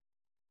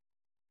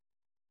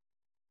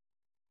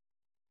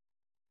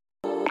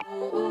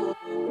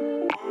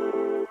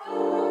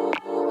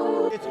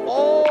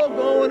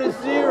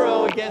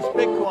against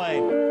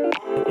Bitcoin.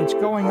 It's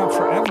going up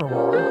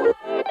forever.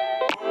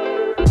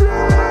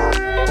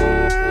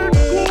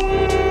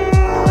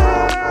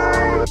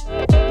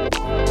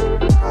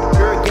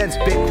 You're against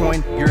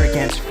Bitcoin, you're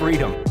against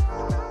freedom.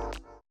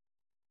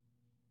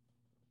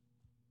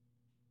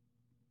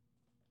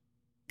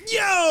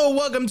 Yo,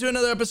 welcome to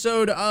another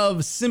episode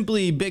of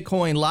Simply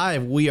Bitcoin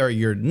Live. We are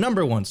your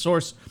number one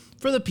source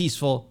for the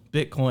peaceful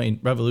Bitcoin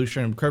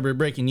revolution, covering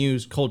breaking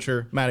news,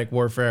 culture, matic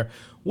warfare.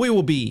 We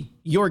will be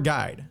your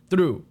guide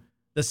through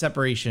the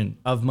separation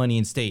of money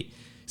and state.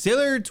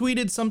 Saylor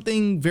tweeted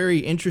something very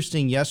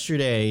interesting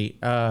yesterday.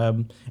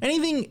 When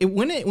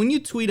you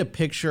tweet a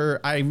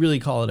picture, I really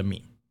call it a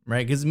meme,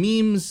 right? Because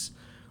memes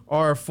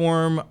are a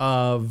form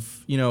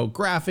of,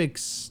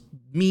 graphics.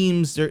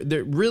 Memes,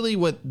 they're really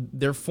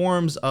they're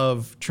forms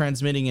of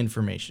transmitting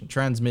information,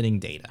 transmitting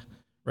data,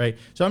 right?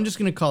 So I'm just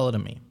going to call it a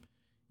meme.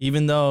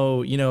 Even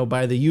though,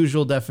 by the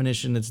usual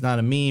definition, it's not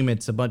a meme,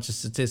 it's a bunch of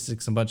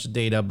statistics, a bunch of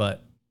data,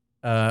 but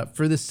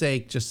for the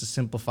sake, just to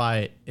simplify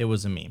it, it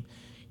was a meme.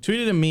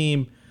 Tweeted a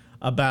meme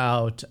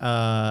about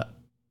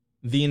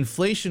the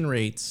inflation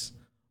rates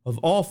of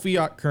all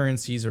fiat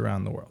currencies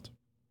around the world.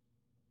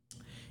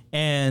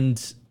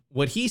 And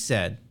what he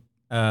said,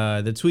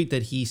 the tweet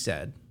that he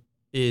said,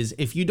 is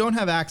if you don't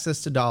have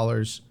access to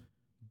dollars,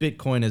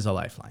 Bitcoin is a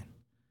lifeline.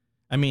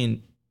 I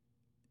mean,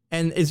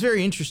 and it's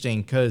very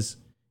interesting because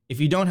if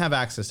you don't have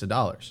access to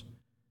dollars,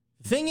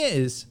 the thing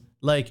is,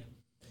 like,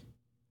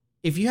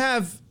 if you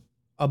have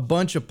a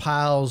bunch of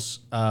piles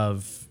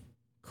of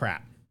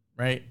crap,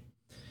 right?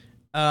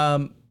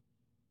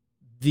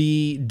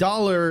 The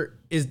dollar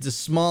is the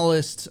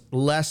smallest,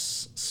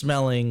 less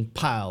smelling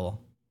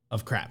pile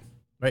of crap,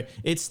 right?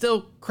 It's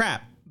still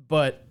crap,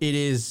 but it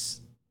is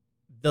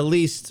the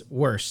least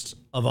worst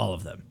of all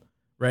of them,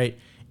 right?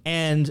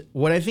 And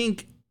what I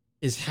think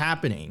is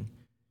happening,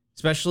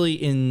 especially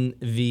in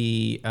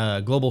the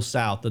global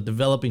south, the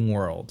developing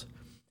world,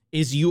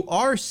 is you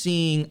are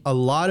seeing a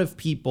lot of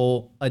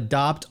people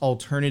adopt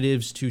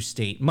alternatives to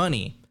state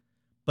money.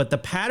 But the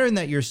pattern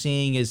that you're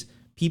seeing is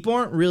people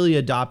aren't really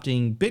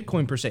adopting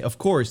Bitcoin per se. Of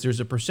course, there's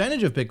a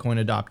percentage of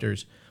Bitcoin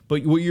adopters,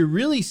 but what you're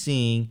really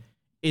seeing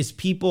is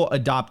people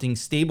adopting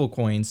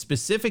stablecoins,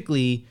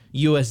 specifically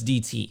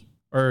USDT.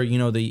 Or,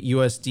 the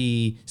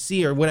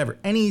USDC or whatever,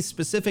 any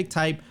specific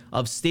type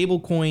of stable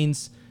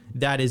coins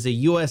that is a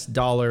US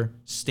dollar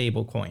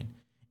stable coin.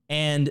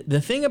 And the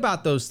thing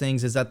about those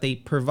things is that they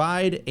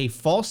provide a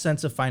false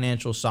sense of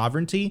financial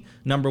sovereignty.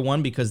 Number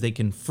one, because they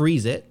can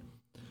freeze it.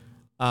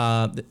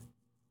 And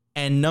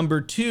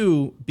number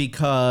two,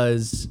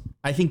 because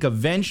I think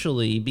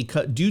eventually,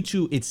 because due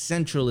to its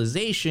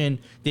centralization,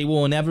 they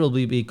will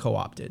inevitably be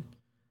co-opted.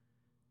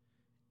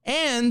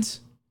 And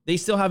they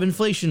still have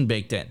inflation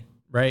baked in.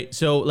 Right.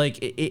 So like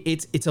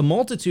it's a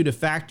multitude of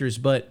factors,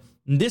 but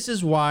this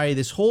is why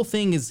this whole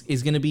thing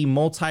is going to be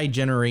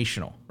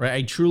multi-generational. Right.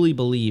 I truly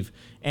believe.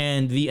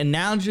 And the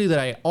analogy that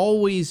I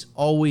always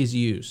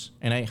use,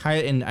 and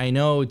I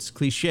know it's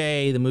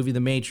cliche, the movie The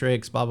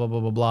Matrix, blah, blah, blah,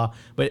 blah, blah.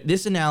 But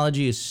this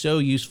analogy is so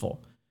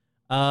useful.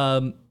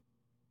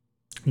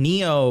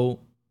 Neo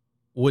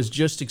was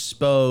just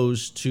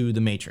exposed to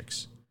the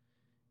Matrix,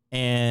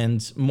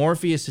 and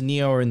Morpheus and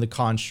Neo are in the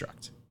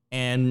construct.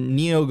 And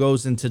Neo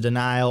goes into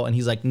denial and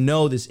he's like,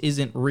 no, this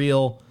isn't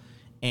real.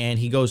 And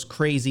he goes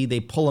crazy. They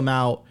pull him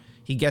out.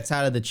 He gets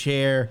out of the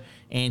chair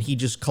and he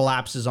just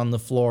collapses on the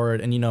floor.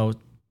 And,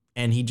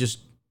 and he just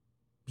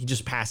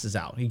passes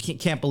out. He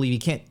can't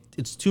believe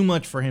it's too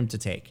much for him to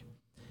take.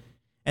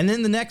 And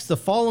then the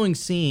following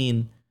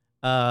scene,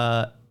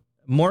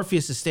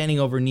 Morpheus is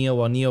standing over Neo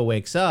while Neo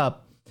wakes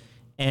up.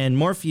 And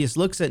Morpheus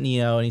looks at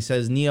Neo and he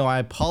says, Neo, I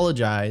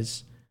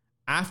apologize.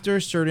 After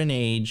a certain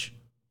age,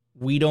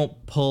 we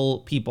don't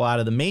pull people out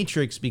of the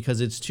Matrix because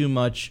it's too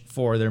much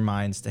for their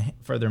minds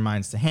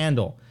to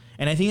handle.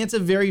 And I think that's a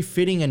very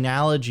fitting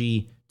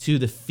analogy to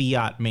the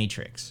fiat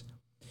matrix.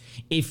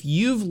 If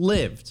you've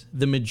lived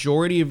the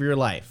majority of your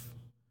life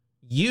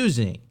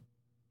using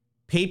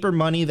paper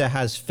money that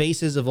has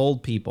faces of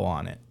old people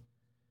on it,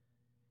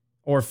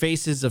 or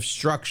faces of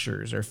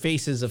structures, or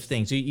faces of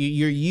things,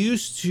 you're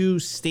used to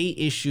state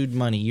issued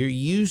money, you're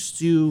used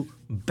to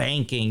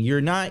banking,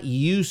 you're not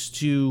used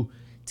to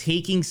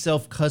taking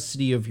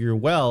self-custody of your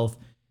wealth,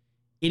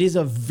 it is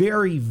a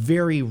very,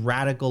 very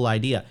radical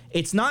idea.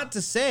 It's not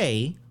to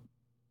say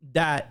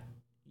that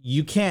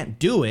you can't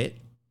do it,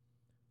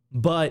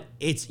 but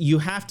you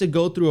have to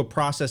go through a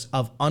process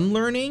of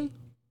unlearning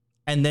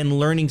and then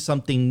learning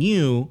something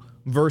new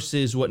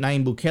versus what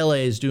Nayib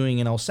Bukele is doing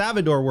in El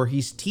Salvador, where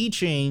he's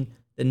teaching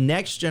the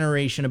next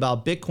generation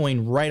about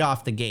Bitcoin right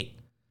off the gate.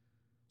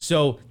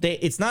 So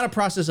it's not a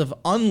process of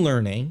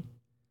unlearning,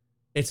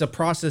 it's a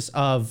process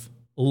of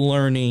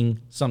learning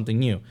something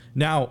new.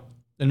 Now,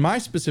 in my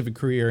specific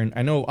career, and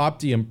I know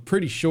Opti,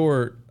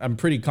 I'm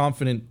pretty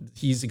confident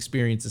he's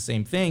experienced the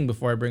same thing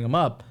before I bring him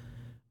up.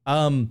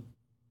 I've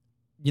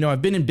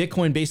been in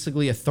Bitcoin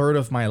basically a third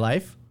of my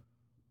life.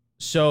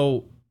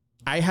 So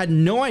I had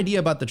no idea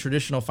about the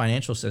traditional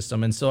financial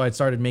system. And so I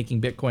started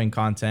making Bitcoin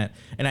content.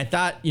 And I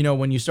thought,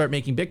 when you start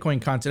making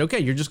Bitcoin content, okay,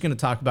 you're just going to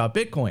talk about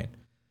Bitcoin.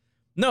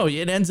 No,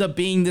 it ends up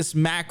being this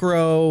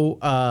macro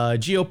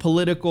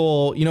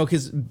geopolitical,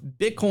 because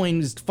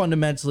Bitcoin is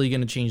fundamentally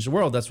going to change the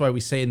world. That's why we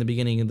say in the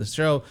beginning of the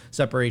show,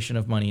 separation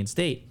of money and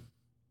state.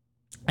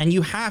 And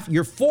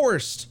you're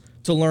forced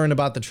to learn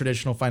about the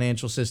traditional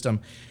financial system.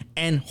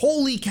 And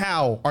holy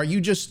cow, are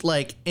you just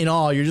like in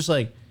awe? You're just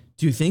like,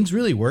 do things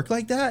really work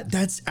like that?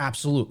 That's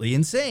absolutely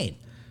insane,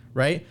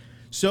 right?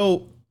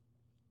 So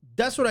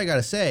that's what I got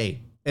to say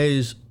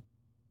is,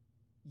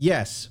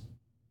 yes,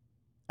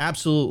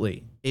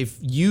 absolutely. If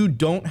you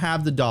don't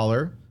have the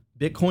dollar,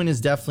 Bitcoin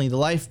is definitely the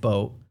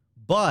lifeboat,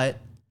 but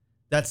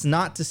that's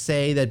not to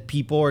say that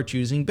people are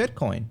choosing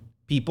Bitcoin.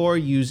 People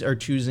are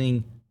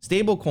choosing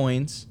stable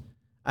coins.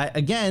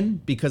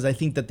 Again, because I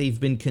think that they've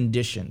been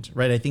conditioned,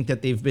 right? I think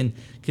that they've been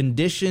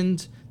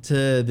conditioned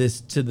to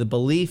the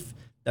belief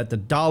that the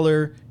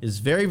dollar is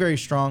very, very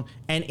strong.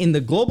 And in the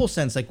global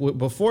sense, like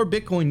before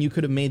Bitcoin, you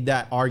could have made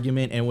that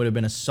argument and it would have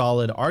been a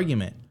solid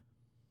argument.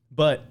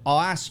 But I'll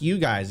ask you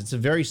guys, it's a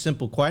very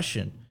simple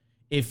question.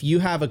 If you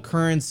have a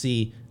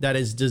currency that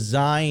is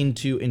designed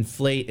to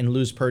inflate and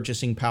lose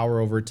purchasing power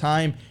over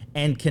time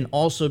and can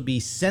also be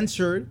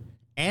censored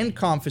and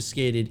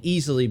confiscated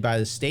easily by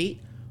the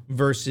state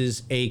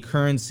versus a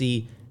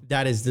currency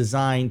that is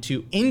designed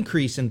to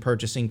increase in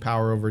purchasing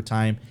power over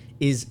time,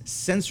 is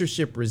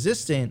censorship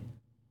resistant,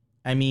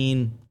 I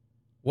mean,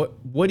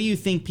 what do you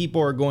think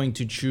people are going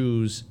to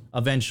choose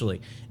eventually?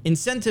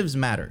 Incentives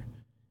matter,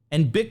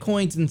 and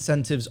Bitcoin's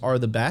incentives are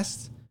the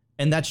best.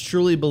 And that's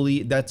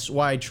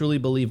why I truly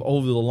believe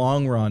over the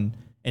long run,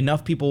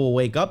 enough people will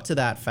wake up to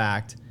that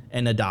fact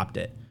and adopt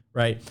it,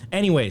 right?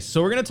 Anyways,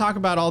 so we're going to talk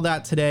about all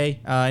that today.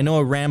 I know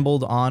I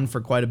rambled on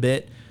for quite a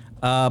bit,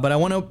 but I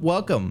want to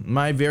welcome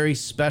my very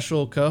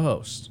special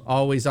co-host,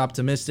 always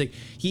optimistic.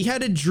 He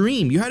had a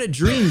dream. You had a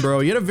dream, bro.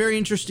 You had a very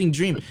interesting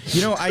dream.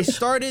 I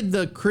started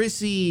the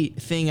Chrissy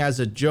thing as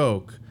a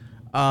joke.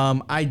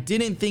 I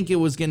didn't think it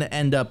was going to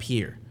end up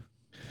here.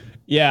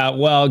 Yeah,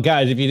 well,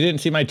 guys, if you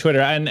didn't see my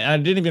Twitter, and I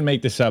didn't even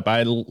make this up,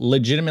 I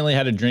legitimately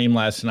had a dream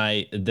last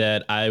night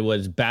that I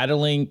was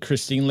battling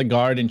Christine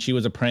Lagarde and she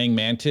was a praying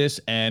mantis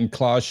and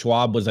Klaus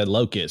Schwab was a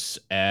locust.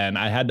 And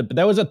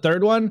there was a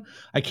third one.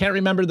 I can't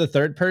remember the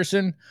third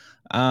person.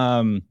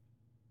 Yeah,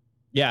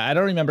 I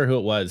don't remember who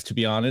it was, to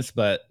be honest,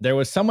 but there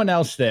was someone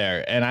else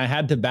there and I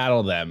had to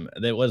battle them.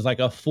 It was like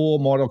a full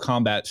Mortal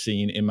Kombat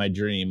scene in my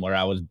dream where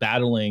I was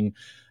battling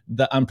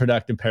the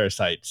unproductive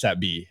parasites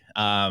at B.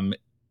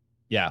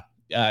 Yeah.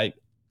 I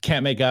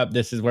can't make up.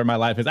 This is where my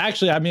life is.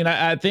 Actually, I mean,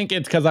 I think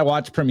it's because I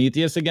watched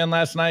Prometheus again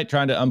last night,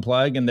 trying to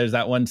unplug, and there's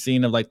that one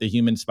scene of like the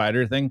human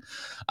spider thing.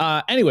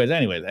 Anyways,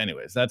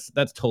 that's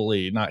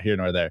totally not here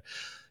nor there.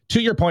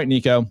 To your point,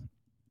 Nico,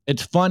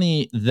 it's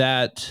funny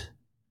that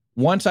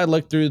once I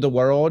looked through the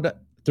world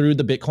through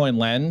the Bitcoin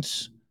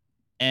lens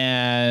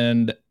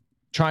and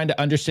trying to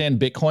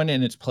understand Bitcoin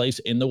and its place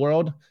in the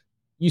world,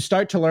 you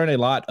start to learn a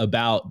lot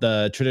about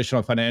the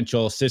traditional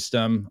financial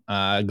system,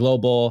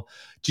 global,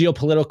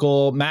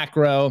 geopolitical,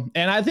 macro.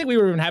 And I think we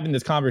were even having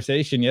this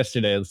conversation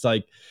yesterday. It's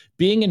like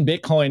being in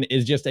Bitcoin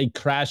is just a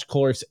crash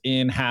course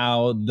in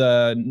how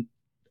the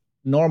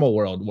normal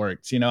world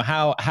works,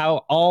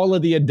 how all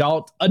of the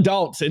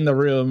adults in the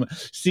room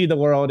see the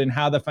world and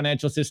how the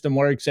financial system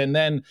works. And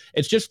then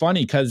it's just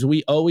funny because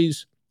we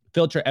always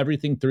filter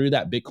everything through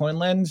that Bitcoin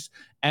lens.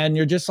 And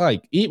you're just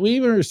like, we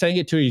even were saying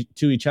it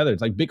to each other.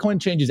 It's like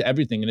Bitcoin changes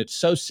everything. And it's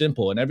so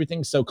simple and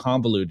everything's so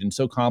convoluted and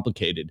so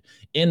complicated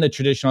in the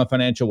traditional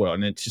financial world.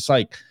 And it's just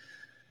like,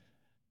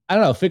 I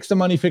don't know, fix the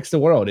money, fix the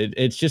world.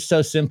 It's just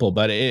so simple,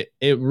 but it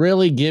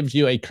really gives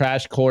you a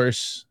crash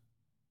course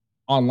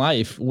on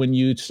life when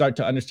you start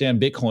to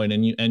understand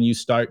Bitcoin and you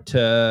start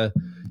to,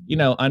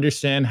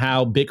 understand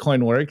how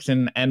Bitcoin works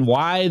and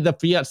why the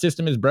fiat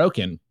system is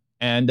broken.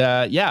 And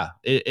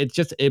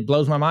it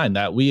blows my mind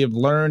that we have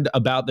learned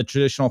about the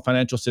traditional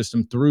financial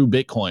system through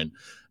Bitcoin.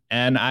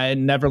 And I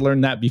never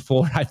learned that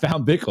before I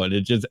found Bitcoin.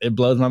 It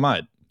blows my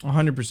mind.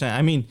 100%.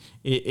 I mean,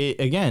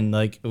 again,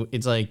 like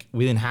it's like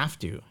we didn't have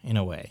to in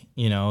a way,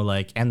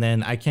 and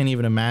then I can't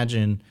even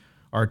imagine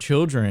our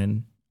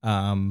children,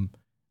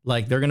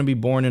 like they're going to be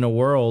born in a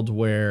world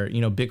where,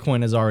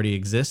 Bitcoin has already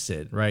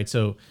existed. Right.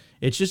 So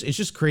it's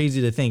just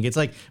crazy to think. It's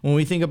like when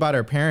we think about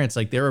our parents,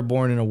 like they were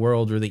born in a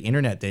world where the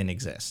internet didn't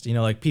exist.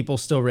 Like people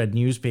still read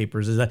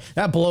newspapers.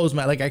 That blows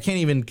my, like I can't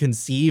even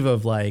conceive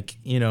of like,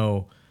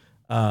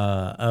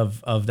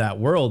 of that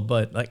world.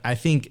 But like I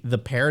think the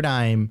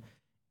paradigm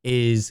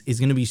is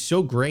going to be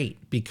so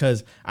great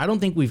because I don't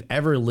think we've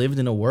ever lived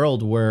in a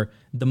world where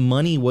the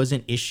money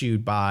wasn't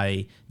issued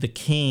by the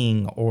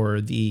king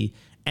or the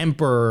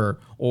emperor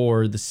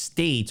or the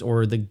state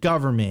or the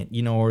government,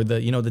 or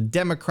the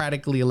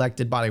democratically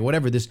elected body,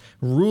 whatever, this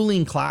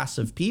ruling class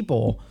of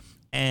people.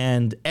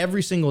 And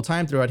every single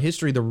time throughout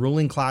history, the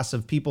ruling class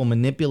of people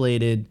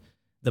manipulated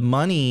the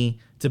money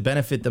to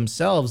benefit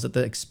themselves at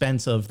the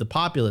expense of the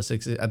populace,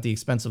 at the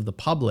expense of the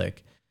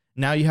public.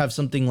 Now you have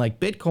something like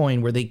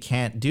Bitcoin where they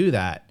can't do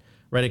that,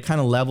 right? It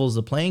kind of levels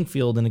the playing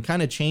field and it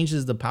kind of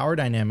changes the power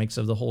dynamics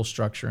of the whole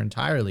structure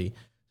entirely.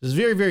 It's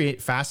very, very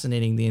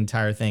fascinating, the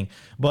entire thing.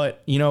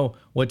 But, you know,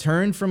 what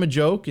turned from a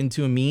joke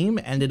into a meme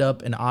ended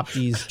up in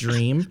Opti's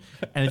dream.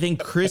 And I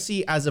think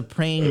Chrissy, as a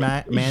praying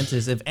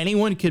mantis, if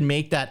anyone could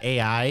make that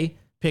AI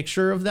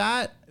picture of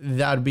that,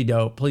 that would be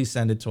dope. Please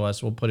send it to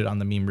us. We'll put it on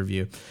the meme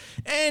review.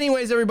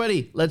 Anyways,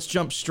 everybody, let's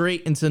jump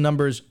straight into the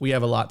numbers. We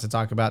have a lot to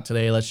talk about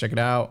today. Let's check it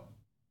out.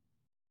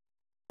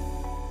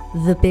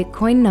 The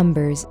Bitcoin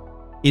numbers.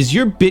 Is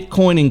your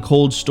Bitcoin in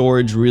cold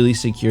storage really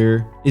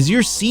secure? Is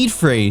your seed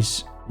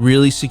phrase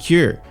really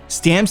secure?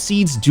 Stamp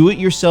Seed's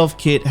do-it-yourself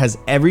kit has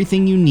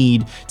everything you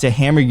need to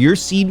hammer your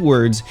seed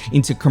words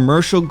into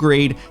commercial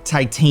grade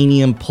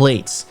titanium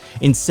plates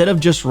instead of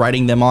just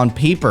writing them on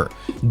paper.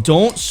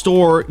 Don't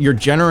store your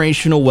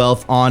generational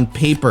wealth on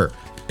paper.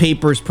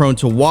 Paper is prone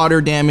to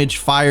water damage,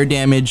 fire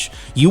damage.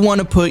 You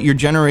want to put your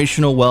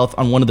generational wealth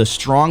on one of the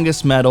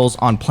strongest metals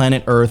on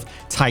planet Earth,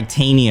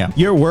 titanium.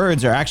 Your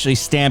words are actually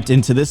stamped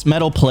into this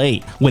metal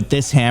plate with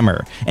this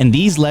hammer and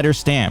these letter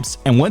stamps.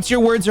 And once your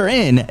words are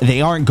in,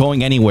 they aren't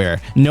going anywhere.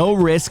 No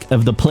risk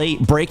of the plate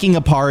breaking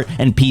apart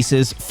and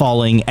pieces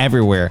falling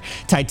everywhere.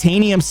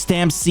 Titanium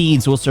stamped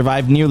seeds will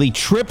survive nearly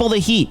triple the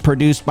heat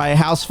produced by a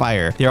house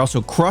fire. They're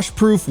also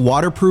crush-proof,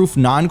 waterproof,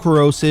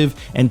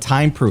 non-corrosive, and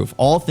time-proof.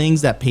 All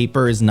things that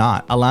paper is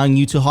not, allowing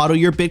you to hodl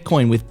your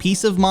Bitcoin with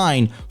peace of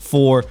mind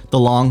for the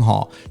long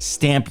haul.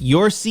 Stamp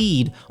your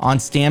seed on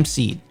Stamp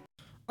Seed.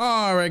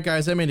 All right,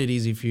 guys, I made it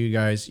easy for you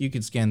guys. You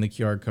can scan the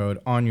QR code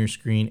on your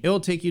screen. It will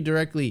take you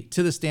directly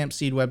to the Stamp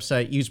Seed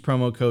website. Use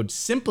promo code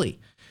SIMPLY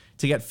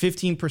to get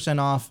 15%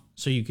 off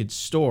so you could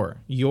store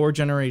your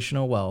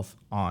generational wealth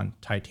on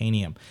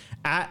titanium.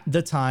 At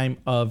the time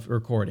of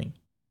recording,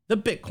 the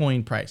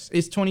Bitcoin price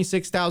is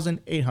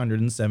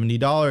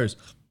 $26,870.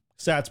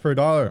 Sats per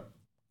dollar,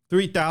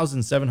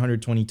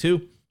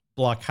 3,722.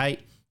 Block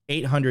height,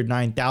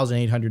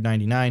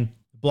 809,899.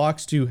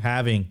 Blocks to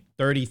halving,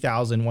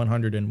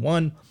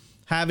 30,101.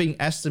 Halving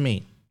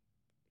estimate,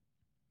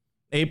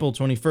 April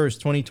 21st,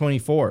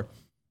 2024.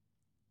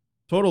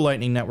 Total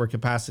Lightning Network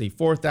capacity,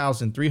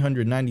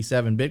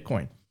 4,397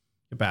 Bitcoin.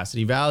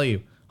 Capacity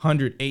value,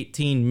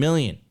 118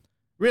 million.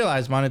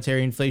 Realized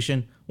monetary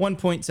inflation,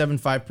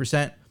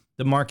 1.75%.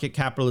 The market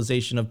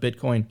capitalization of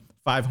Bitcoin,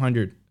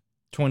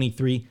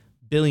 $523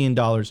 billion.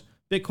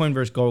 Bitcoin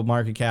versus gold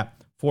market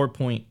cap,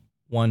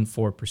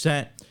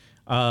 4.14%.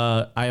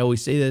 I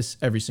always say this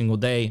every single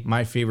day.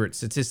 My favorite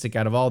statistic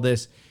out of all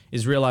this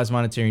is realized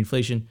monetary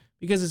inflation,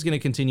 because it's going to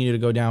continue to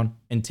go down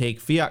and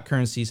take fiat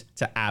currencies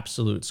to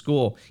absolute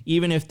school.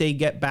 Even if they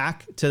get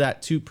back to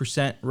that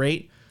 2%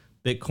 rate,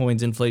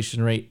 Bitcoin's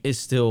inflation rate is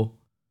still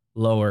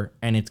lower,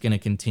 and it's going to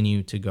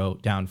continue to go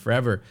down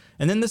forever.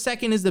 And then the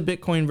second is the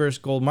Bitcoin versus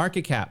gold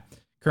market cap.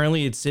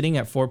 Currently, it's sitting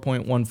at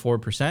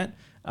 4.14%.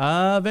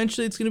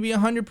 Eventually, it's going to be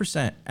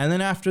 100%. And then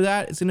after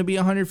that, it's going to be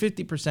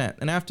 150%.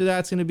 And after that,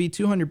 it's going to be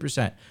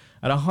 200%.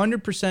 At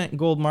 100%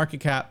 gold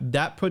market cap,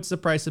 that puts the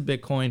price of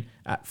Bitcoin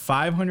at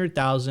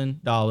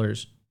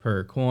 $500,000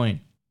 per coin.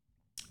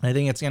 I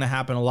think it's going to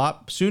happen a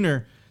lot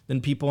sooner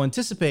than people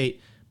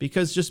anticipate,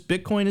 because just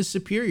Bitcoin is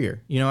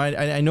superior. You know,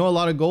 I know a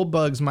lot of gold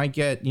bugs might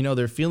get, you know,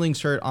 their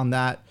feelings hurt on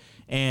that.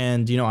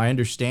 And, you know, I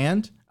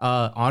understand,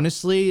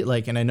 honestly,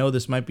 like, and I know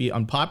this might be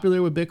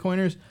unpopular with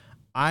Bitcoiners.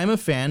 I'm a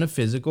fan of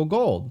physical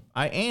gold.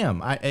 I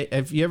am.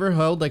 If you ever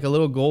held like a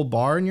little gold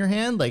bar in your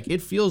hand, like,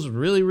 it feels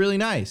really, really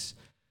nice.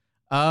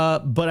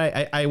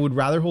 But I would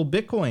rather hold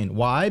Bitcoin.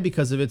 Why?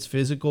 Because of its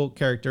physical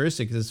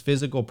characteristics, its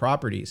physical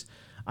properties.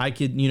 I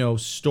could, you know,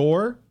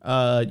 store,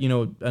 you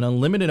know, an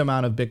unlimited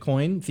amount of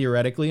Bitcoin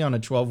theoretically on a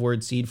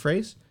 12-word seed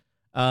phrase.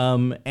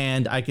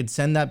 And I could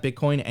send that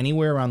Bitcoin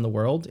anywhere around the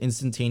world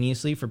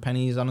instantaneously for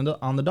pennies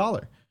on the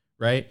dollar,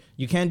 right?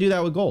 You can't do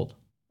that with gold.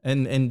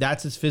 And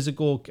that's its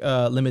physical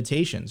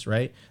limitations,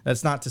 right?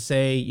 That's not to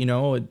say, you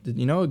know,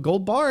 a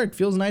gold bar, it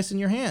feels nice in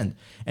your hand.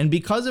 And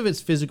because of its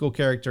physical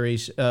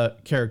characteristics,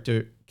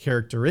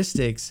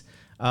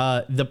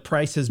 the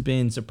price has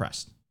been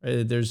suppressed.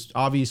 There's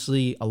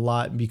obviously a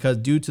lot, because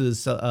due to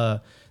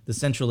the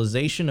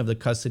centralization of the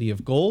custody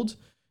of gold,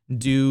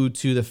 due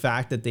to the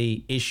fact that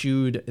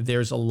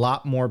there's a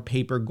lot more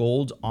paper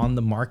gold on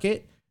the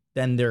market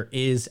than there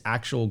is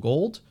actual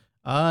gold.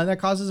 That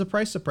causes a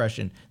price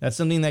suppression. That's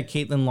something that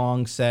Caitlin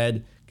Long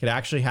said could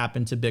actually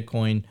happen to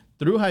Bitcoin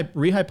through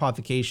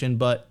rehypothecation.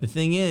 But the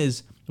thing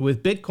is,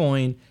 with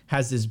Bitcoin,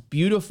 has this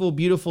beautiful,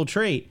 beautiful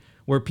trait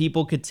where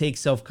people could take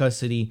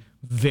self-custody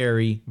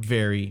very,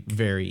 very,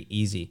 very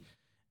easy.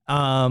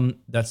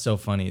 That's so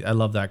funny. I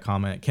love that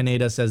comment.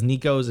 Kaneda says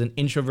Nico is an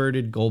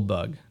introverted gold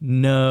bug.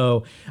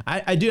 No,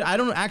 I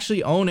don't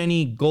actually own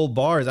any gold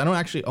bars. I don't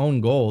actually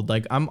own gold.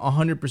 Like, I'm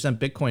 100%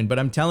 Bitcoin, but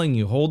I'm telling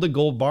you, hold a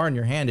gold bar in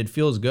your hand. It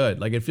feels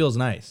good. Like, it feels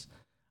nice.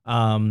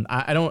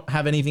 I don't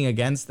have anything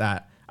against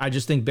that. I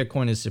just think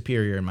Bitcoin is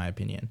superior in my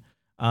opinion.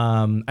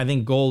 I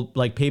think gold,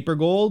 like paper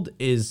gold,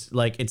 is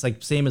like, it's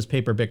like same as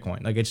paper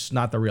Bitcoin. Like, it's just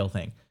not the real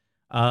thing.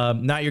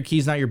 Not your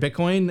keys, not your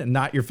Bitcoin,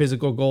 not your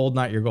physical gold,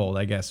 not your gold,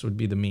 I guess would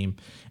be the meme.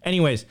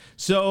 Anyways,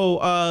 so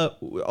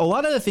a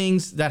lot of the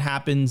things that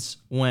happens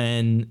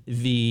when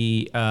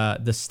the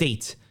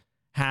state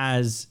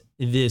has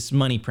this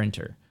money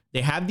printer,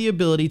 they have the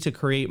ability to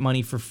create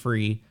money for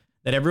free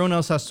that everyone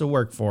else has to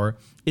work for,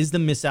 is the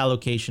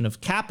misallocation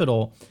of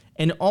capital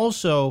and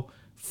also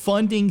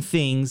funding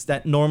things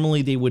that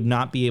normally they would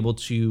not be able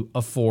to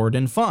afford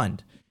and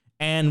fund.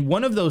 And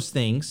one of those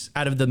things,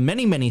 out of the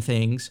many, many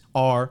things,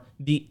 are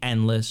the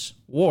endless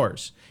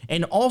wars.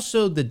 And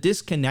also the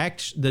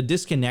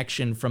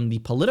disconnection from the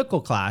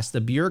political class,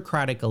 the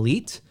bureaucratic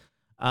elite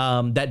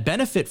that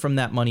benefit from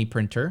that money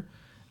printer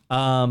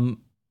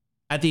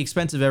at the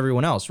expense of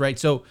everyone else, right?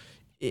 So,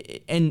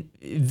 and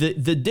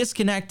the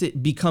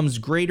disconnect becomes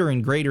greater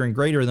and greater and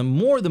greater the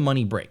more the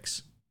money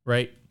breaks,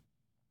 right?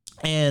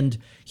 And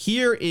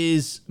here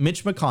is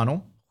Mitch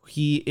McConnell.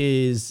 He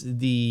is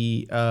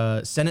the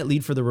Senate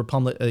lead for the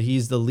Republic.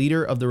 He's the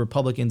leader of the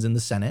Republicans in the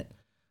Senate.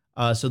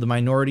 So the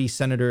minority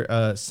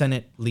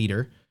Senate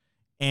leader.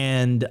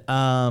 And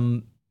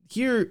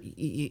here,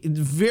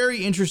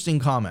 very interesting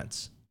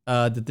comments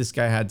that this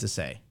guy had to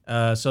say.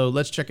 So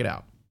let's check it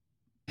out.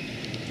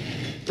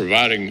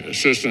 Providing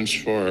assistance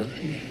for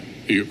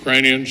the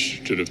Ukrainians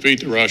to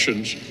defeat the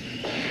Russians.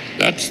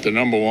 That's the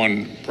number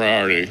one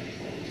priority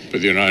for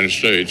the United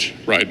States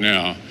right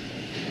now,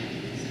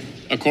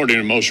 according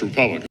to most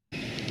Republicans.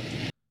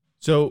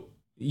 So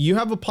you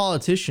have a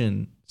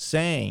politician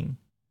saying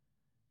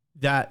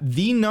that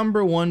the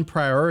number one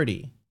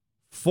priority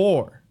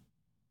for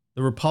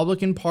the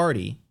Republican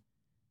Party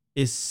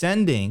is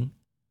sending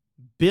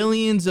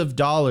billions of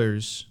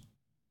dollars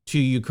to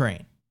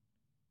Ukraine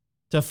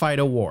to fight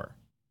a war.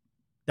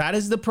 That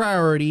is the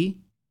priority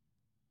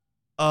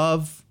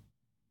of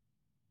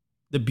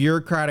the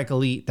bureaucratic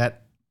elite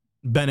that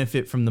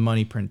benefit from the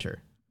money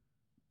printer.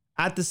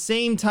 At the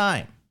same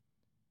time,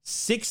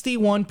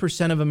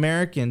 61% of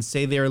Americans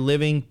say they are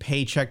living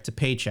paycheck to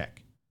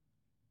paycheck.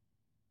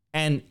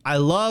 And I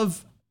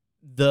love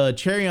the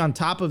cherry on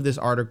top of this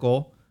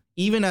article,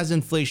 even as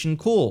inflation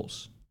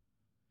cools.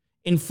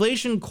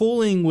 Inflation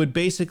cooling would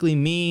basically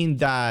mean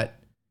that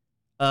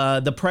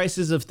the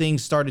prices of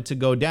things started to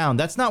go down.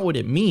 That's not what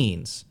it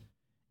means.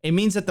 It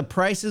means that the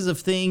prices of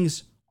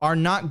things are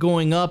not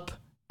going up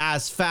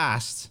as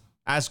fast,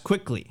 as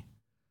quickly.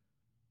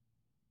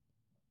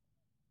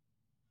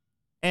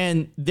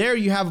 And there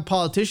you have a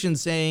politician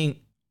saying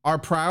our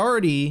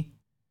priority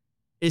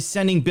is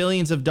sending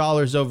billions of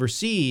dollars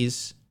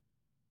overseas,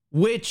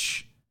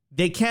 which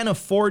they can't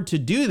afford to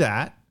do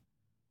that.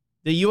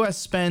 The U.S.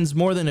 spends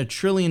more than $1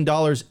 trillion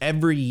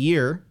every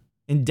year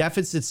in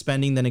deficit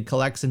spending than it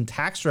collects in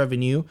tax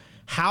revenue.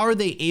 How are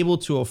they able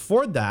to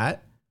afford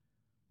that?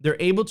 They're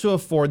able to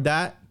afford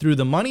that through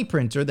the money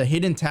printer, the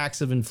hidden tax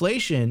of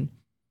inflation.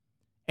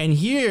 And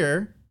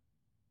here,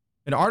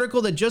 an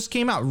article that just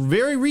came out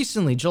very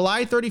recently,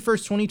 July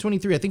 31st,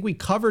 2023. I think we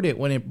covered it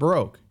when it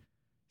broke.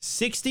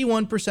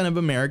 61% of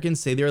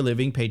Americans say they're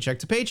living paycheck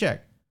to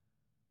paycheck.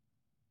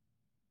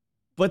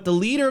 But the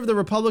leader of the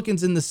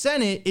Republicans in the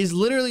Senate is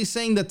literally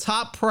saying the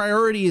top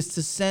priority is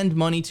to send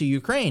money to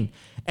Ukraine.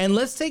 And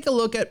let's take a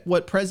look at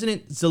what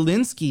President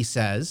Zelensky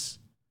says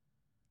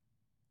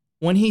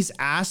when he's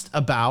asked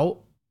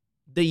about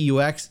the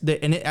U.S.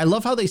 And I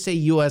love how they say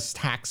U.S.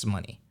 tax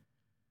money.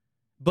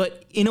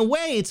 But in a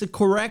way, it's a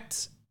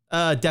correct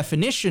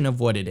definition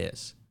of what it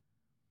is.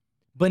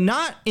 But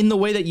not in the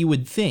way that you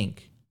would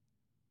think.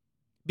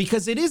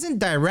 Because it isn't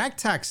direct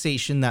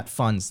taxation that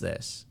funds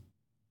this.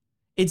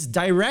 It's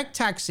direct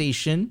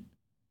taxation,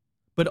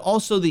 but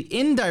also the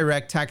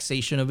indirect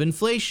taxation of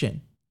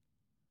inflation.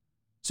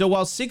 So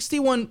while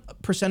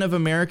 61% of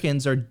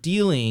Americans are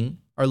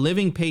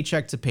living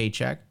paycheck to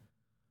paycheck,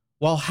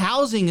 while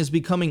housing is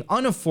becoming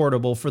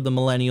unaffordable for the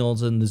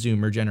millennials and the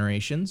Zoomer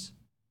generations,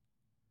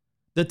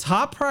 the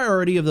top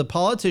priority of the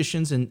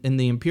politicians in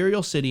the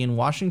Imperial City in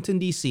Washington,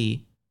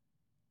 D.C.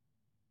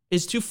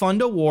 is to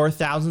fund a war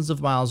thousands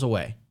of miles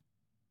away.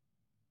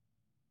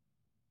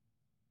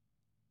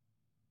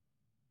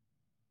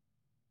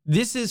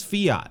 This is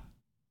fiat.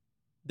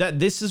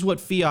 This is what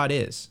fiat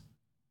is.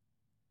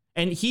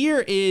 And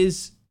here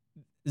is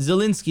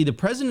Zelensky, the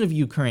president of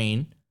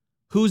Ukraine,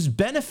 who's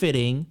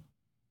benefiting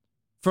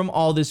from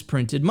all this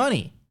printed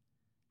money.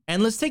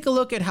 And let's take a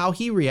look at how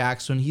he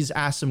reacts when he's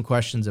asked some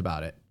questions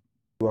about it.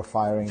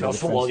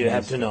 First of all, you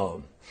have to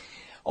know,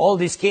 all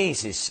these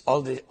cases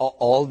are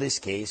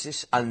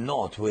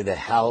not with the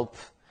help,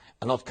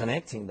 are not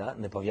connecting that,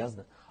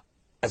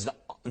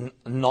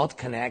 not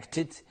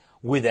connected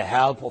with the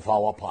help of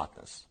our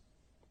partners.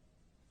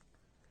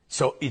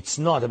 So it's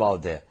not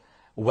about the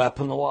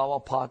weapon of our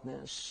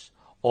partners,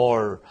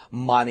 or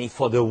money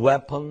for the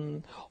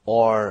weapon,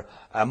 or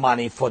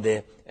money for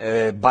the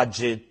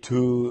budget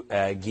to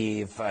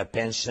give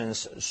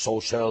pensions,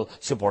 social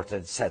support,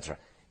 etc.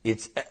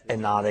 It's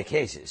another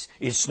cases.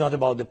 It's not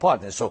about the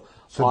partners. So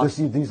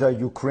these are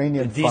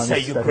Ukrainian funds. These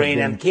are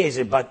Ukrainian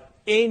cases. But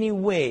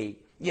anyway,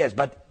 yes,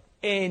 but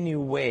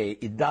anyway,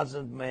 it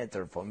doesn't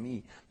matter for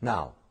me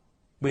now.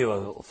 We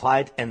will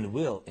fight and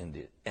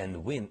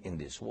win in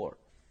this war.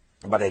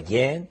 But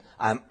again,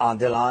 I'm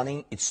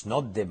underlining it's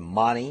not the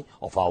money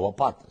of our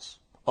partners.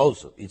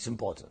 Also, it's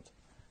important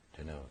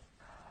to know.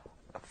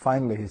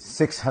 Finally,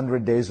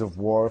 600 days of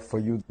war for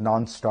you,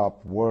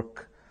 non-stop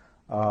work.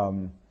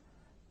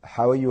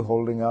 How are you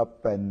holding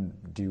up, and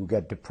do you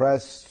get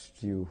depressed?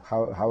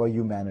 How are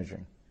you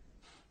managing?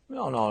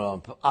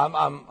 No.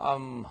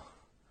 I'm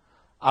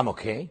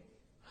okay,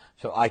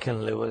 so I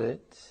can live with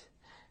it.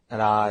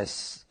 And I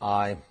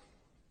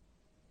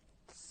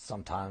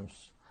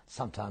sometimes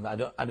I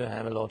don't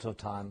have a lot of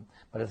time,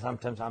 but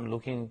sometimes I'm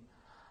looking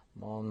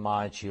on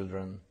my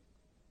children.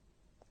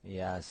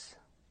 Yes,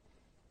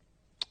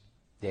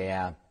 they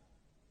are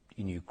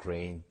in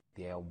Ukraine.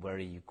 They are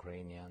very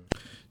Ukrainian.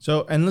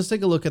 So, and let's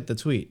take a look at the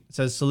tweet. It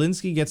says,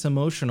 Zelensky gets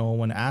emotional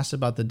when asked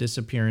about the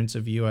disappearance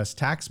of U.S.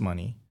 tax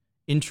money,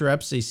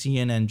 interrupts a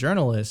CNN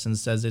journalist and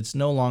says it's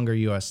no longer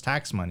U.S.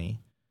 tax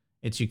money.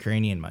 It's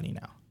Ukrainian money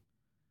now.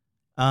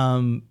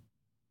 And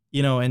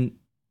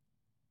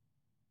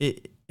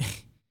it,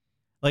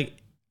 like,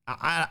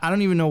 I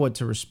don't even know what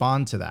to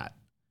respond to that.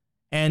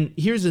 And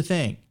here's the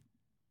thing.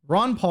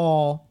 Ron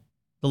Paul,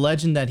 the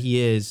legend that he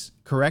is,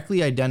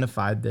 correctly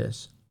identified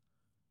this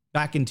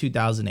back in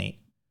 2008.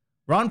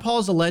 Ron Paul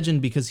is a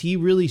legend because he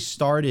really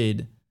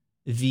started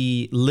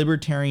the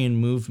libertarian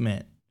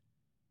movement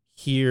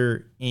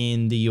here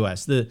in the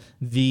U.S.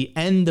 The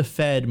End the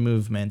Fed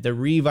movement, the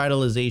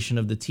revitalization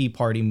of the Tea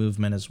Party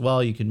movement as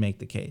well, you could make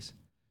the case.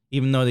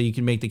 Even though that you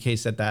can make the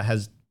case that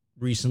has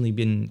recently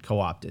been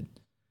co-opted.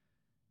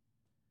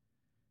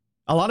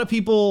 A lot of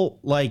people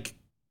and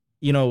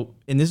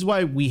this is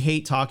why we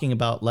hate talking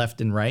about left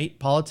and right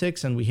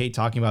politics, and we hate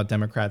talking about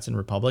Democrats and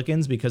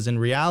Republicans, because in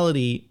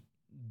reality,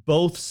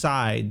 both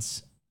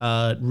sides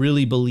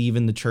really believe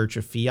in the church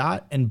of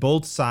fiat, and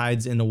both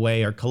sides in a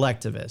way are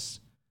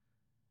collectivists.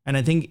 And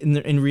I think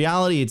in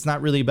reality, it's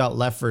not really about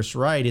left versus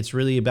right. It's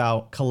really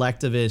about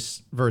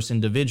collectivists versus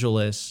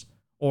individualists,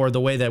 or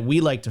the way that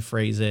we like to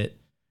phrase it,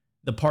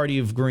 the party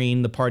of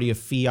green, the party of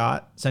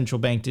fiat, central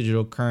bank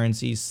digital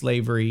currencies,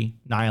 slavery,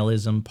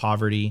 nihilism,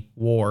 poverty,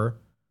 war,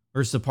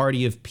 versus the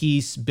party of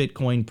peace,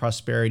 Bitcoin,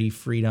 prosperity,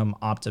 freedom,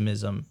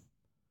 optimism,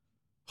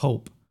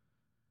 hope.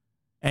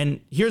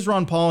 And here's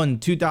Ron Paul in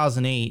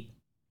 2008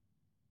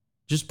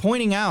 just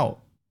pointing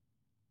out,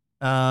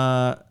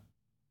 the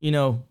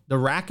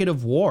racket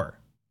of war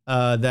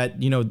that,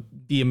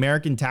 the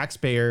American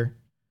taxpayer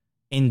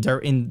in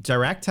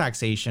direct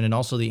taxation and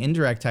also the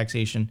indirect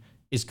taxation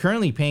is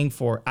currently paying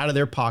for out of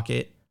their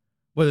pocket,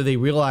 whether they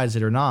realize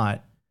it or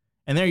not.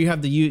 And there you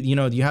have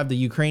you have the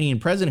Ukrainian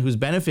president who's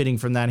benefiting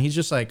from that. And he's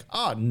just like,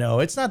 oh no,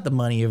 it's not the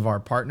money of our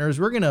partners.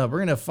 We're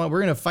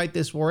gonna fight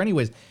this war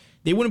anyways.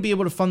 They wouldn't be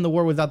able to fund the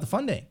war without the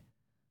funding.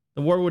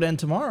 The war would end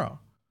tomorrow,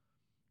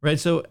 right?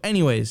 So,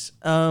 anyways,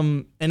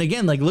 and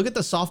again, look at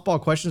the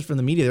softball questions from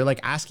the media. They're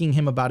asking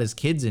him about his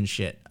kids and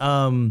shit.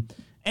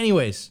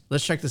 Anyways,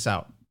 let's check this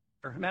out.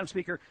 Madam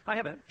Speaker, I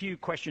have a few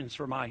questions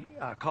for my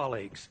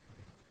colleagues.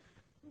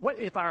 What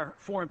if our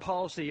foreign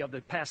policy of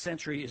the past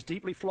century is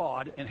deeply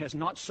flawed and has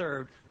not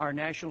served our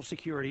national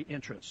security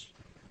interests?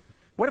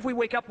 What if we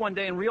wake up one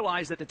day and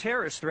realize that the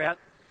terrorist threat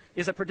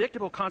is a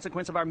predictable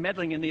consequence of our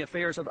meddling in the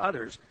affairs of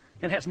others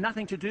and has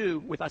nothing to do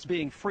with us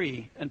being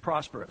free and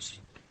prosperous?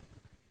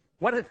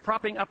 What if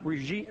propping up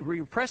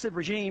repressive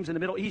regimes in the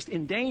Middle East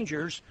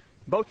endangers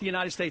both the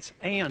United States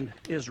and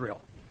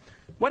Israel?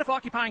 What if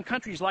occupying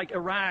countries like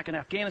Iraq and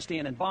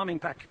Afghanistan and bombing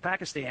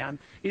Pakistan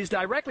is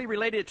directly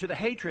related to the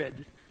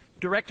hatred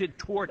directed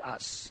toward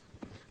us?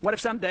 What if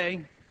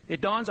someday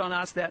it dawns on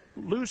us that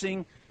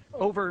losing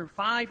over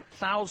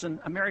 5,000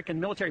 American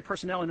military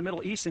personnel in the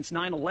Middle East since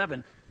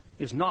 9/11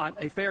 is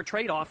not a fair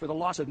trade-off for the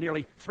loss of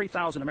nearly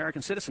 3,000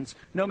 American citizens,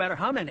 no matter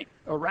how many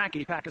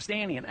Iraqi,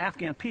 Pakistani, and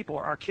Afghan people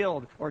are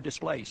killed or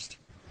displaced?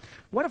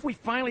 What if we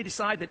finally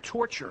decide that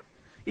torture,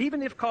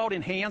 even if called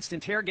enhanced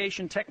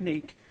interrogation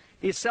technique,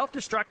 is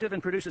self-destructive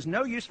and produces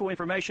no useful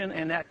information,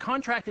 and that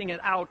contracting it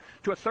out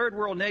to a third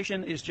world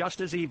nation is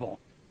just as evil?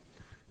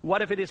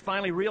 What if it is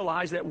finally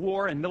realized that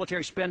war and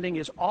military spending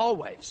is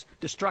always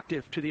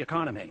destructive to the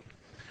economy?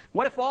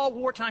 What if all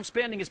wartime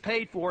spending is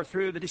paid for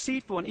through the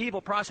deceitful and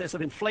evil process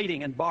of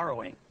inflating and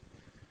borrowing?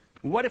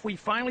 What if we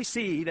finally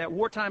see that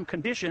wartime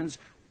conditions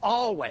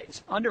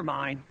always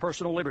undermine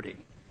personal liberty?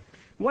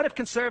 What if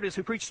conservatives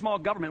who preach small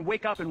government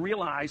wake up and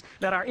realize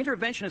that our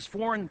interventionist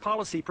foreign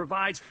policy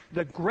provides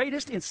the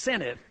greatest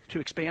incentive to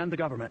expand the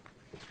government?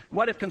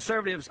 What if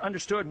conservatives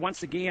understood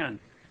once again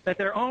that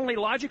their only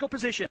logical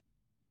position is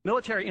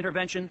military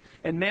intervention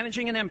and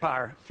managing an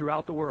empire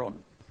throughout the world?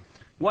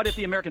 What if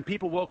the American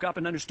people woke up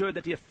and understood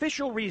that the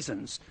official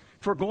reasons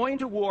for going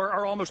to war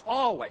are almost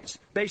always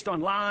based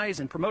on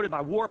lies and promoted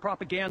by war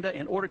propaganda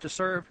in order to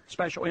serve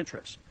special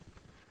interests?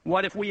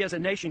 What if we as a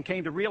nation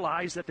came to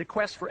realize that the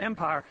quest for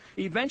empire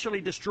eventually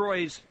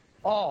destroys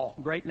all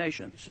great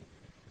nations?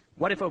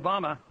 What if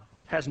Obama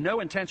has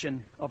no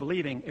intention of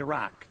leaving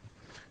Iraq?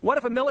 What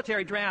if a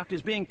military draft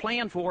is being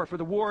planned for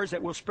the wars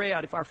that will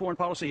spread if our foreign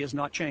policy is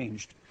not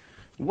changed?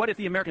 What if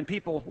the American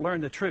people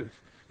learn the truth,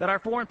 that our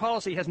foreign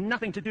policy has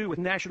nothing to do with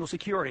national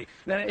security,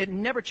 that it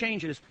never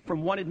changes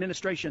from one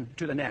administration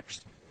to the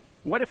next?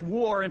 What if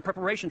war and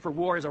preparation for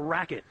war is a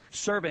racket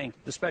serving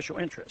the special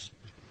interests?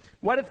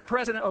 What if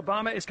President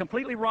Obama is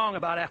completely wrong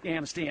about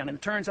Afghanistan and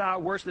it turns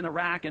out worse than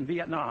Iraq and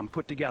Vietnam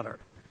put together?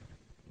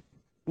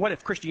 What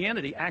if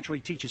Christianity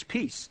actually teaches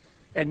peace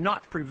and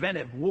not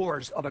preventive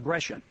wars of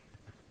aggression?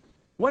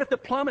 What if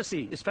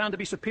diplomacy is found to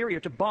be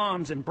superior to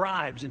bombs and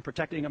bribes in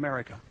protecting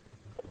America?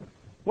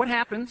 What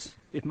happens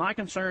if my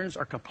concerns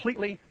are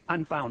completely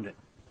unfounded?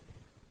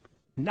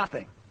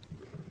 Nothing.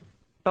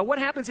 But what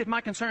happens if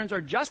my concerns are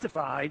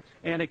justified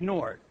and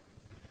ignored?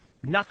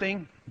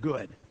 Nothing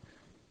good.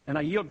 And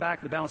I yield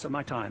back the balance of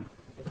my time.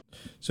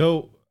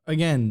 So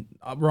again,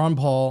 Ron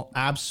Paul,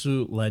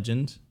 absolute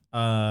legend.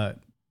 And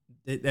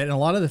a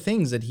lot of the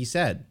things that he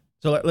said.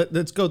 So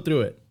let's go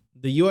through it.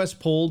 The U.S.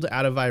 pulled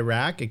out of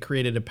Iraq. It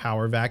created a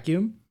power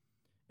vacuum,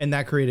 and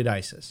that created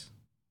ISIS,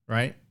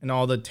 right? And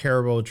all the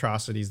terrible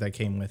atrocities that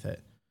came with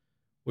it.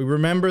 We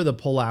remember the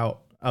pullout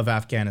of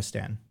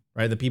Afghanistan,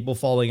 right? The people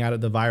falling out of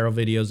the viral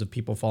videos of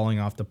people falling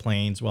off the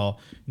planes while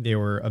they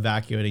were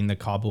evacuating the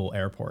Kabul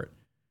airport,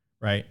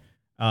 right?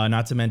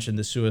 Not to mention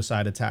the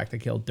suicide attack that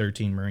killed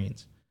 13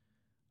 Marines.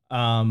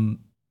 And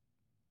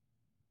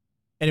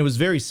it was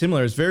very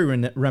similar. It's very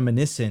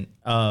reminiscent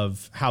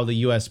of how the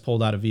U.S.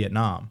 pulled out of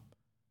Vietnam,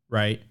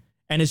 right?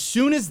 And as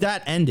soon as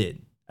that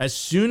ended,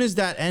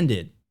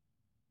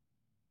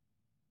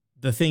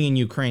 the thing in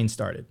Ukraine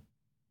started.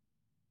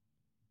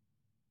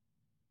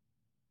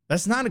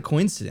 That's not a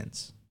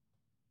coincidence.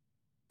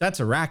 That's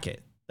a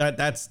racket.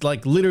 That's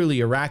like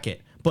literally a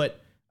racket.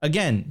 But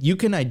again, you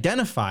can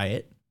identify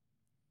it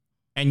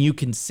and you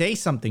can say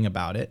something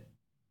about it.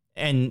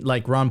 And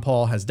like Ron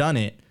Paul has done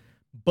it.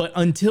 But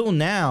until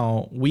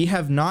now, we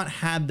have not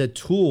had the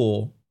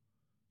tool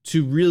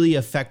to really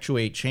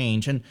effectuate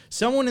change. And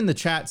someone in the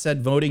chat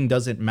said voting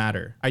doesn't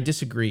matter. I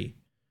disagree.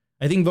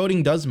 I think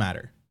voting does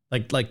matter.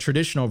 Like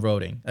traditional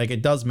voting, like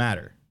it does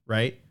matter,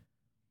 right?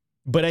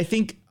 But I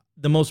think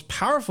the most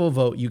powerful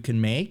vote you can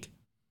make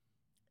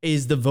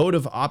is the vote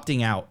of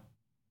opting out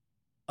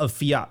of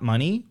fiat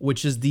money,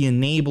 which is the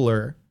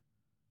enabler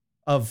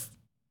of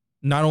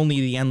not only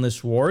the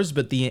endless wars,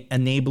 but the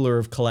enabler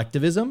of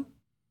collectivism.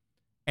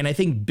 And I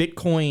think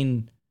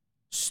Bitcoin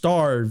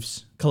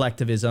starves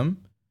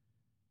collectivism.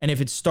 And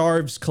if it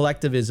starves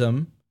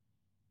collectivism,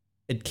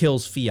 it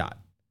kills fiat,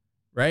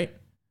 right?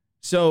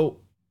 So,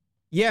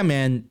 yeah,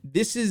 man,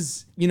 this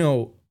is, you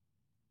know,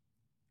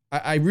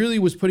 I really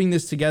was putting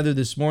this together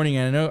this morning.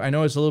 And I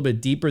know it's a little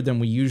bit deeper than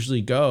we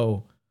usually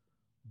go.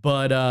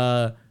 But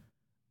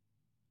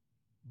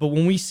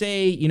when we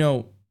say, you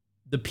know,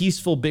 the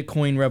peaceful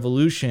Bitcoin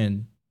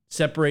revolution,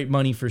 separate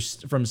money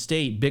from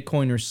state,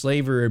 Bitcoin or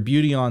slavery, or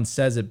Beautyon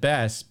says it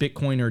best,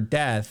 Bitcoin or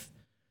death,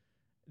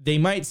 they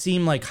might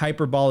seem like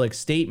hyperbolic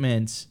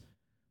statements,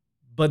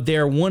 but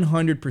they're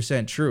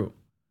 100% true.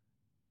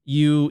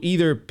 You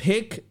either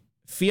pick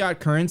fiat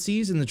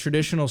currencies in the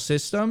traditional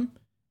system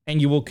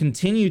and you will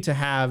continue to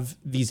have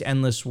these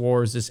endless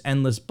wars, this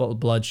endless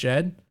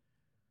bloodshed,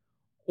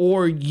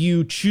 or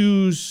you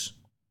choose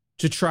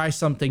to try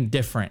something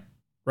different,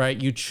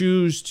 right? You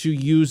choose to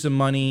use the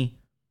money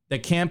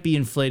that can't be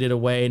inflated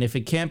away. And if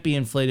it can't be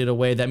inflated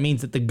away, that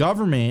means that the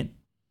government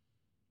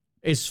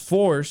is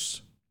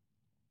forced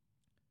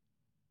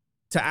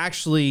to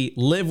actually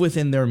live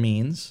within their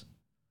means.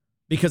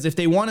 Because if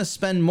they want to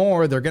spend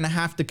more, they're going to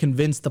have to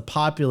convince the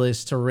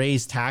populace to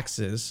raise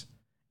taxes.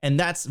 And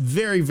that's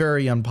very,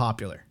 very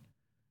unpopular,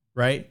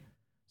 right?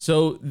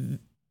 So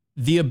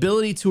the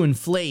ability to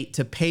inflate,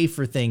 to pay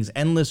for things,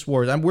 endless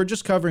wars. We're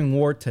just covering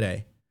war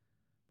today.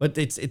 But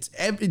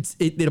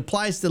it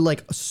applies to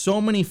like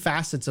so many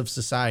facets of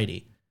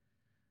society.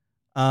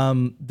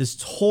 This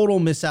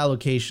total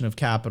misallocation of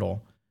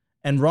capital.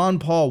 And Ron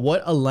Paul,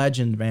 what a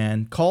legend,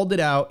 man, called it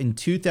out in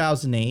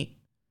 2008.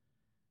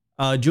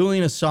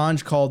 Julian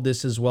Assange called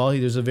this as well.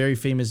 There's a very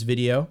famous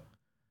video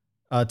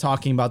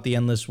talking about the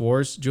endless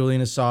wars.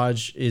 Julian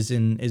Assange is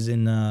in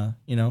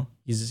you know,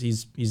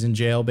 he's in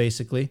jail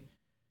basically.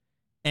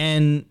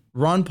 And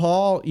Ron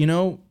Paul, you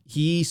know,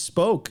 he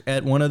spoke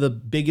at one of the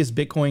biggest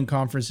Bitcoin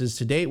conferences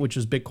to date, which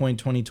was Bitcoin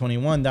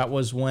 2021. That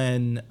was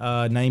when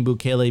Nayib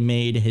Bukele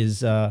made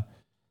his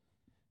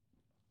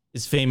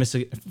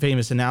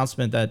famous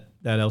announcement that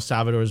El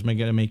Salvador is going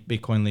to make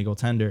Bitcoin legal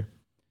tender.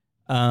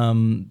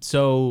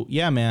 So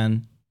yeah,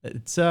 man,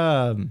 it's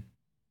a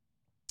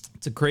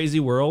crazy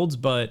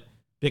world, but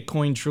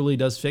Bitcoin truly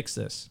does fix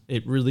this.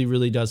 It really,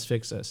 really does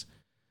fix this.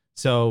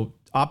 So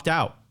opt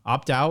out.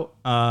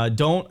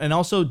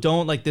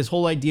 Don't like this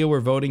whole idea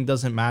where voting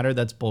doesn't matter.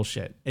 That's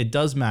bullshit. It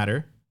does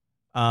matter.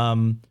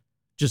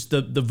 Just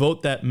the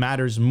vote that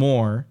matters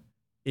more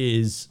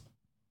is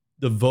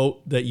the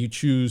vote that you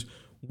choose.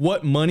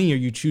 What money are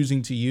you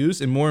choosing to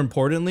use? And more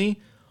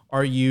importantly,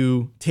 are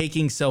you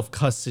taking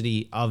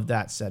self-custody of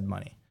that said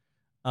money?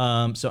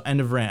 So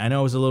end of rant. I know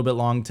it was a little bit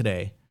long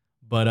today,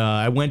 but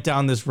I went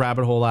down this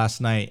rabbit hole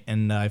last night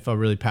and I felt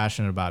really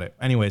passionate about it.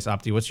 Anyways,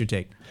 Opti, what's your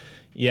take?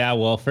 Yeah,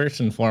 well, first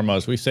and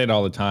foremost, we say it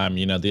all the time.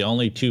 The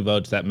only two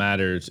votes that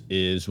matters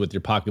is with your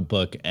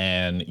pocketbook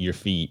and your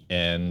feet,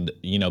 and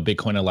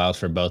Bitcoin allows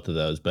for both of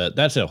those. But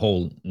that's a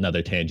whole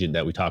nother tangent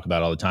that we talk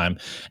about all the time.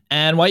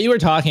 And while you were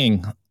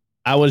talking,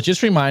 I was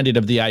just reminded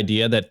of the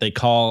idea that they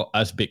call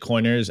us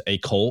Bitcoiners a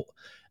cult,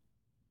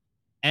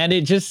 and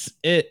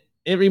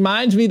it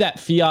reminds me that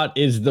fiat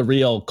is the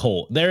real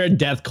cult. They're a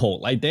death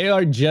cult. Like, they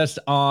are just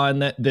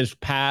on this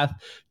path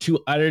to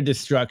utter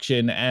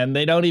destruction, and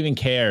they don't even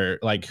care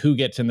like who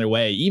gets in their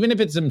way, even if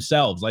it's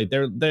themselves. Like,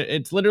 they're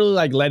it's literally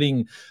like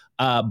letting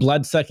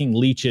blood sucking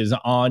leeches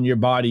on your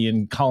body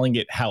and calling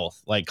it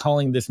health, like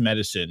calling this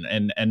medicine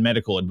and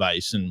medical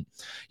advice. And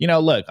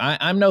look,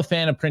 I'm no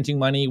fan of printing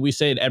money. We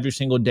say it every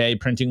single day.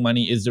 Printing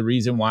money is the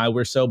reason why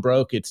we're so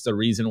broke. It's the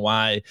reason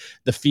why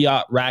the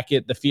fiat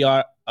racket, the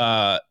fiat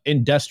military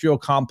industrial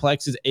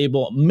complex is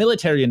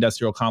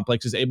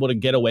able to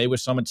get away with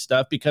so much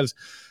stuff, because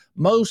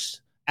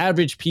most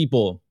average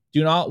people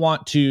do not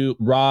want to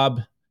rob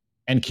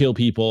and kill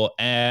people,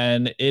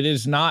 and it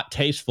is not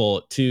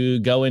tasteful to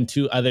go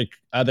into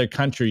other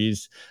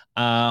countries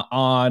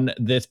on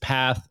this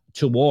path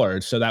to war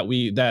so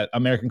that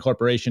American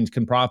corporations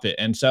can profit.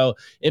 And so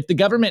if the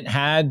government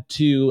had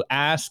to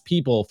ask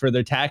people for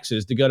their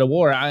taxes to go to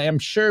war, I am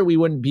sure we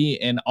wouldn't be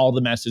in all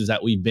the messes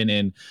that we've been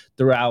in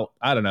throughout,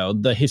 I don't know,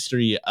 the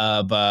history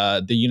of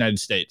the United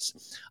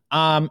States.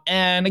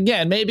 And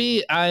again,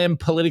 maybe I am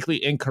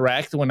politically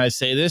incorrect when I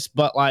say this,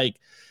 but like,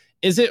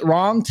 is it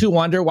wrong to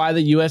wonder why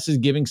the US is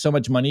giving so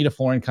much money to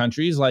foreign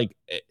countries? Like,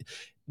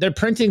 they're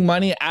printing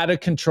money out of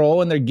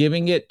control, and they're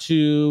giving it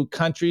to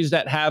countries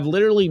that have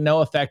literally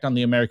no effect on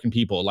the American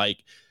people.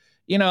 Like,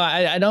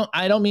 I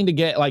don't mean to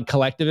get like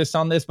collectivist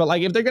on this, but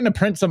like, if they're going to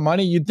print some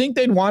money, you'd think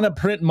they'd want to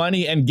print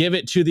money and give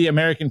it to the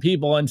American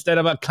people instead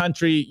of a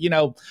country,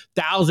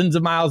 thousands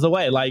of miles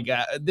away. Like,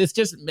 this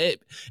just,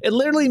 it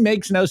literally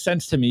makes no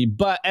sense to me,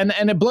 but, and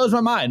it blows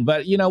my mind,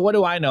 but what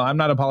do I know? I'm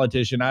not a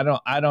politician. I don't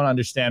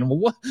understand. Well,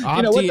 what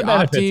the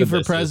benefits of for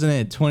this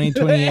president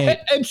 2028.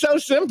 It's so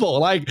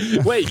simple. Like,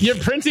 wait, you're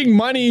printing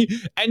money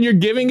and you're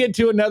giving it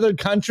to another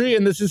country,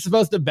 and this is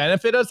supposed to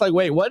benefit us? Like,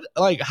 wait, what?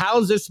 Like, how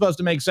is this supposed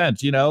to make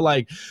sense?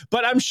 Like,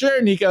 but I'm sure,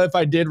 Nico, if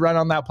I did run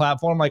on that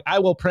platform, like, I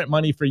will print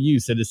money for you,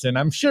 citizen,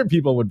 I'm sure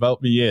people would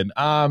vote me in.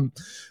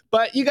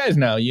 But you guys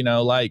know,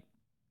 like,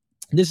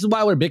 this is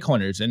why we're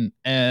Bitcoiners,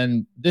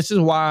 and this is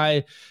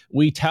why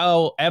we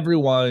tell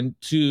everyone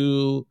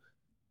to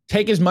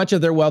take as much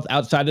of their wealth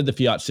outside of the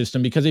fiat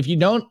system, because if you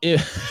don't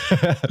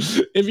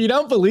if you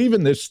don't believe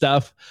in this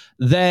stuff,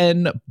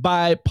 then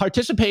by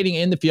participating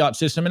in the fiat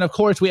system, and of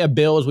course we have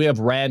bills, we have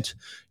rent,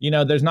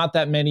 there's not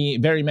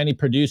very many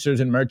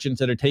producers and merchants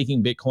that are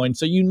taking Bitcoin,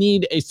 so you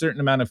need a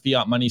certain amount of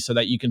fiat money so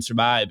that you can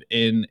survive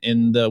in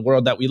the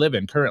world that we live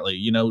in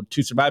currently,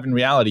 to survive in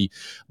reality.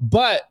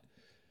 But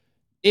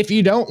if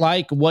you don't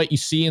like what you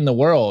see in the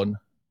world,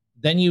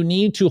 then you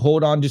need to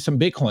hold on to some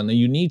Bitcoin. Then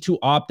you need to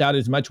opt out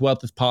as much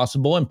wealth as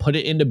possible and put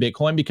it into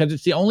Bitcoin, because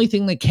it's the only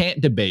thing they can't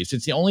debase.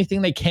 It's the only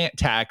thing they can't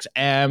tax,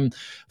 and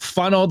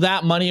funnel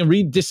that money and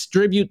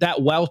redistribute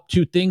that wealth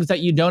to things that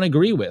you don't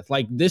agree with.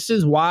 Like, this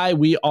is why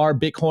we are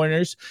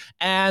Bitcoiners,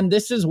 and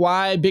this is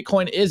why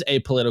Bitcoin is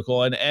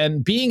apolitical,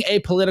 and being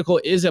apolitical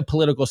is a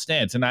political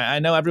stance. And I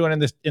know everyone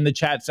in the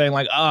chat saying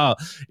like, oh,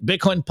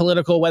 Bitcoin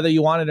political, whether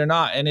you want it or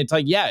not. And it's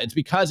like, yeah, it's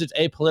because it's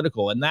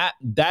apolitical, and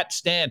that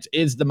stance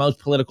is the most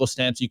political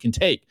stance you can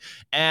take.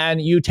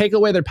 And you take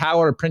away their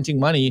power of printing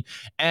money,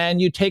 and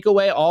you take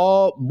away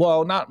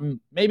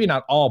maybe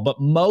not all,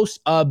 but most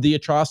of the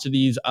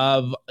atrocities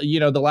of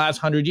the last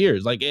 100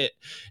 years. Like,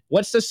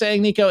 what's the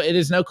saying, Nico? It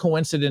is no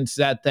coincidence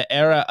that the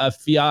era of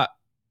fiat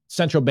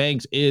central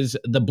banks is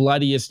the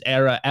bloodiest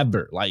era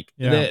ever. Like,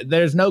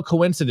 there's no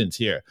coincidence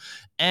here.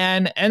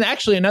 And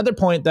actually, another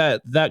point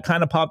that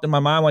kind of popped in my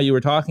mind while you were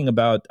talking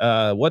about,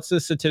 what's the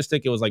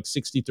statistic? It was like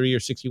 63 or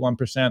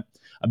 61%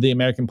 of the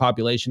American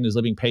population is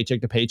living paycheck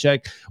to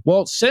paycheck.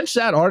 Well, since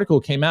that article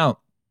came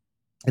out,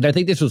 and I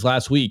think this was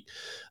last week,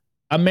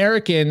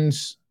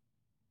 Americans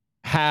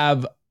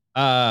have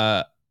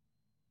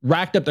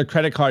racked up their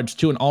credit cards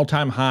to an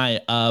all-time high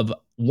of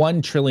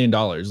 $1 trillion.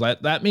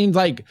 That means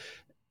like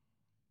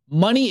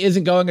money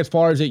isn't going as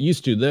far as it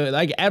used to.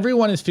 Like,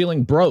 everyone is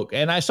feeling broke.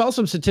 And I saw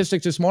some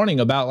statistics this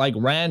morning about like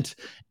rent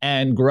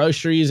and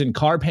groceries and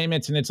car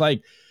payments. And it's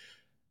like,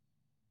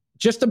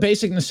 just the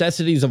basic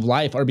necessities of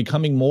life are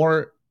becoming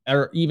more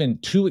or even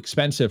too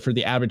expensive for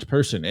the average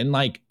person. And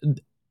like,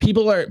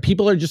 people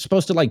are just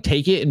supposed to like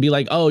take it and be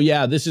like, oh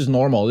yeah, this is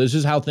normal. This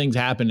is how things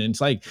happen. And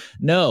it's like,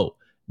 no,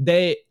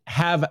 they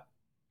have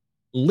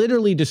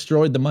literally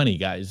destroyed the money,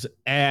 guys.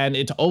 And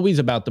it's always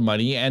about the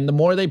money. And the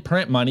more they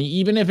print money,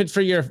 even if it's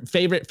for your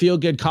favorite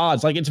feel-good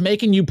cause, like, it's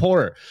making you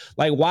poorer.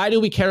 Like, why do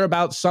we care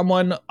about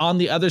someone on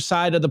the other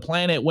side of the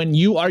planet when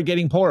you are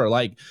getting poorer?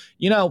 Like,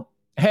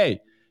 hey,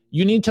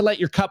 you need to let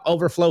your cup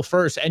overflow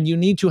first, and you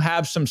need to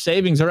have some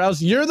savings, or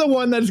else you're the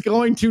one that's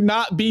going to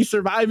not be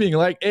surviving.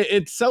 Like,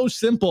 it's so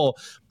simple,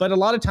 but a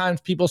lot of times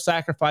people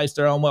sacrifice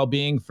their own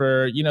well-being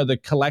for, the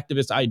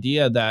collectivist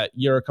idea that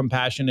you're a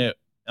compassionate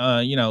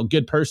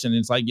good person.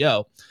 It's like,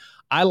 yo,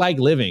 I like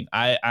living.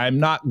 I'm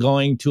not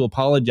going to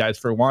apologize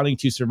for wanting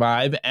to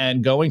survive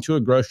and going to a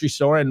grocery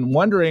store and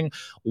wondering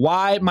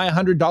why my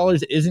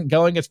 $100 isn't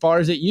going as far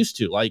as it used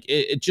to. Like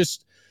it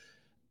just,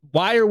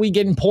 why are we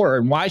getting poorer,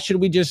 and why should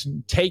we just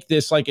take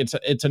this like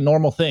it's a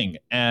normal thing?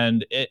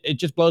 And it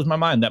just blows my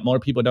mind that more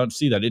people don't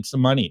see that it's the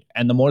money,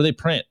 and the more they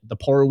print, the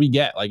poorer we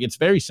get. Like, it's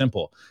very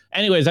simple.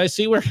 Anyways, I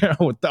see we're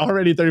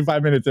already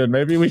 35 minutes in.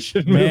 Maybe we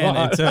should move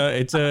on.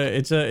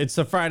 It's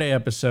a Friday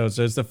episode,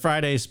 so it's the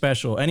Friday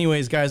special.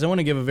 Anyways, guys, I want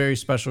to give a very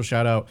special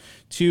shout out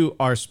to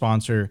our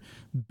sponsor,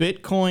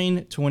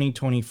 Bitcoin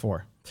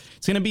 2024.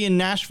 It's going to be in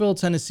Nashville,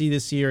 Tennessee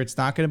this year. It's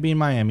not going to be in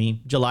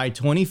Miami. July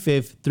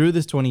 25th through the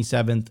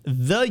 27th,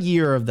 the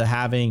year of the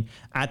halving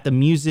at the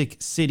Music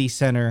City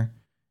Center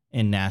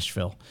in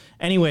Nashville.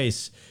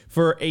 Anyways,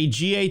 for a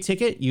GA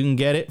ticket, you can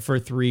get it for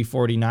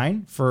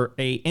 $349. For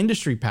a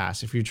industry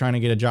pass, if you're trying to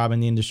get a job in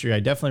the industry, I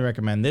definitely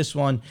recommend this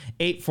one,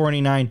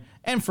 $849.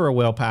 And for a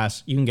whale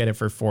pass, you can get it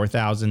for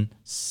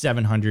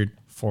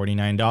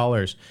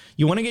 $4,749.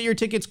 You want to get your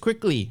tickets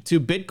quickly to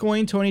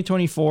Bitcoin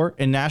 2024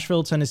 in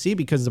Nashville, Tennessee,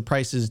 because the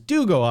prices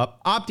do go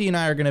up. Opti and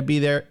I are going to be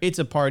there. It's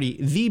a party,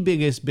 the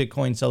biggest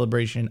Bitcoin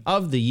celebration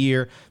of the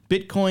year.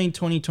 Bitcoin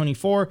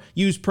 2024.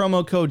 Use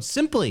promo code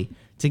SIMPLY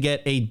to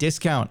get a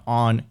discount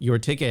on your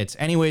tickets.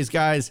 Anyways,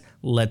 guys,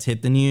 let's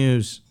hit the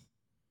news.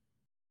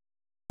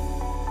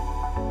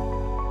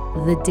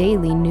 The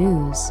Daily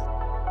News.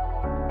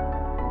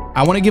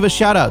 I want to give a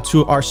shout out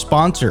to our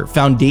sponsor,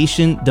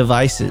 Foundation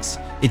Devices.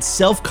 It's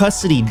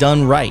self-custody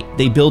done right.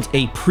 They built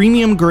a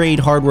premium grade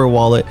hardware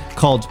wallet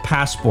called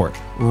Passport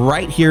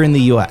right here in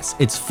the US.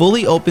 It's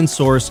fully open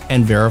source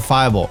and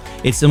verifiable.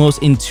 It's the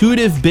most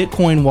intuitive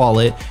Bitcoin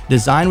wallet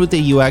designed with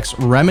a UX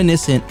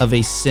reminiscent of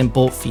a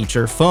simple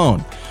feature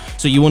phone.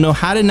 So you will know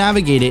how to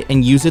navigate it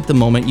and use it the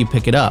moment you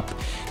pick it up.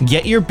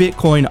 Get your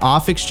Bitcoin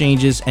off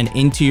exchanges and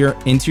into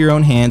your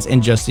own hands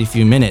in just a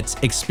few minutes.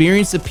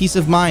 Experience the peace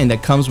of mind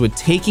that comes with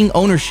taking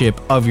ownership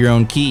of your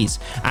own keys.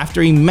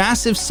 After a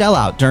massive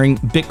sellout during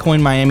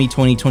Bitcoin Miami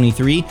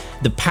 2023,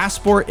 the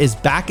Passport is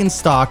back in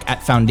stock at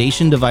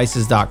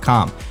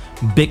foundationdevices.com.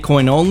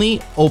 Bitcoin only,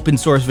 open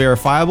source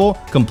verifiable,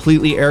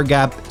 completely air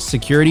gap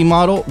security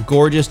model,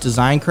 gorgeous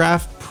design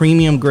craft,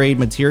 premium grade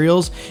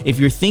materials. If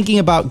you're thinking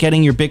about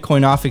getting your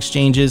Bitcoin off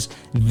exchanges,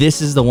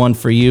 this is the one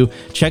for you.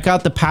 Check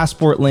out the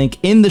Passport link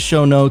in the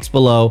show notes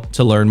below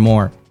to learn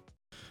more.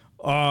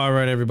 All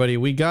right, everybody,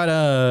 we got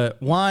a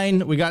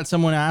wine. We got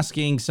someone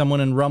asking,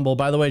 someone in Rumble.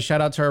 By the way, shout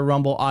out to our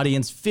Rumble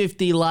audience,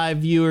 50 live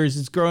viewers.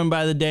 It's growing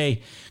by the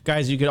day.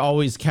 Guys, you could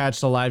always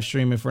catch the live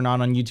stream if we're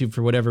not on YouTube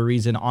for whatever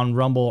reason on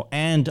Rumble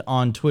and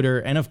on Twitter.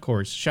 And of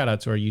course, shout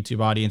out to our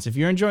YouTube audience. If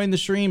you're enjoying the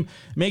stream,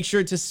 make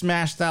sure to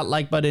smash that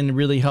like button. It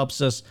really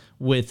helps us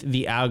with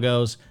the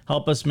algos.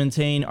 Help us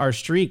maintain our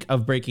streak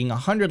of breaking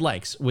 100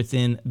 likes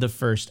within the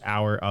first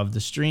hour of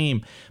the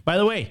stream. By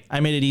the way,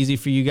 I made it easy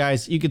for you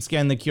guys. You could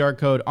scan the QR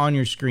code on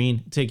your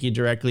screen, take you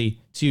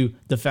directly to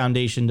the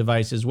Foundation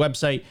Devices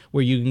website,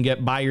 where you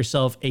can buy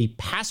yourself a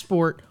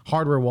Passport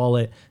hardware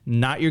wallet,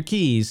 not your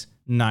keys,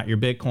 not your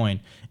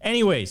Bitcoin.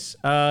 Anyways,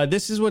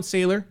 this is what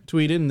Saylor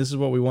tweeted, and this is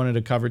what we wanted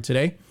to cover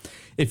today.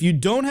 If you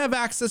don't have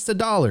access to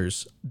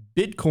dollars,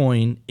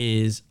 Bitcoin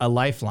is a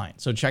lifeline.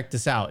 So check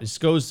this out. It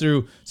goes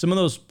through some of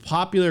those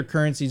popular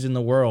currencies in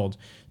the world.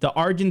 The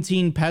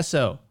Argentine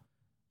peso,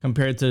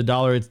 compared to the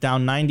dollar, it's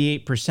down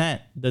 98%.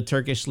 The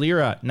Turkish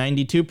lira,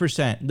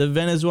 92%. The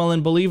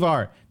Venezuelan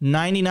bolivar,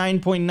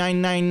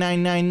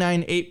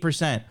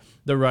 99.999998%.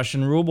 The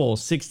Russian ruble,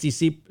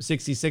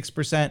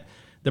 66%.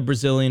 The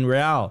Brazilian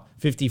real,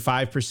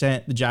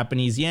 55%, the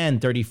Japanese yen,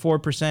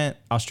 34%,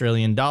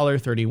 Australian dollar,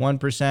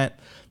 31%,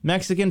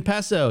 Mexican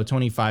peso,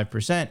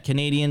 25%,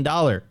 Canadian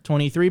dollar,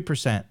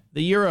 23%,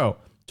 the euro,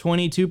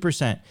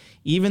 22%,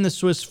 even the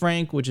Swiss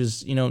franc, which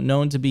is,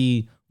 known to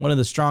be one of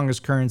the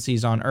strongest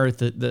currencies on earth.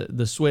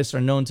 The Swiss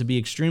are known to be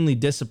extremely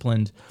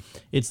disciplined.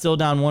 It's still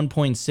down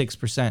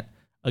 1.6%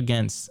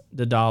 against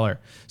the dollar.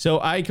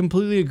 So I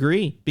completely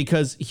agree,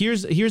 because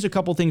here's a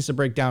couple things to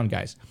break down,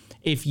 guys.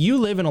 If you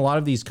live in a lot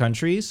of these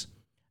countries,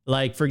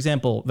 like, for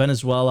example,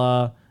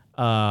 Venezuela,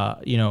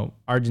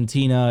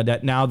 Argentina,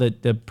 that now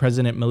that the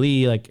President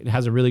Milei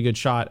has a really good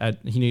shot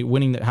at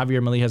winning,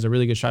 Javier Milei has a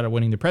really good shot at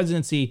winning the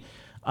presidency.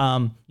 He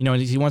wants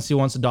to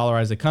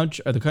dollarize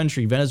the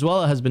country.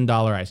 Venezuela has been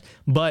dollarized,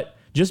 but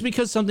just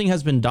because something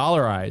has been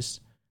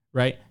dollarized,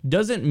 right,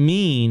 doesn't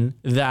mean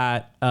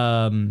that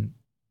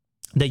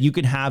that you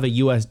can have a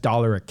US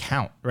dollar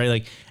account, right?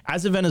 Like,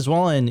 as a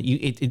Venezuelan,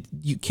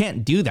 you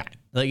can't do that.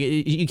 Like,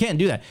 you can't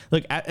do that.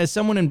 Look, as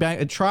someone in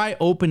bank, try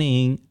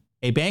opening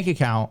a bank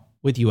account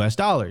with US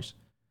dollars.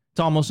 It's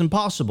almost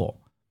impossible.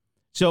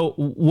 So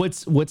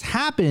what's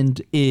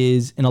happened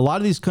is, in a lot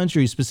of these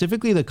countries,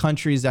 specifically the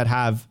countries that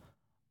have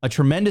a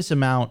tremendous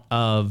amount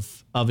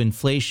of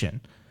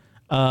inflation,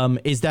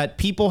 is that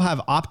people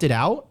have opted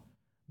out,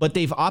 but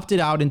they've opted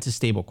out into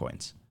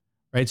stablecoins.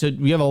 Right, so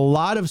we have a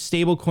lot of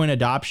stablecoin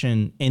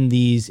adoption in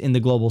the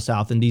global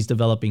south, in these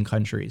developing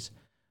countries.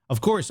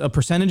 Of course, a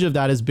percentage of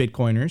that is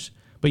Bitcoiners,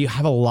 but you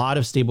have a lot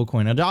of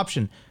stablecoin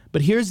adoption.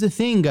 But here's the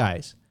thing,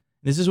 guys.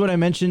 This is what I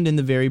mentioned in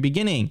the very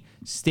beginning.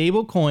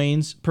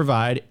 Stablecoins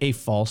provide a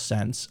false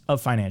sense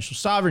of financial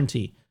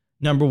sovereignty.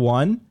 Number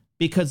one,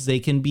 because they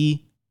can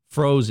be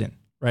frozen,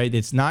 right?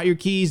 It's not your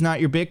keys, not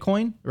your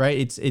Bitcoin,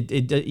 right?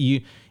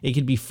 It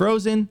can be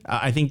frozen.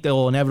 I think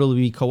they'll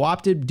inevitably be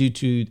co-opted due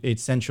to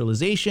its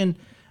centralization.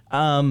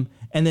 And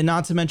then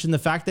not to mention the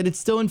fact that it's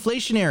still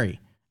inflationary.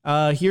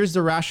 Here's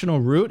the rational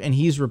root, and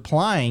he's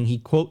replying. He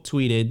quote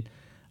tweeted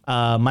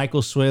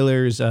Michael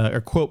Saylor's,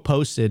 or quote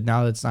posted,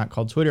 now that's not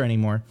called Twitter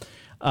anymore.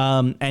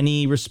 And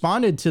he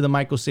responded to the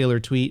Michael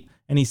Saylor tweet,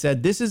 and he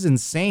said, "This is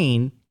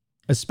insane,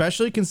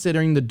 especially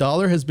considering the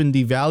dollar has been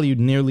devalued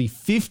nearly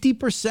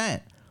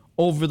 50%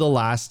 over the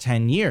last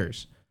 10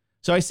 years.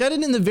 So I said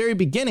it in the very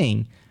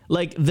beginning,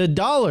 like the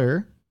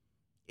dollar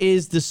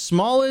is the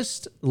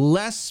smallest,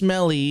 less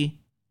smelly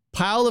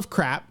pile of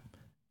crap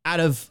out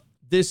of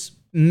this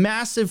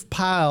massive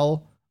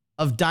pile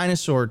of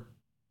dinosaur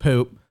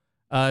poop.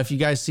 If you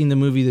guys seen the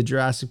movie, the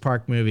Jurassic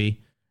Park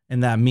movie,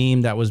 and that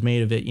meme that was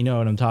made of it, you know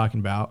what I'm talking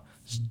about.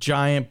 This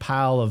giant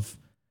pile of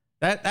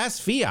that's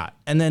fiat.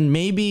 And then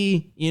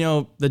maybe,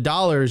 the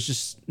dollar is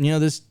just,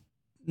 this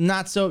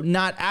not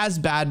as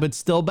bad, but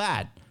still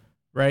bad.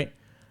 Right.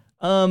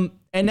 And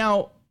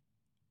now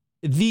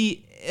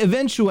the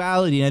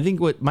eventuality, and I think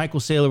what Michael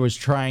Saylor was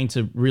trying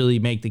to really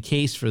make the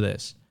case for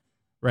this,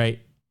 right,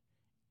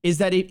 is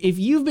that if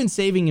you've been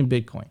saving in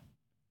Bitcoin,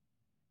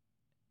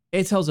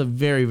 it tells a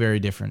very, very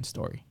different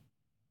story.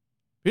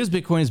 Because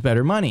Bitcoin is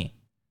better money.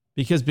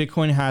 Because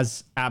Bitcoin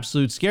has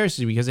absolute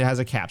scarcity. Because it has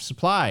a capped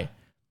supply.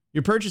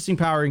 Your purchasing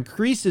power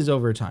increases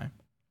over time.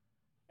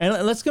 And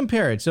let's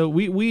compare it. So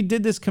we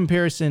did this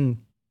comparison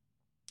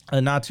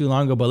not too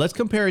long ago, but let's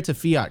compare it to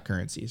fiat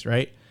currencies,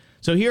 right?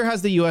 So here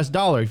has the US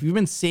dollar. If you've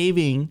been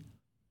saving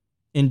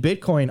in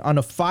Bitcoin on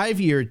a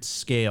 5-year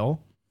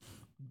scale,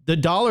 the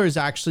dollar is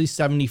actually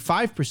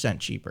 75%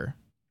 cheaper.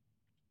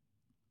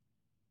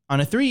 On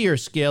a 3-year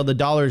scale, the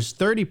dollar is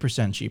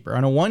 30% cheaper.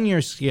 On a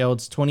 1-year scale,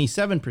 it's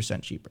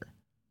 27% cheaper.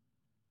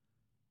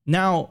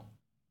 Now,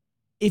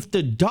 if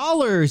the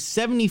dollar is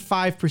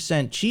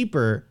 75%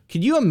 cheaper,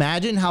 could you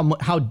imagine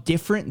how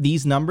different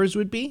these numbers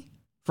would be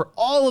for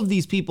all of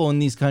these people in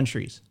these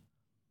countries,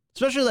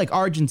 especially like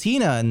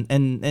Argentina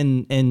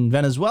and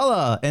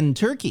Venezuela and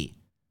Turkey?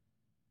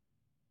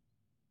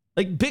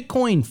 Like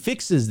Bitcoin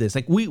fixes this.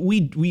 Like we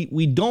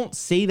don't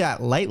say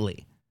that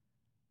lightly.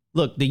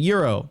 Look, the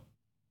euro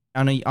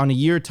on a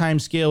year time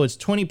scale, it's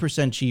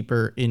 20%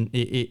 cheaper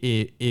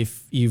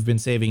if you've been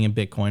saving in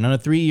Bitcoin. On a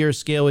 3-year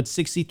scale, it's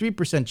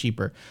 63%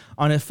 cheaper.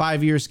 On a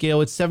 5-year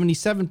scale, it's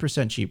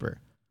 77% cheaper.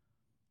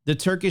 The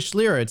Turkish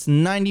lira, it's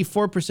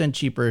 94%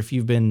 cheaper if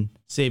you've been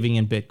saving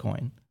in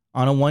Bitcoin.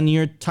 On a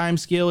 1-year time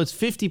scale, it's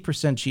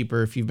 50%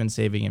 cheaper if you've been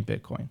saving in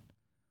Bitcoin.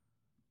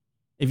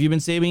 If you've been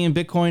saving in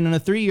Bitcoin on a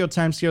 3-year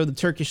time scale, the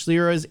Turkish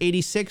lira is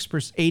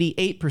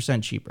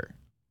 88% cheaper.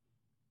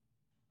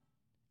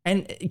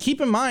 And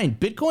keep in mind,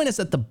 Bitcoin is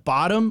at the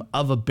bottom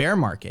of a bear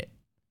market.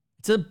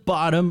 It's the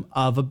bottom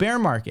of a bear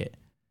market.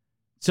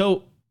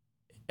 So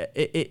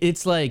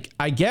it's like,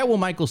 I get what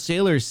Michael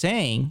Saylor is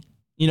saying,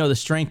 the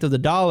strength of the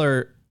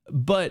dollar,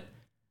 but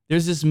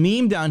there's this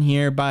meme down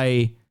here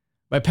by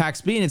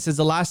Pax B, and it says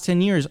the last 10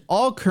 years,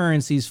 all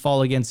currencies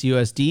fall against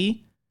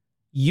USD.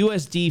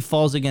 USD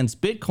falls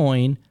against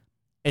Bitcoin.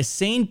 A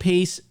sane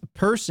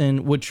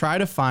person would try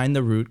to find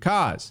the root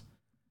cause.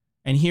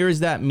 And here's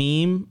that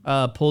meme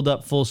pulled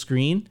up full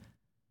screen.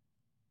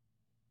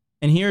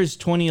 And here's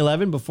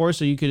 2011 before,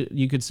 so you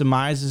could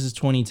surmise this is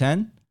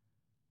 2010,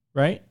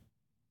 right?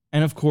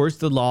 And of course,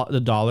 the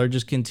dollar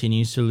just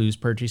continues to lose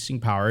purchasing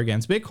power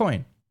against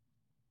Bitcoin.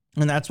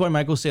 And that's why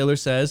Michael Saylor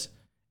says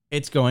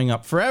it's going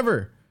up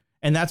forever.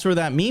 And that's where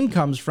that meme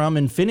comes from,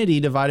 infinity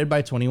divided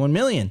by 21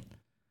 million,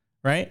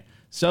 right?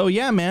 So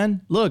yeah,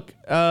 man, look,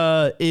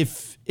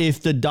 if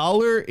the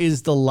dollar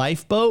is the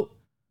lifeboat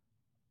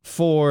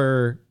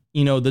for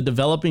the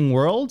developing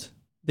world,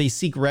 they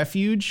seek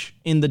refuge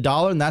in the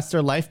dollar and that's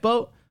their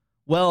lifeboat.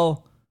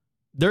 Well,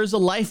 there's a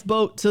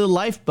lifeboat to the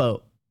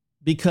lifeboat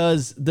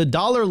because the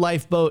dollar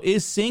lifeboat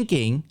is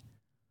sinking,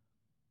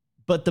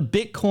 but the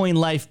Bitcoin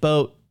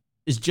lifeboat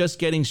is just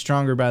getting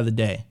stronger by the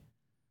day.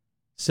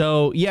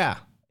 So yeah,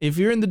 if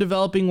you're in the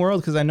developing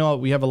world, because I know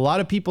we have a lot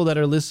of people that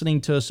are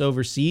listening to us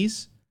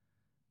overseas,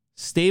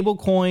 stable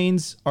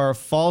coins are a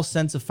false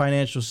sense of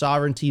financial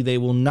sovereignty. They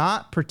will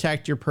not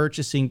protect your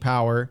purchasing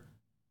power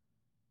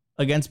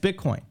against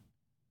Bitcoin.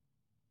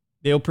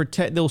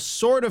 They'll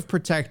sort of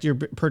protect your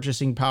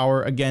purchasing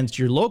power against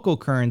your local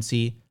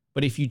currency,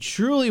 but if you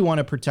truly want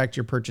to protect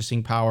your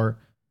purchasing power,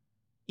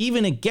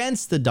 even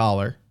against the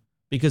dollar,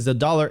 because the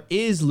dollar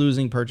is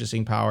losing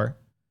purchasing power,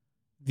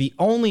 the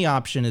only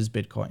option is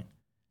Bitcoin.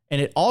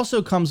 And it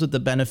also comes with the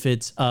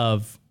benefits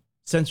of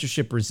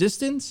censorship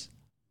resistance,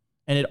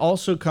 and it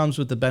also comes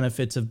with the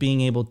benefits of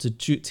being able to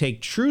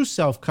take true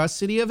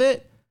self-custody of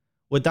it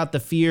without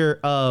the fear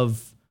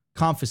of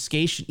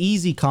confiscation,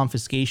 easy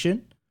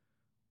confiscation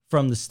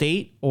from the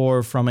state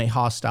or from a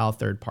hostile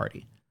third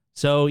party.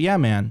 So yeah,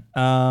 man.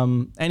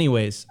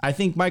 Anyways, I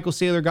think Michael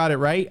Saylor got it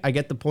right. I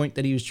get the point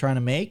that he was trying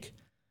to make,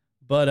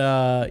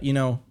 but you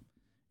know,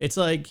 it's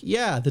like,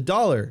 yeah, the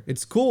dollar,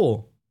 it's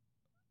cool.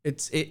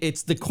 It's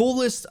the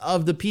coolest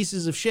of the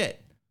pieces of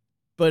shit,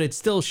 but it's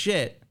still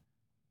shit.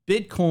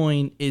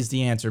 Bitcoin is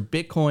the answer.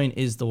 Bitcoin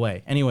is the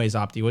way. Anyways,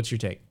 Opti, what's your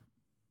take?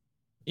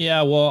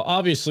 Yeah, well,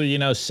 obviously,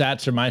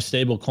 sats are my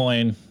stable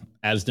coin.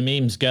 As the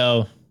memes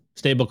go,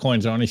 stable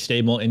coins are only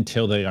stable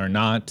until they are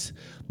not.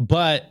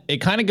 But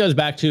it kind of goes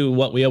back to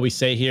what we always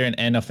say here,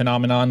 and a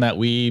phenomenon that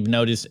we've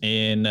noticed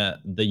in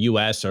the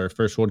US or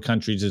first world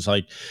countries is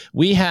like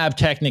we have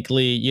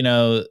technically,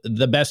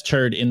 the best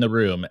turd in the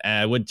room,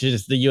 which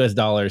is the US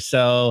dollar.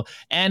 So,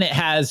 and it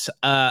has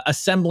a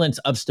semblance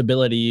of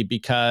stability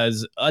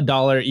because a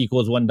dollar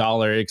equals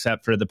 $1,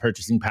 except for the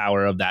purchasing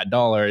power of that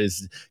dollar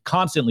is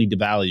constantly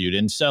devalued.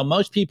 And so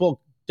most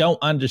people don't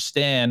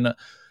understand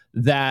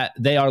that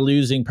they are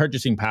losing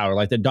purchasing power.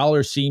 Like the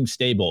dollar seems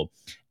stable.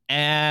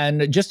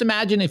 And just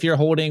imagine if you're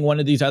holding one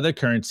of these other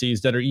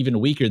currencies that are even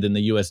weaker than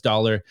the US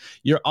dollar,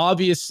 you're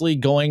obviously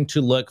going to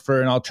look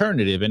for an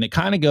alternative. And it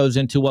kind of goes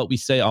into what we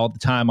say all the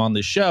time on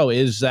the show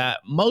is that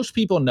most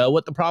people know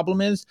what the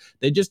problem is.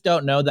 They just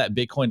don't know that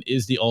Bitcoin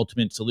is the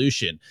ultimate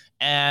solution.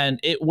 And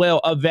it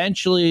will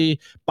eventually,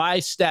 by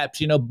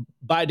steps,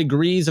 by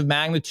degrees of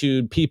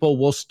magnitude, people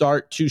will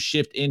start to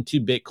shift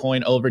into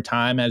Bitcoin over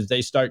time as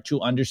they start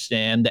to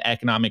understand the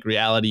economic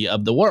reality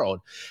of the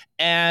world.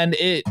 And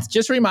it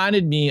just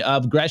reminded me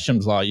of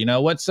Gresham's law.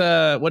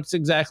 What's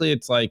exactly?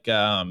 It's like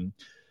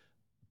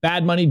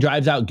bad money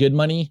drives out good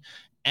money,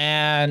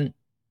 and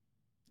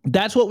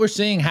that's what we're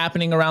seeing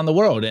happening around the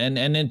world. And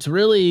it's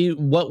really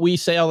what we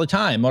say all the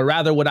time, or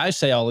rather, what I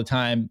say all the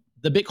time.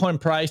 The Bitcoin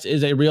price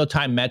is a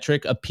real-time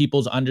metric of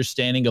people's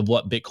understanding of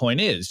what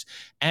Bitcoin is.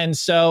 And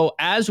so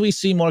as we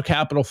see more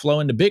capital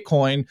flow into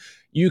Bitcoin,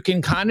 you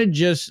can kind of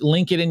just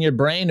link it in your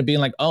brain to being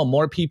like, oh,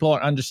 more people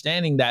are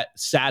understanding that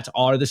sats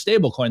are the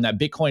stable coin, that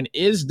Bitcoin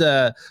is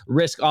the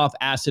risk off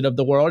asset of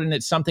the world. And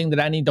it's something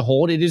that I need to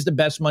hold. It is the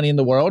best money in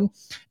the world.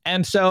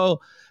 And so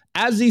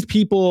as these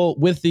people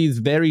with these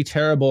very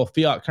terrible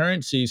fiat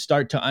currencies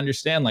start to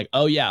understand, like,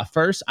 oh yeah,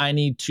 first I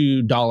need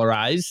to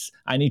dollarize,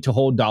 I need to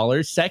hold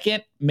dollars.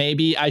 Second,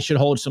 maybe I should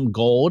hold some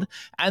gold.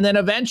 And then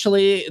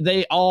eventually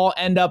they all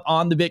end up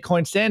on the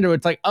Bitcoin standard.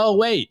 It's like, oh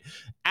wait,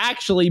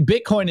 actually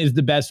Bitcoin is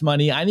the best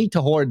money. I need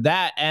to hoard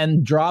that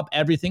and drop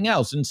everything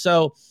else. And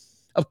so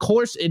of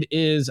course it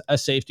is a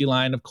safety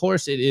line. Of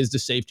course it is the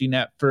safety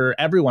net for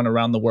everyone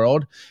around the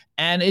world.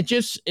 And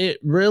it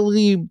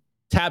really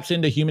taps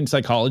into human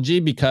psychology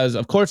because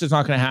of course it's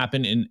not going to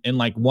happen in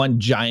like one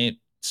giant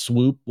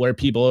swoop where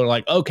people are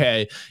like,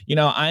 okay,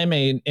 I'm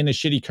in a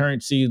shitty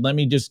currency. Let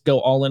me just go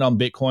all in on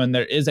Bitcoin.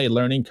 There is a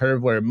learning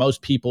curve where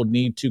most people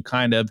need to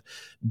kind of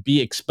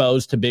be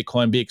exposed to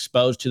Bitcoin, be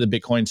exposed to the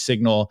Bitcoin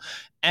signal.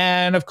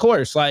 And of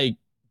course, like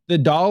the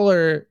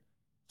dollar,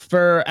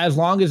 for as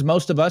long as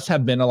most of us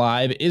have been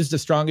alive, is the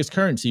strongest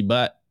currency.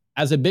 But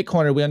as a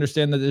Bitcoiner, we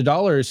understand that the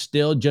dollar is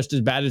still just as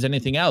bad as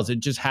anything else. It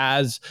just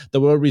has the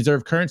world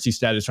reserve currency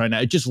status right now.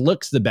 It just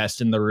looks the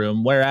best in the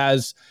room.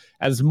 Whereas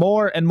as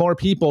more and more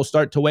people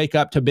start to wake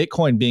up to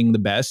Bitcoin being the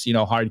best,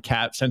 hard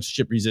cap,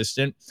 censorship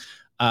resistant,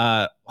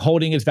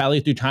 holding its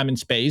value through time and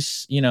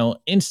space,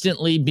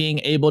 instantly being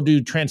able to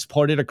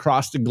transport it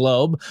across the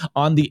globe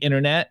on the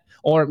internet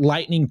or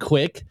lightning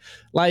quick,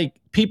 like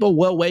people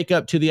will wake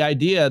up to the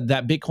idea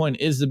that Bitcoin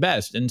is the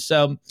best. And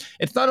so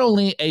it's not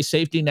only a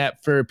safety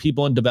net for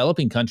people in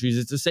developing countries,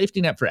 it's a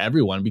safety net for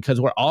everyone because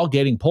we're all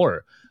getting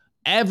poorer.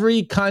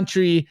 Every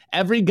country,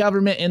 every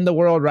government in the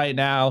world right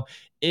now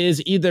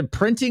is either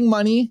printing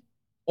money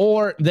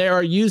or they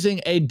are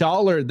using a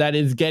dollar that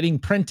is getting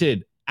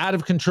printed out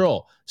of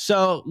control.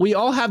 So we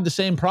all have the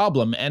same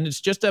problem. And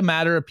it's just a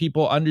matter of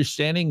people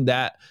understanding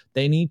that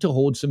they need to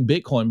hold some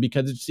Bitcoin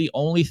because it's the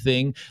only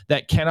thing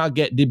that cannot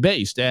get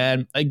debased.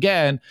 And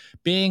again,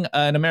 being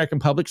an American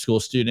public school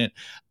student,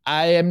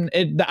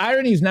 the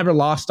irony is never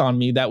lost on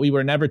me that we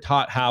were never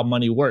taught how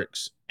money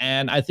works.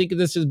 And I think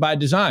this is by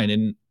design.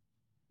 And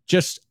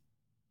just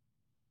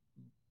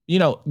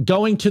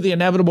going to the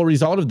inevitable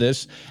result of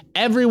this,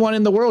 everyone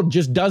in the world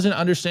just doesn't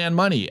understand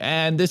money.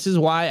 And this is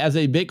why, as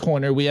a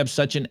Bitcoiner, we have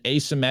such an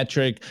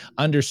asymmetric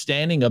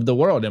understanding of the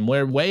world, and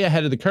we're way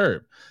ahead of the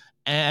curve.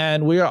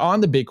 And we are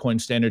on the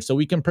Bitcoin standard, so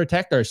we can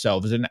protect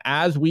ourselves. And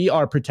as we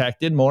are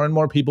protected, more and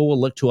more people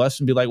will look to us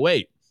and be like,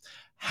 wait,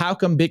 how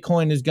come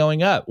Bitcoin is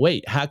going up?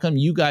 Wait, how come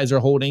you guys are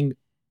holding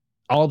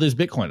all this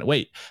Bitcoin?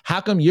 Wait, how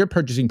come your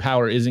purchasing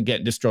power isn't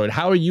getting destroyed?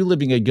 How are you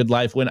living a good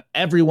life when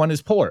everyone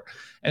is poor?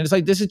 And it's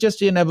like, this is just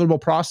the inevitable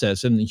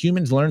process, and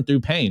humans learn through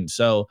pain.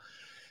 So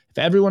if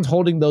everyone's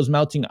holding those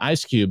melting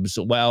ice cubes,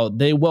 well,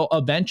 they will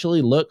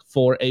eventually look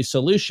for a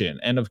solution.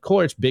 And of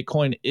course,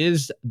 Bitcoin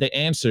is the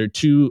answer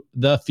to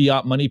the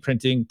fiat money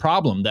printing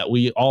problem that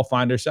we all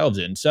find ourselves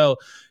in. So,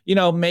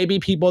 maybe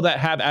people that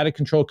have out of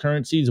control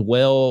currencies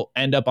will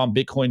end up on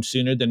Bitcoin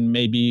sooner than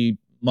maybe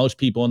most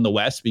people in the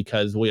West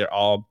because we are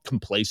all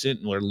complacent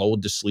and we're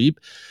lulled to sleep.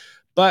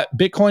 But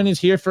Bitcoin is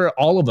here for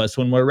all of us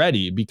when we're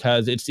ready,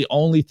 because it's the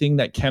only thing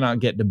that cannot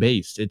get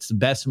debased. It's the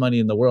best money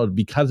in the world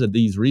because of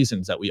these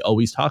reasons that we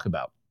always talk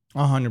about.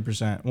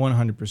 100%,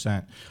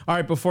 100%. All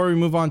right, before we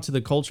move on to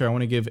the culture, I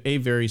want to give a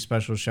very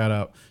special shout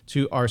out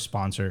to our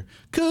sponsor,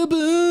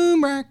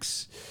 Kaboom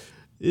Racks.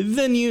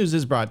 The news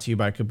is brought to you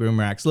by Kaboom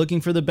Racks.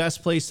 Looking for the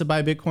best place to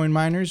buy Bitcoin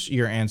miners?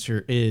 Your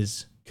answer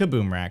is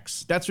Kaboom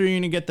Racks. That's where you're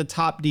going to get the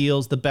top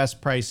deals, the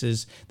best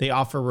prices. They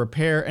offer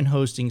repair and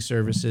hosting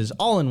services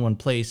all in one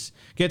place.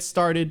 Get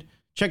started.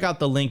 Check out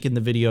the link in the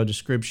video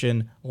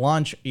description.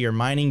 Launch your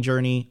mining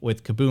journey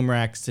with Kaboom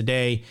Racks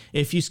today.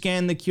 If you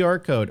scan the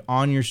QR code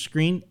on your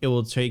screen, it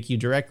will take you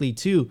directly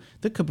to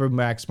the Kaboom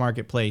Racks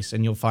marketplace,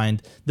 and you'll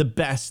find the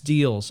best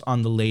deals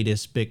on the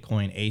latest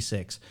Bitcoin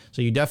ASICs.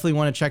 So you definitely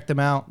want to check them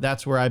out.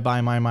 That's where I buy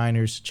my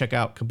miners. Check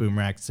out Kaboom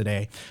Racks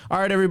today. All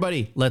right,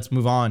 everybody, let's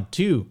move on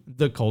to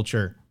the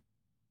culture.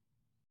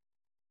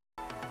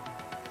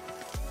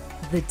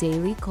 The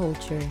Daily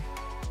Culture.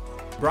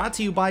 Brought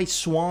to you by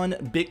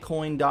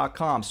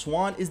SwanBitcoin.com.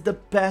 Swan is the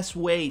best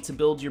way to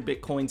build your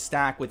Bitcoin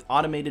stack with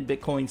automated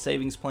Bitcoin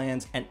savings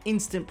plans and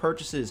instant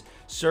purchases,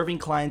 serving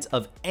clients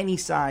of any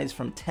size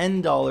from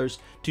 $10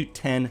 to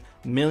 $10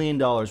 million.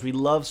 We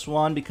love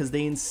Swan because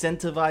they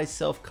incentivize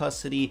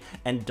self-custody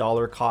and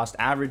dollar cost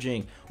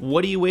averaging.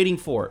 What are you waiting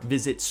for?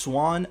 Visit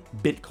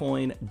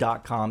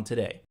SwanBitcoin.com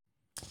today.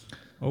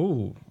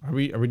 Oh, are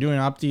we doing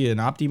Opti and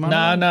Opti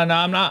monologue? No,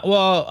 I'm not.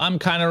 Well, I'm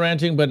kind of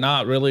ranting, but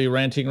not really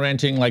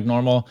ranting like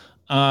normal.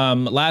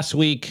 Last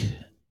week,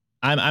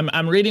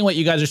 I'm reading what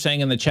you guys are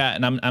saying in the chat,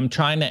 and I'm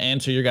trying to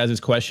answer your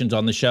guys' questions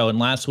on the show. And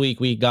last week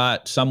we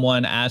got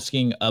someone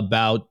asking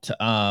about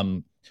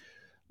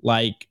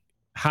like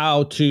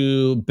how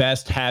to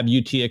best have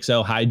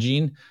UTXO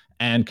hygiene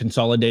and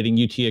consolidating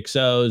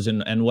UTXOs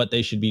and what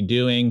they should be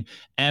doing.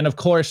 And of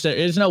course, there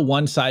is no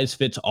one size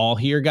fits all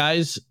here,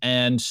 guys.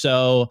 And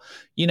so,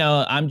 you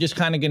know, I'm just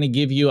kind of going to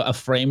give you a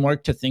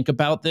framework to think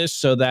about this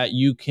so that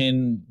you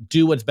can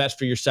do what's best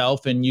for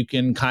yourself, and you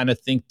can kind of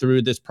think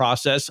through this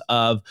process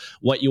of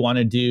what you want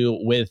to do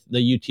with the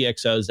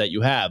UTXOs that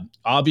you have.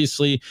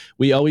 Obviously,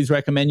 we always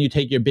recommend you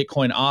take your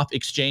Bitcoin off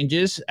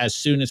exchanges as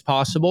soon as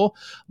possible.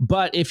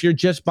 But if you're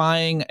just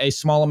buying a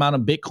small amount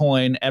of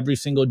Bitcoin every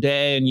single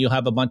day and you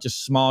have a bunch of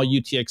small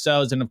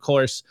UTXOs, and of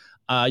course,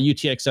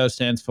 UTXO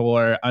stands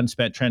for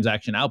unspent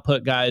transaction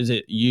output, guys.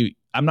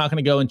 I'm not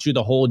going to go into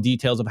the whole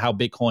details of how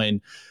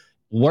Bitcoin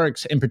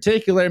works in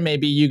particular.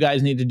 Maybe you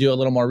guys need to do a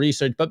little more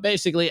research, but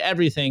basically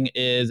everything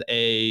is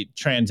a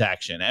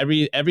transaction.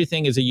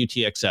 Everything is a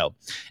UTXO.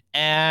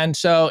 And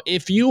so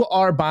if you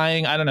are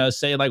buying, I don't know,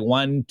 say like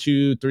 $1,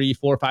 $2, $3,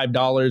 $4,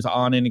 $5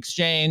 on an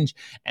exchange,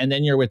 and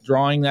then you're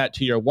withdrawing that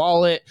to your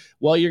wallet,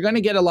 well, you're going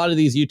to get a lot of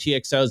these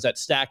UTXOs that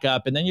stack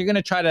up, and then you're going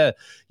to try to,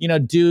 you know,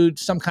 do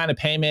some kind of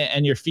payment,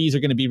 and your fees are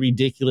going to be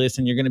ridiculous,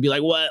 and you're going to be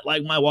like, what?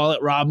 Like my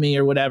wallet robbed me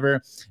or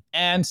whatever.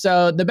 And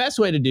so the best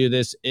way to do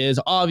this is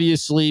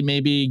obviously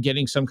maybe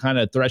getting some kind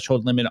of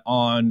threshold limit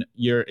on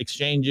your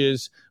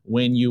exchanges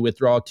when you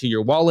withdraw to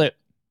your wallet,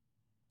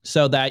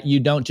 so that you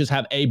don't just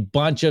have a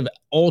bunch of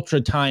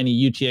ultra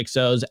tiny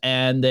UTXOs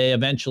and they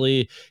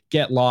eventually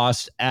get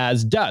lost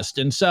as dust.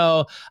 And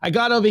so I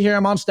got over here,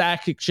 I'm on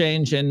Stack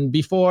Exchange, and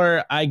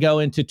before I go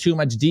into too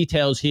much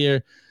details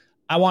here,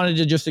 I wanted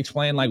to just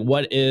explain like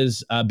what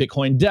is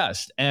Bitcoin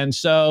dust. And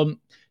so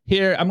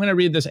here, I'm going to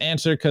read this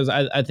answer because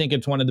I think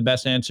it's one of the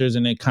best answers,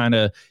 and it kind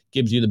of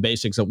gives you the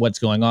basics of what's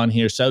going on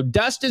here. So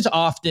dust is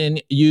often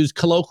used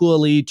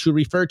colloquially to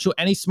refer to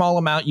any small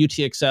amount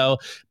UTXO.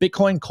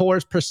 Bitcoin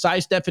Core's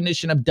precise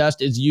definition of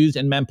dust is used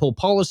in mempool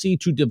policy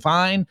to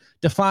define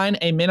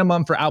a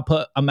minimum for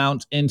output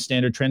amounts in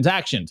standard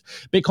transactions.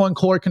 Bitcoin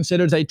Core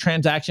considers a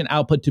transaction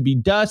output to be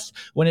dust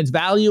when its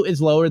value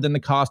is lower than the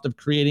cost of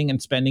creating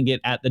and spending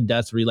it at the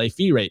dust relay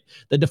fee rate.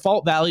 The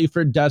default value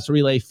for dust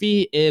relay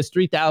fee is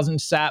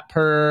 3,000 sat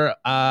per,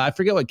 I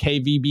forget what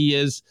KVB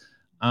is.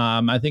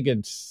 I think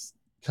it's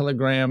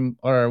kilogram,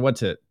 or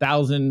what's it,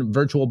 1,000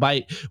 virtual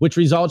byte, which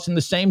results in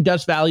the same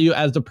dust value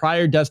as the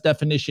prior dust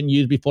definition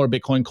used before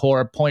Bitcoin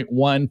Core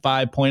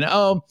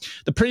 0.15.0.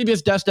 The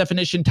previous dust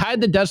definition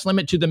tied the dust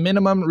limit to the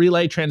minimum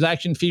relay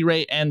transaction fee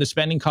rate and the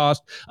spending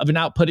cost of an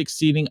output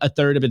exceeding a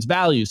third of its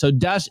value. So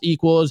dust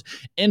equals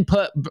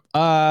input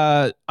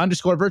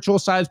underscore virtual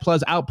size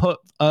plus output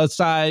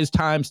size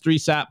times 3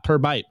 sat per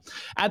byte.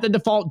 At the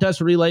default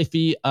dust relay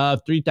fee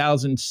of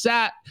 3,000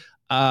 sat,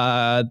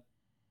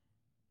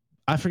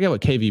 I forget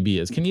what KVB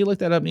is. Can you look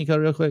that up, Nico,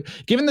 real quick?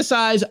 Given the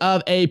size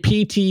of a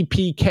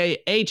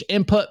PTPKH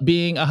input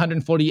being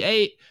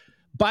 148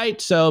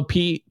 bytes, so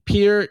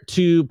peer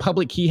to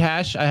public key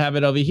hash, I have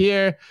it over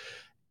here,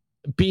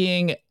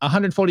 being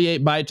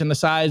 148 bytes, and the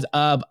size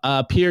of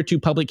peer to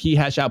public key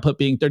hash output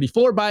being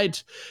 34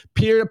 bytes,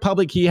 peer to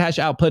public key hash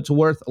outputs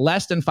worth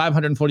less than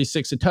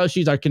 546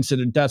 Satoshis are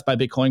considered dust by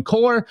Bitcoin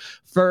Core.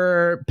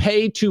 For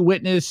pay to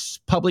witness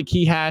public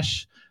key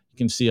hash, you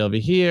can see over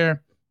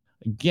here,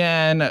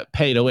 again,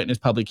 pay to witness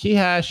public key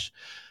hash,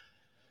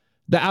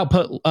 The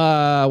output,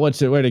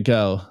 where'd it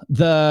go?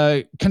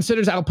 The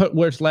considers output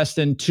worth less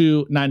than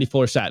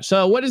 294 sats.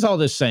 So what is all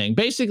this saying?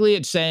 Basically,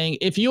 it's saying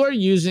if you are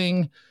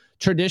using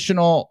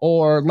traditional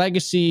or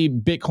legacy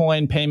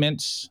Bitcoin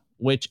payments,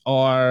 which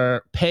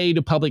are pay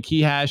to public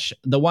key hash,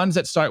 the ones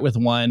that start with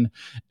 1,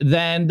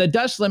 then the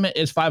dust limit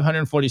is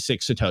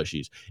 546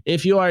 Satoshis.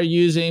 If you are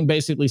using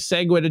basically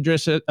SegWit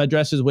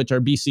addresses, which are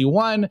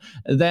BC1,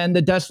 then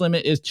the dust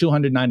limit is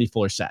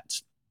 294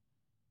 sats.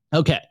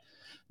 Okay.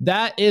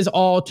 That is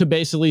all to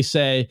basically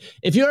say,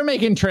 if you're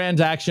making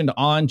transaction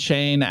on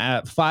chain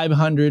at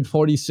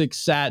 546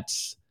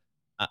 sats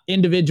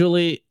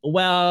individually,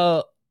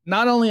 well,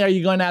 not only are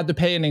you going to have to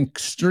pay an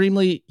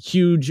extremely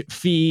huge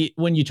fee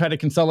when you try to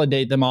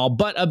consolidate them all,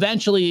 but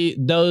eventually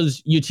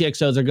those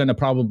UTXOs are going to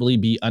probably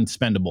be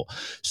unspendable.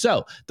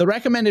 So the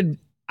recommended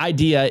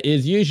idea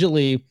is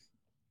usually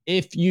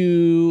if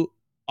you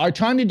are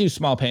trying to do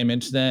small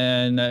payments,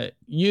 then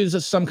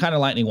use some kind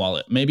of Lightning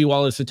wallet, maybe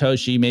Wallet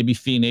Satoshi, maybe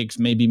Phoenix,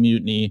 maybe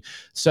Mutiny,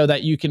 so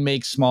that you can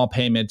make small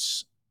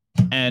payments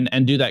and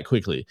do that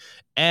quickly.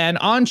 And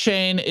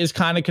on-chain is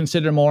kind of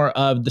considered more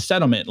of the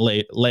settlement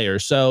layer.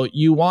 So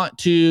you want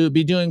to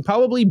be doing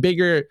probably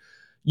bigger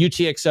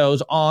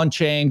UTXOs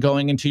on-chain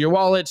going into your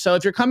wallet. So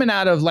if you're coming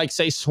out of, like,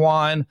 say,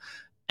 Swan,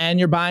 and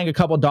you're buying a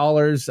couple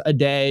dollars a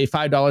day,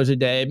 $5 a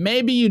day,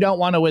 maybe you don't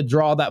want to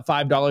withdraw that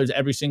 $5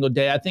 every single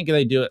day. I think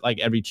they do it like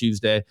every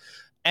Tuesday.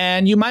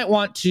 And you might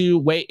want to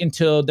wait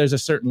until there's a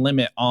certain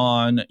limit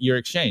on your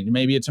exchange.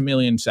 Maybe it's 1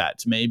 million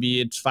sats. Maybe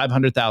it's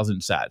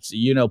 500,000 sats.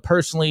 You know,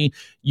 personally,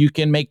 you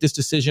can make this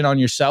decision on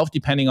yourself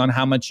depending on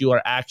how much you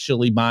are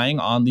actually buying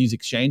on these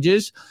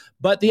exchanges.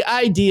 But the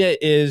idea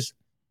is,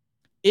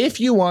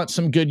 if you want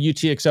some good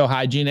UTXO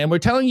hygiene, and we're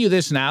telling you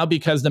this now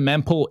because the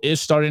mempool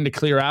is starting to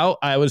clear out.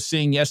 I was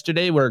seeing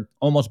yesterday we're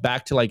almost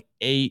back to like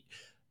 8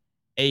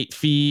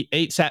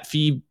 sat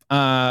fee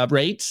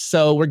rates.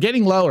 So we're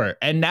getting lower.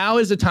 And now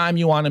is the time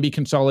you want to be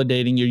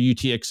consolidating your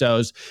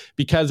UTXOs,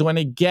 because when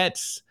it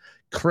gets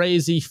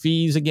crazy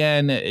fees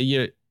again,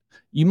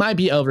 you might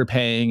be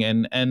overpaying.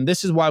 And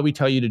this is why we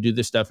tell you to do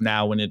this stuff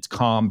now when it's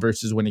calm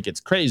versus when it gets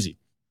crazy.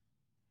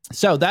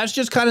 So that's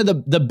just kind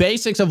of the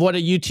basics of what a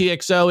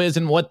UTXO is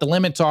and what the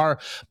limits are.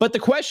 But the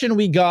question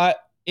we got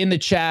in the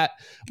chat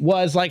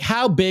was like,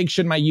 how big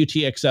should my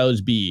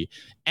UTXOs be?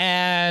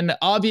 And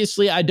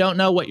obviously, I don't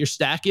know what your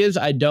stack is.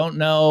 I don't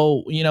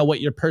know, what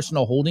your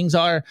personal holdings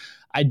are.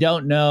 I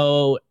don't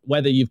know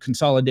whether you've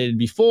consolidated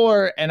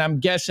before. And I'm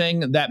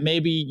guessing that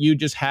maybe you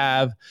just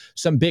have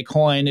some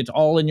Bitcoin. It's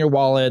all in your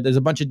wallet. There's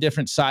a bunch of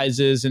different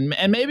sizes. And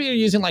maybe you're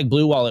using like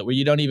Blue Wallet where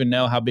you don't even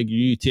know how big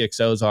your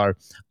UTXOs are.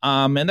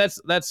 And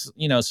that's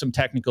some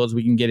technicals.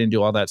 We can get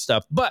into all that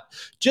stuff. But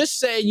just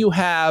say you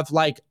have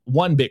like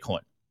 1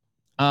 Bitcoin.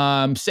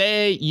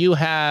 Say you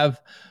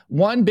have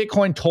 1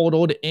 Bitcoin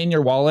totaled in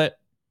your wallet,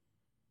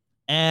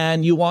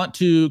 and you want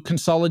to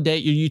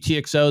consolidate your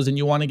UTXOs and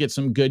you want to get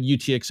some good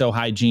UTXO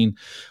hygiene.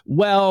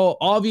 Well,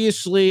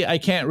 obviously, I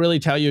can't really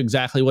tell you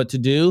exactly what to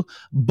do,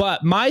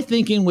 but my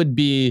thinking would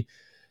be,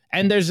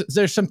 and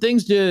there's some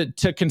things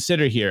to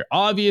consider here.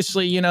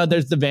 Obviously,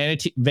 there's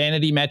the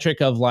vanity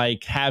metric of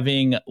like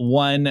having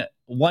one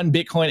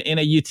Bitcoin in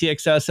a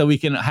UTXO, so we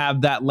can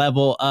have that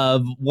level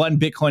of 1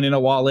 Bitcoin in a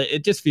wallet.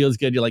 It just feels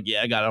good. You're like,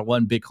 yeah, I got a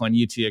 1 Bitcoin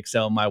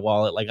UTXO in my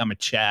wallet, like I'm a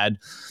Chad.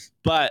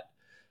 But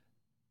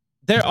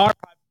there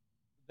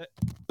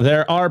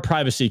are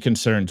privacy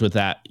concerns with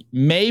that.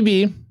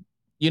 Maybe,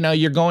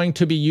 you're going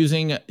to be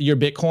using your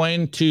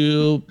Bitcoin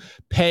to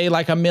pay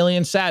like 1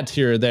 million sats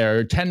here or there,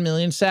 or 10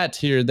 million sats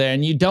here or there,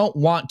 and you don't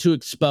want to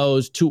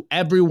expose to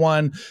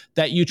everyone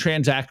that you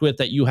transact with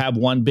that you have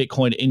 1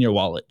 Bitcoin in your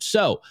wallet.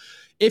 So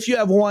if you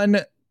have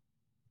 1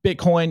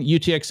 Bitcoin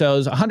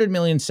UTXOs, 100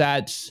 million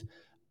sats,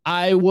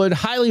 I would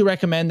highly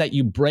recommend that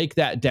you break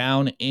that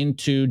down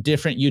into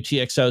different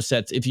UTXO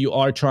sets if you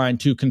are trying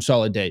to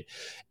consolidate.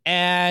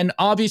 And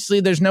obviously,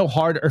 there's no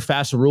hard or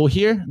fast rule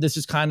here. This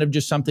is kind of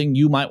just something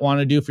you might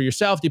want to do for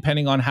yourself,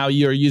 depending on how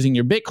you're using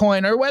your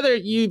Bitcoin or whether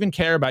you even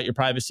care about your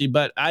privacy.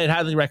 But I'd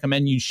highly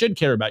recommend you should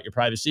care about your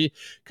privacy,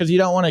 because you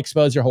don't want to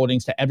expose your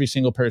holdings to every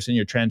single person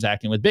you're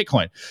transacting with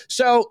Bitcoin.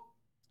 So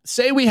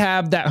say we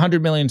have that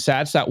 100 million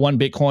sats, that 1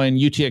 Bitcoin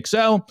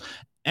UTXO,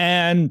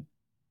 and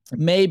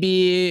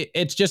maybe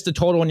it's just the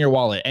total in your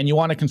wallet and you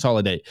want to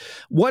consolidate.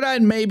 What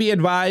I'd maybe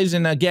advise,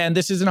 and again,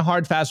 this isn't a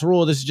hard, fast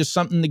rule. This is just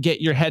something to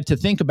get your head to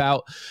think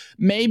about.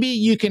 Maybe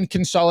you can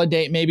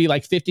consolidate maybe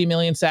like 50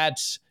 million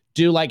sats,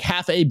 do like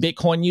half a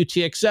Bitcoin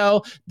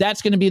UTXO.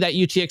 That's going to be that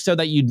UTXO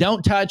that you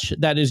don't touch,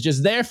 that is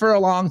just there for a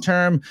long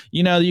term.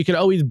 You could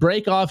always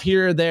break off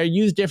here or there,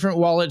 use different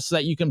wallets so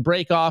that you can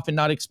break off and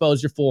not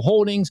expose your full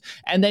holdings.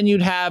 And then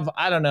you'd have,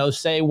 I don't know,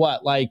 say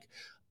what, like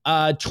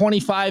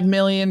 25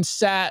 million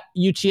sat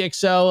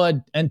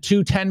UTXO and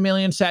 2 10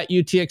 million sat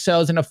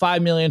UTXOs and a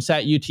 5 million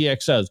sat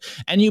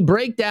UTXOs. And you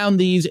break down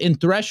these in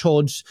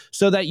thresholds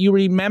so that you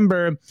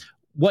remember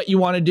what you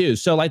want to do.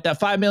 So like that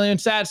 5 million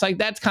sats, like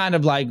that's kind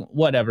of like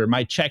whatever,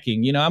 my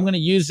checking, you know, I'm going to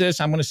use this.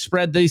 I'm going to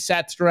spread these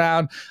sats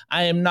around.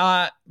 I am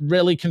not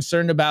really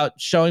concerned about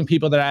showing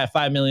people that I have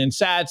 5 million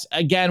sats.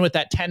 Again, with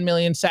that 10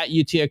 million sat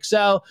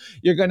UTXO,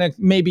 you're going to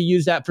maybe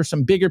use that for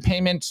some bigger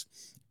payments.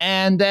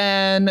 And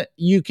then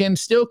you can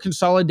still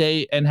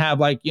consolidate and have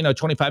like, you know,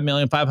 25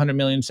 million, 500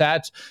 million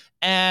sats.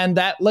 And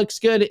that looks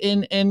good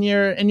in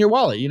your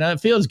wallet. You know,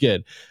 it feels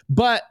good.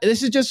 But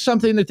this is just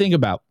something to think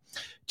about.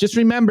 Just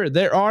remember,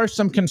 there are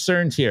some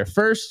concerns here.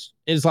 First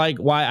is like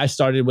why I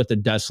started with the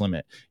dust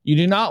limit. You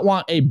do not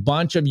want a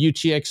bunch of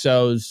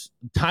UTXOs,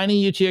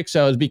 tiny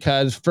UTXOs,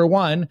 because for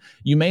one,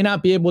 you may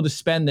not be able to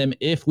spend them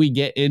if we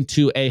get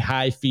into a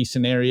high fee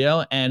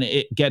scenario and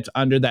it gets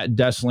under that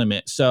dust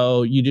limit.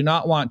 So you do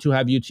not want to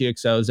have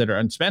UTXOs that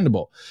are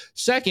unspendable.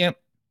 Second,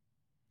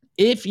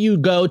 if you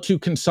go to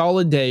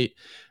consolidate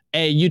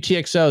a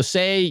UTXO,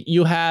 say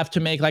you have to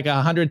make like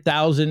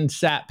 100,000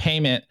 sat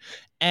payment,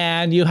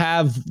 and you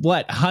have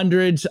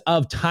hundreds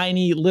of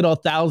tiny little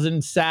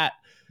 1,000 sat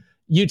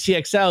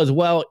UTXOs.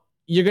 Well,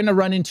 you're going to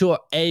run into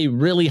a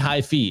really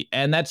high fee,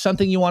 and that's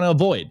something you want to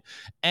avoid.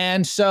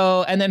 And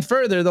so, and then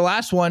further, the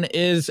last one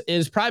is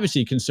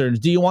privacy concerns.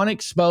 Do you want to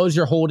expose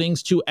your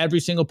holdings to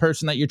every single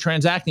person that you're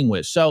transacting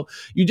with? So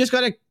you just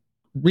got to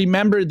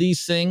remember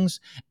these things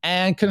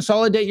and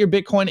consolidate your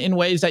Bitcoin in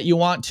ways that you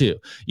want to.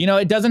 You know,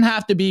 it doesn't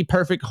have to be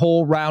perfect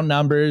whole round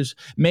numbers.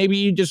 Maybe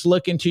you just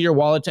look into your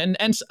wallets. And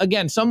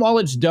again, some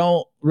wallets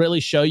don't really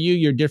show you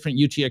your different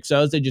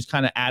UTXOs. They just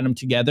kind of add them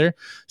together.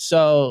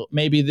 So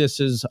maybe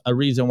this is a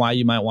reason why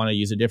you might want to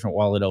use a different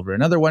wallet over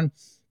another one.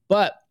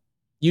 But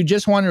you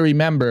just want to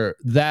remember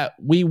that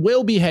we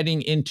will be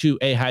heading into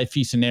a high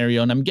fee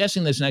scenario. And I'm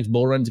guessing this next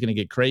bull run is going to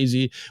get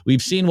crazy.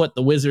 We've seen what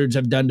the wizards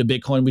have done to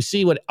Bitcoin. We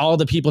see what all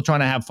the people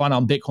trying to have fun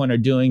on Bitcoin are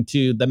doing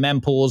to the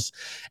mempools.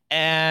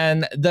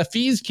 And the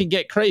fees can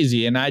get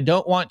crazy. And I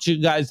don't want you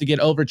guys to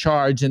get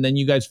overcharged and then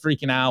you guys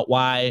freaking out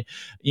why,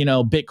 you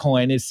know,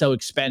 Bitcoin is so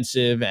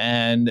expensive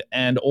and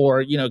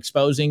or, you know,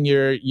 exposing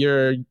your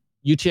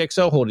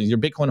UTXO holdings, your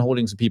Bitcoin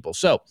holdings to people.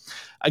 So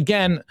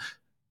again,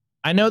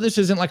 I know this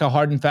isn't like a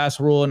hard and fast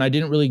rule, and I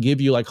didn't really give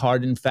you like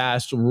hard and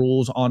fast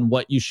rules on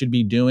what you should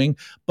be doing,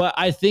 but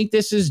I think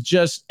this is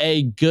just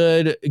a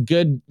good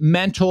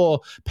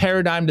mental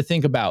paradigm to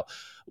think about.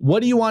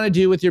 What do you want to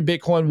do with your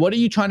Bitcoin? What are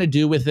you trying to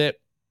do with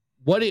it?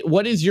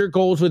 What is your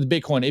goals with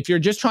Bitcoin? If you're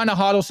just trying to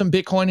hodl some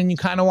Bitcoin and you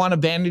kind of want a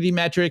vanity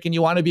metric and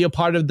you want to be a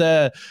part of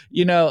the,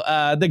 you know,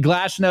 the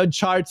Glassnode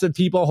charts of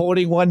people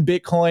holding one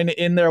Bitcoin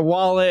in their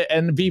wallet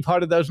and be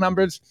part of those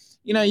numbers,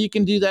 you know, you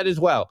can do that as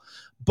well.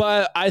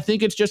 But I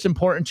think it's just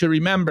important to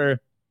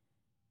remember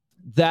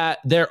that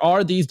there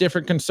are these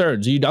different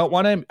concerns. You don't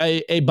want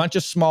a bunch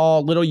of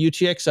small little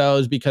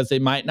UTXOs because they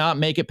might not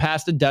make it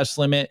past the dust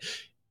limit.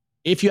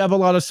 If you have a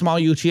lot of small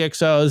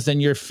UTXOs, then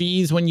your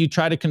fees when you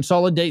try to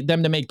consolidate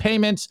them to make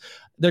payments,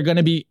 they're going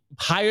to be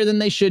higher than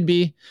they should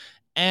be.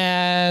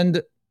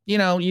 And, you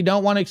know, you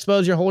don't want to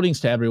expose your holdings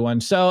to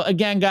everyone. So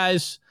again,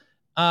 guys,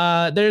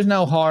 there's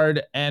no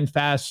hard and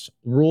fast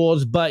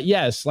rules, but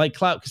yes, like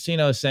Clout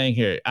Casino is saying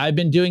here, I've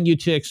been doing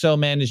UTXO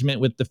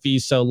management with the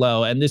fees so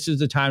low, and this is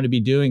the time to be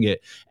doing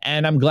it.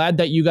 And I'm glad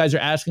that you guys are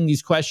asking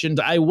these questions.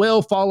 I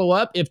will follow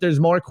up if there's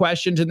more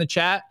questions in the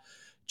chat.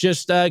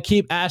 Just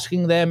keep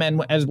asking them,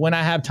 and when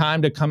I have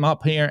time to come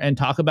up here and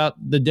talk about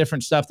the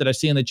different stuff that I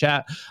see in the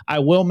chat, I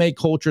will make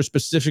culture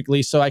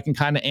specifically so I can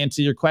kind of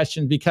answer your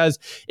questions, because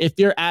if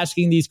you're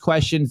asking these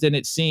questions, then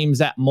it seems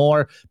that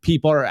more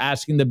people are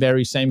asking the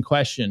very same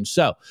questions.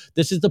 So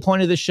this is the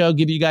point of the show,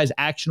 give you guys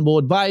actionable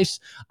advice.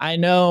 I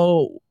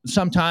know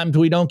sometimes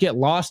we don't get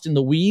lost in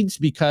the weeds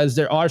because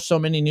there are so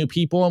many new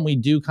people and we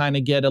do kind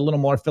of get a little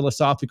more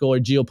philosophical or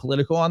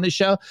geopolitical on this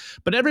show,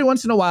 but every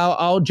once in a while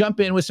I'll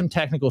jump in with some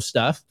technical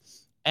stuff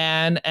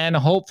and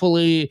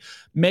hopefully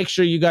make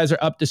sure you guys are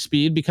up to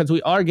speed, because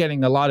we are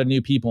getting a lot of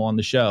new people on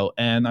the show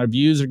and our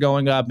views are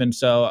going up, and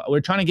so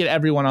we're trying to get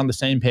everyone on the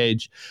same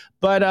page.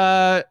 But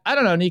I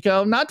don't know,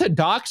 Nico, not to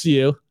dox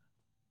you,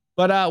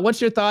 but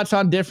what's your thoughts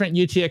on different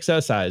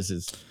UTXO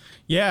sizes?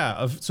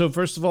 Yeah, so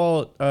first of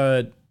all,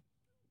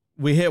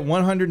 we hit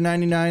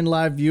 199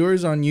 live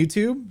viewers on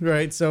YouTube,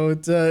 right? So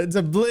it's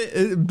a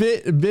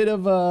bit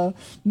of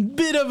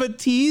a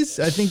tease.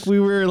 I think we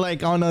were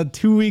like on a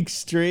 2-week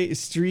straight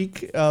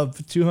streak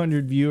of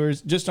 200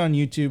 viewers just on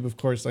YouTube, of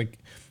course, like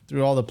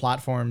through all the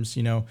platforms.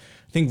 You know,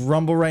 I think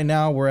Rumble right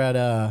now we're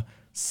at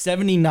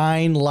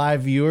 79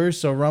 live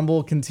viewers, so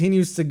Rumble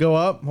continues to go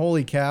up.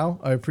 Holy cow!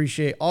 I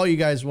appreciate all you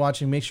guys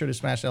watching. Make sure to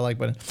smash that like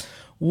button.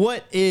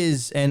 What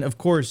is, and of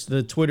course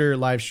the Twitter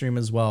live stream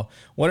as well,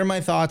 what are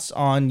my thoughts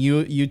on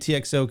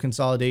UTXO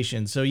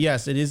consolidation? So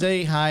yes, it's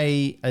a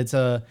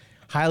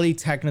highly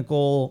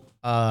technical,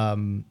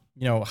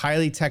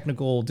 highly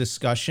technical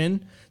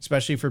discussion,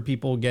 especially for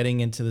people getting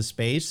into the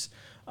space.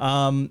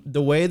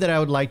 The way that I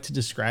would like to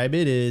describe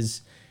it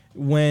is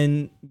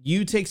when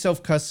you take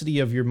self-custody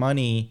of your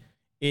money,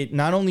 it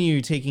not only are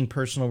you taking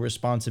personal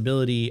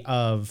responsibility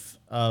of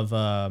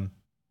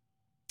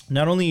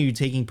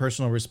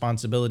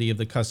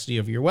the custody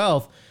of your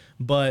wealth,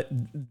 but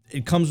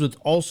it comes with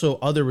also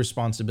other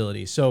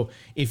responsibilities. So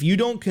if you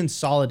don't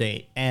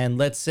consolidate, and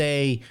let's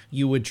say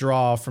you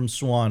withdraw from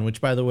Swan,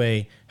 which by the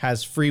way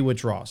has free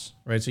withdrawals,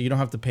 right? So you don't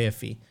have to pay a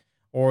fee,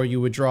 or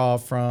you withdraw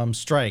from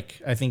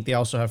Strike. I think they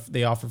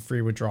offer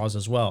free withdrawals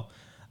as well.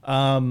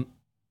 And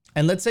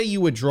let's say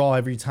you withdraw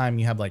every time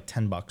you have like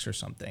 $10 or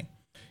something.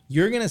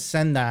 You're going to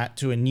send that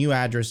to a new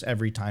address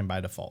every time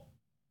by default,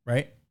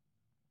 right?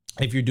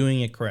 If you're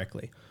doing it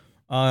correctly.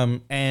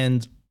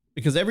 And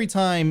because every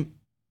time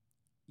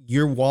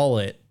your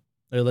wallet,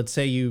 or let's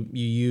say you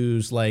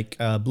use like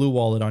Blue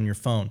Wallet on your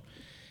phone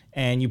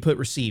and you put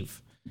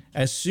receive,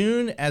 as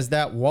soon as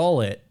that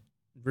wallet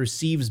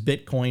receives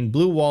Bitcoin,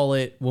 Blue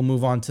Wallet will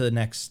move on to the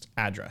next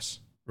address,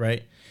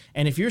 right?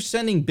 And if you're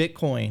sending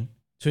Bitcoin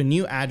to a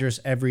new address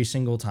every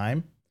single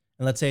time,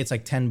 and let's say it's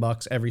like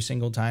 $10 every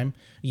single time,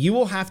 you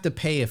will have to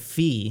pay a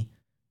fee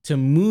to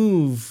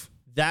move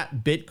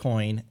that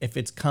Bitcoin if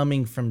it's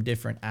coming from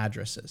different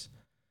addresses.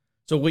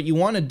 So what you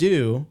want to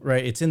do,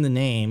 right, it's in the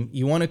name,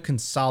 you want to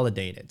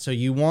consolidate it. So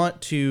you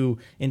want to,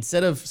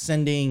 instead of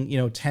sending,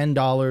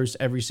 $10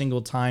 every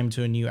single time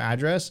to a new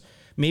address,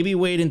 maybe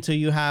wait until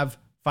you have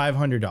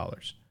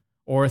 $500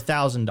 or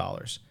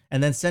 $1,000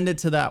 and then send it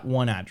to that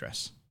one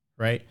address,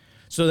 right?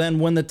 So then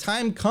when the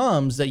time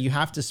comes that you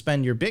have to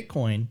spend your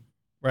Bitcoin,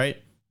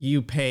 right,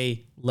 you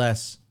pay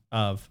less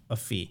of a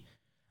fee.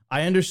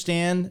 I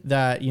understand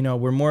that,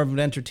 we're more of an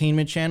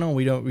entertainment channel.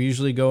 We don't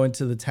usually go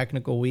into the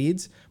technical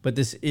weeds, but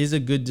this is a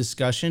good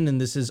discussion.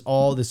 And this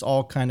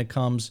all kind of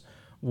comes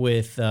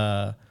with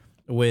the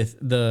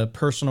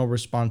personal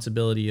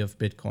responsibility of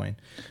Bitcoin.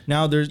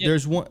 Now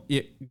there's one.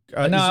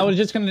 No, I was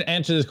just going to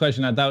answer this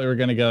question. I thought we were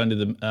going to go into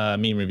the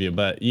meme review,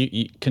 but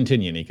you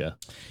continue, Nico.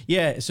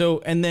 Yeah.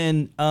 So, and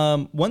then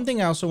one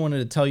thing I also wanted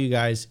to tell you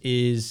guys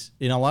is,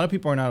 a lot of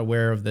people are not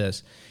aware of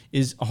this,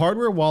 is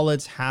hardware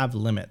wallets have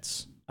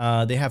limits.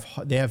 They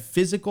have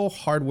physical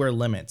hardware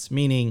limits,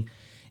 meaning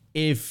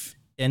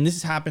and this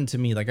has happened to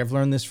me, like I've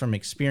learned this from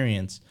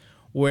experience,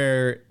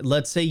 where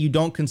let's say you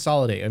don't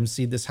consolidate. I've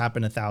seen this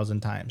happen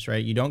 1,000 times,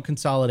 right? You don't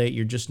consolidate,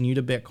 you're just new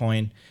to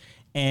Bitcoin,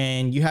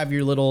 and you have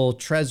your little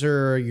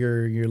Trezor,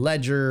 your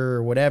Ledger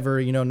or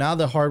whatever. Now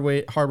the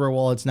hardware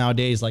wallets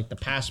nowadays, like the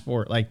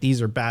Passport, like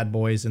these are bad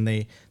boys, and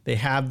they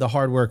have the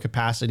hardware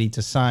capacity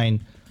to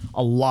sign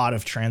a lot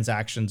of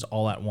transactions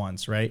all at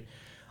once, right?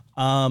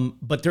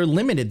 But they're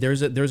limited.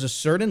 There's a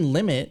certain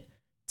limit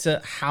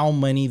to how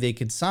many they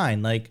could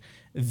sign. Like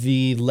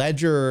the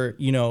Ledger,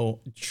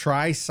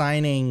 try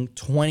signing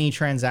 20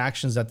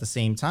 transactions at the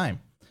same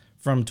time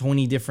from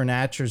 20 different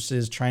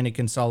addresses trying to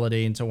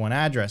consolidate into one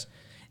address.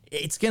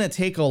 It's going to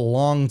take a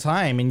long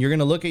time, and you're going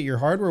to look at your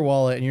hardware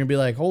wallet and you're gonna be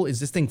like, oh,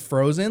 is this thing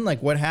frozen?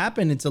 Like what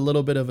happened? It's a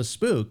little bit of a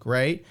spook,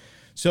 right?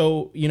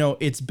 So,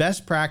 it's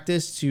best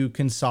practice to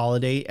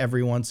consolidate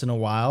every once in a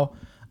while.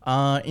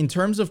 In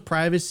terms of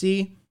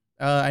privacy,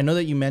 I know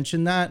that you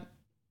mentioned that.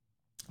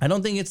 I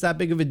don't think it's that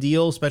big of a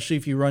deal, especially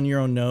if you run your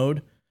own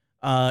node.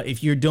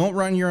 If you don't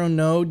run your own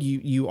node,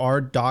 you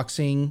are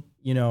doxing,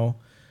 you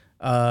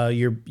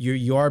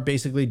are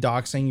basically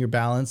doxing your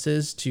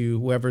balances to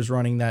whoever's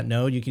running that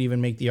node. You can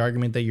even make the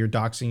argument that you're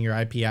doxing your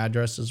IP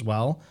address as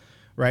well,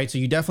 right? So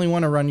you definitely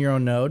want to run your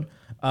own node.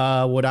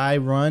 What I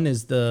run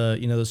is the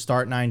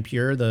Start9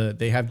 Pure.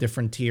 They have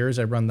different tiers.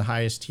 I run the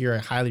highest tier. I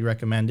highly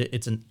recommend it.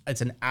 It's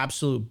an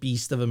absolute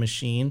beast of a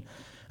machine.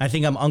 I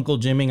think I'm Uncle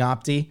Jimming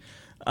Opti.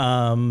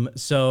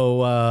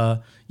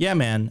 Yeah,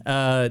 man,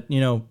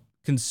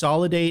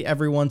 consolidate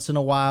every once in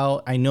a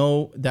while. I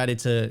know that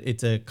it's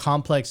a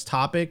complex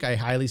topic. I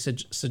highly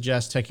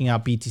suggest checking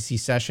out BTC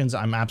Sessions.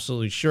 I'm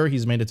absolutely sure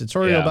he's made a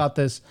tutorial about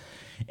this.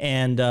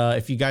 And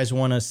if you guys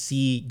want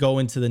to go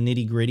into the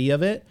nitty gritty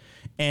of it,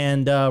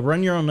 and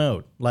run your own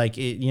node. Like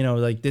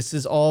this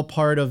is all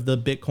part of the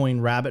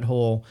Bitcoin rabbit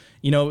hole.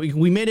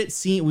 We make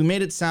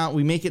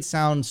it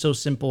sound so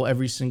simple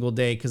every single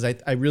day, because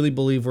I really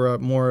believe we're a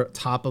more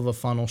top of a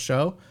funnel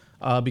show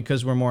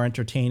because we're more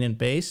entertainment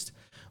based.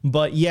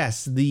 But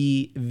yes,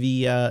 the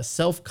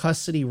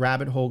self-custody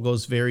rabbit hole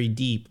goes very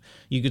deep.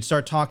 You could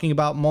start talking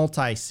about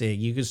multi-sig.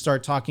 You could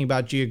start talking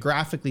about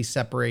geographically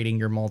separating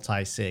your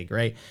multi-sig,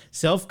 right?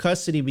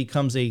 Self-custody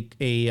becomes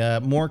a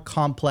more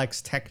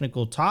complex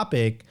technical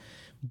topic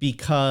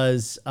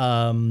because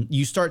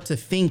you start to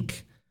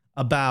think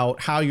about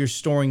how you're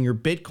storing your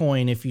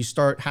Bitcoin if you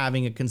start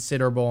having a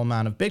considerable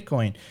amount of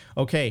Bitcoin.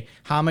 Okay,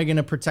 how am I going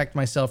to protect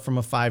myself from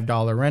a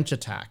 $5 wrench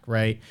attack,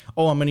 right?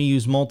 Oh, I'm going to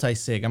use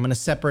multi-sig. I'm going to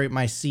separate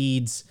my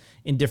seeds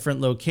in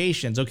different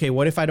locations. Okay,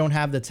 what if I don't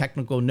have the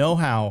technical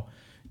know-how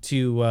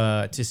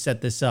to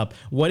set this up?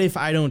 What if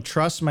I don't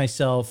trust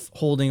myself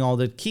holding all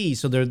the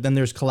keys? So then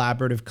there's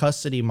collaborative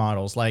custody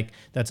models like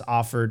that's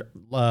offered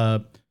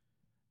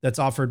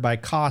by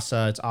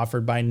Casa. It's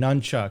offered by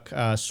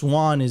Nunchuk.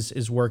 Swan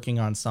is working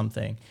on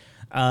something.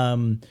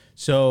 And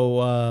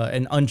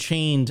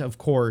Unchained, of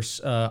course,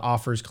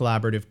 offers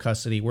collaborative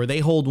custody where they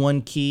hold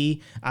one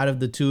key out of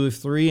the two of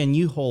three and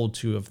you hold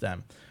two of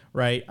them,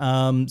 right?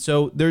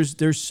 So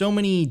there's so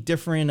many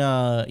different,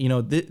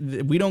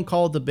 we don't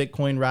call it the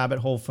Bitcoin rabbit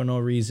hole for no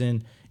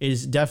reason. It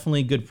is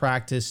definitely good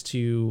practice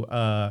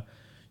to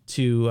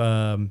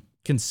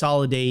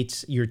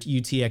consolidate your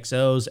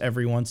UTXOs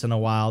every once in a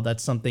while.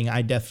 That's something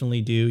I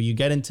definitely do. You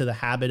get into the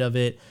habit of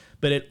it,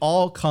 but it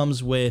all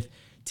comes with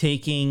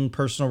taking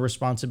personal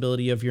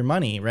responsibility of your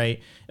money,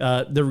 right?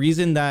 The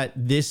reason that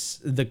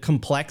the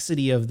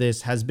complexity of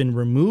this has been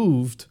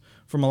removed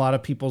from a lot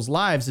of people's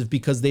lives is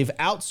because they've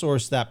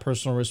outsourced that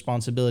personal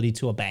responsibility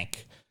to a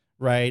bank,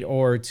 right?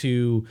 Or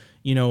to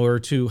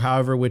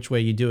however which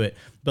way you do it.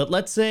 But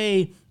let's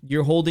say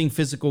you're holding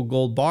physical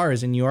gold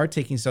bars and you are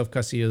taking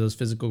self-custody of those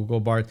physical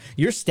gold bars.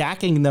 You're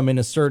stacking them in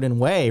a certain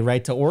way,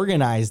 right? To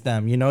organize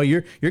them.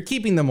 You're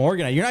keeping them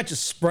organized. You're not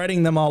just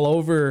spreading them all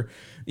over,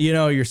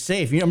 your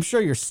safe. I'm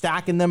sure you're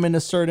stacking them in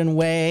a certain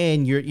way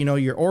and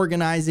you're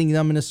organizing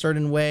them in a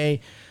certain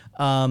way.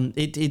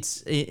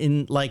 It's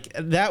in like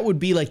that would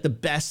be like the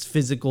best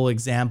physical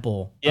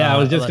example. Yeah, I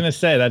was just gonna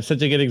say that's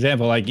such a good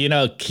example. Like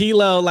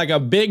kilo, like a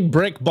big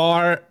brick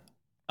bar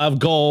of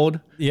gold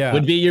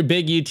would be your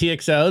big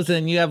UTXOs,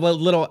 and you have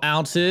little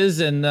ounces,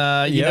 and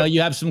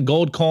you have some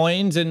gold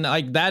coins, and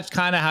like that's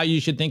kind of how you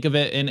should think of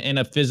it in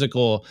a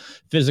physical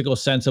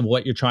sense of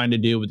what you're trying to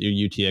do with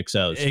your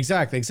UTXOs.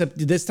 Exactly,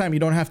 except this time you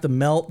don't have to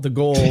melt the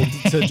gold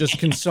to just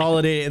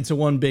consolidate it into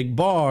one big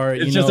bar.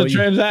 It's just a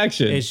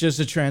transaction. It's just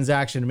a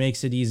transaction. It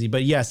makes it easy.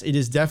 But yes, it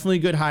is definitely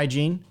good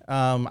hygiene.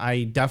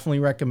 I definitely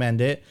recommend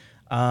it.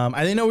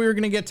 I didn't know we were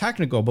going to get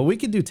technical, but we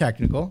could do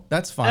technical.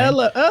 That's fine. A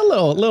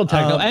little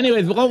technical.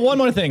 Anyways, one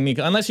more thing,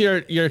 Nico, unless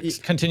you're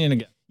continuing to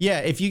go. Yeah,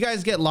 if you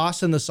guys get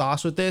lost in the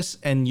sauce with this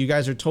and you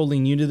guys are totally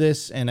new to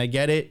this, and I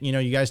get it,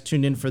 you guys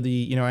tuned in for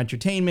the,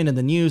 entertainment and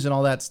the news and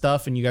all that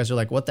stuff, and you guys are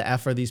like, what the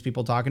F are these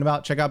people talking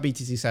about? Check out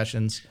BTC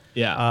Sessions.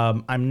 Yeah.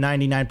 I'm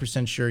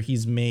 99% sure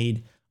he's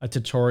made a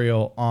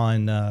tutorial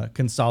on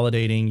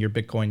consolidating your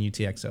Bitcoin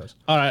UTXOs.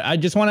 All right, I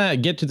just want to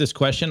get to this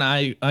question.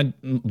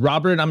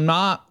 Robert, I'm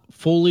not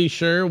fully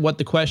sure what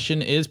the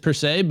question is per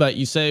se, but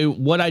you say,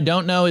 what I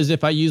don't know is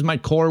if I use my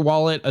core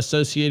wallet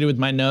associated with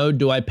my node,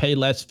 do I pay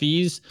less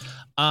fees?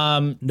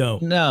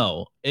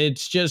 No,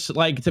 it's just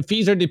like the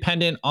fees are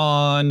dependent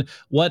on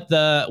what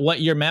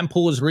your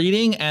mempool is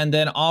reading, and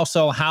then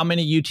also how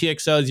many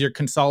UTXOs you're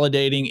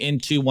consolidating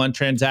into one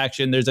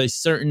transaction. There's a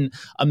certain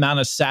amount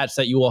of sats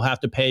that you will have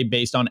to pay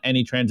based on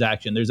any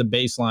transaction. There's a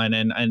baseline,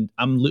 and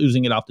I'm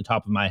losing it off the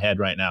top of my head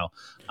right now.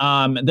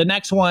 The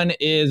next one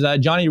is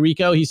Johnny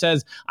Rico. He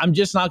says, I'm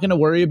just not going to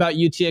worry about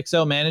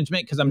UTXO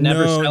management because I'm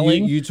never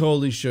selling. You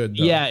totally should,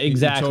 though. Yeah,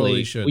 exactly. You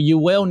totally should. You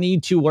will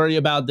need to worry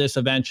about this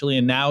eventually,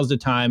 and now's the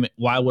time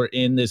while we're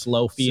in this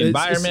low fee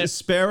environment.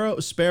 Sparrow,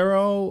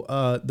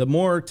 the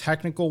more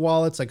technical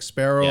wallets like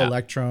Sparrow,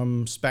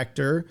 Electrum,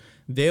 Spectre,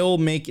 they'll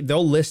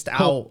list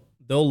out.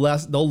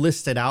 They'll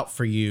list it out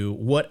for you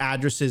what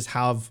addresses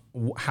have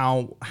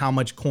how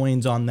much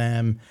coins on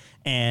them.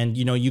 And,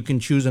 you can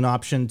choose an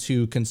option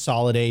to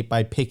consolidate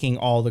by picking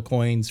all the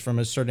coins from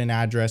a certain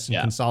address and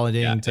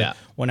consolidating to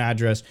one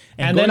address.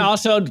 And then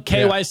also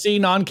KYC,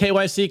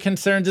 non-KYC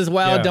concerns as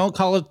well. Yeah.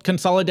 Don't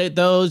consolidate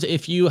those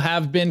if you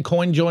have been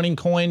coin joining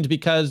coins,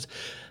 because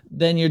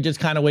then you're just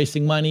kind of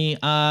wasting money.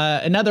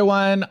 Another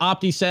one,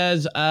 Opti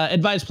says,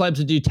 advise plebs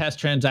to do test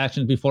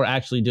transactions before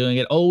actually doing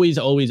it. Always,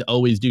 always,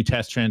 always do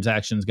test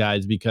transactions,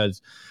 guys, because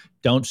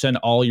don't send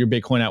all your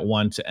Bitcoin at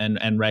once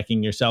and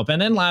wrecking yourself. And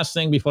then last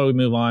thing before we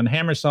move on,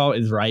 Hammersall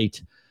is right.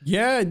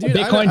 Yeah, dude.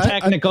 Bitcoin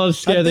technicals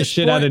scare the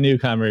shit out of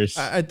newcomers.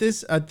 At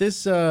this point,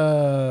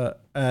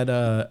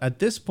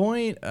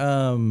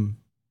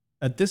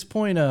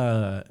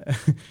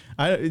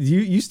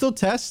 you still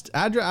test?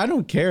 I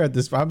don't care at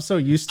this point. I'm so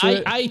used to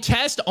it. I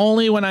test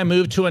only when I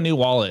move to a new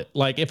wallet.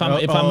 Like if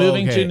I'm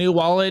moving to new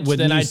wallets,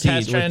 then I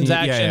test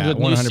transactions with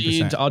new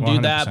seeds. I'll do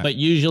that. But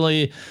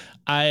usually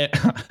I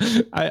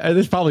this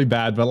is probably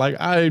bad, but like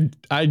I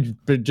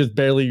just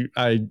barely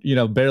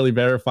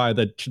verify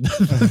the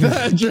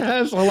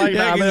address. Or like,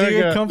 yeah, you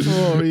get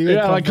comfortable.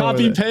 Like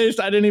copy paste.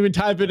 I didn't even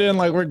type it in.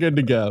 Like we're good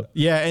to go.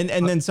 Yeah,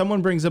 and then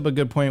someone brings up a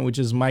good point, which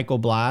is Michael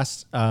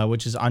Blast,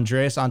 which is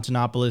Andreas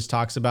Antonopoulos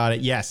talks about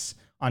it. Yes,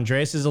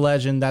 Andreas is a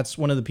legend. That's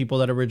one of the people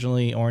that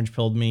originally orange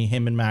pilled me.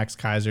 Him and Max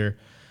Kaiser.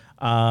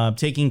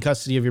 Taking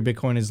custody of your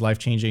Bitcoin is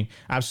life-changing.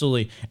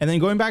 Absolutely. And then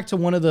going back to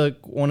one of the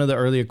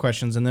earlier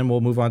questions, and then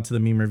we'll move on to the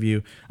meme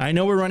review. I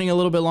know we're running a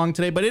little bit long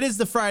today, but it is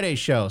the Friday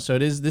show. So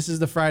this is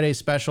the Friday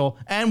special,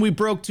 and we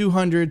broke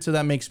 200. So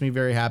that makes me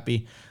very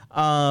happy.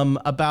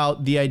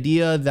 About the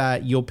idea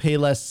that you'll pay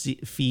less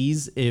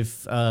fees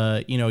if,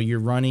 you're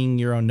running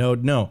your own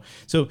node. No.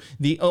 So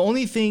the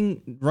only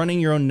thing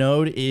running your own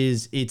node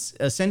is it's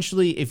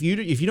essentially, if you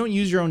don't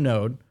use your own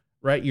node,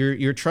 right,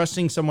 you're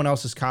trusting someone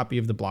else's copy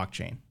of the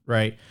blockchain,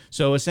 right?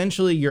 So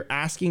essentially you're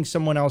asking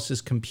someone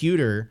else's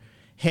computer,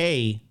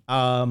 hey,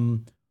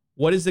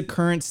 what is the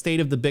current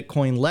state of the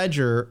Bitcoin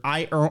ledger?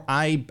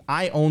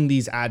 I own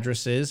these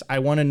addresses. I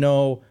want to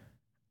know,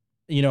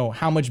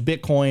 how much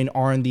Bitcoin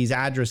are in these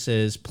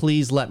addresses.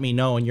 Please let me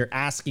know. And you're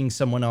asking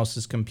someone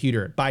else's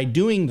computer. By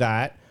doing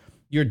that,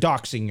 you're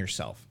doxing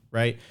yourself,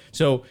 right?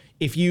 So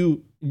if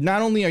you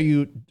not only are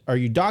you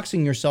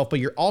doxing yourself, but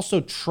you're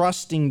also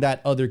trusting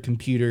that other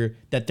computer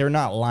that they're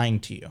not lying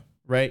to you,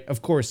 right?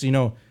 Of course, you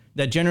know,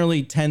 that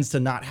generally tends to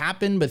not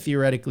happen, but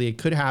theoretically it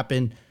could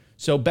happen.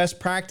 So best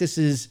practice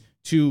is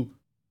to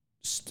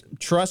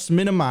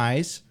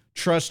minimize,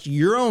 trust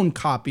your own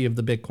copy of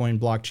the Bitcoin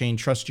blockchain,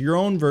 trust your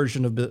own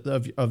version of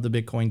the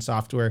Bitcoin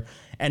software.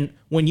 And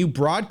when you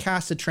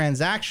broadcast a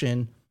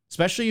transaction,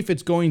 especially if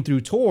it's going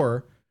through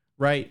Tor,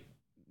 right,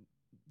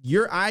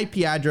 your IP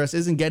address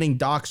isn't getting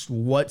doxed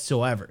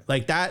whatsoever.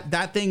 Like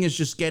that thing is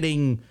just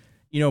getting,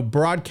 you know,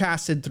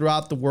 broadcasted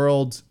throughout the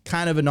world,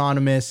 kind of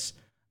anonymous,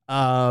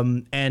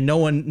 and no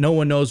one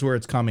knows where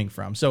it's coming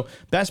from. So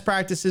best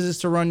practices is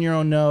to run your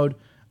own node.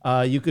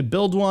 You could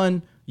build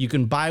one, you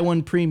can buy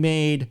one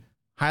pre-made.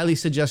 Highly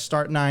suggest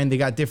Start9. They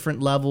got different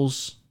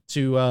levels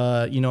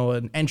to, you know,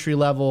 an entry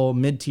level,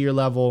 mid-tier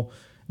level,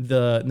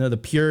 the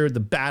pure, the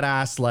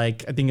badass,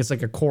 like, I think it's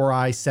like a Core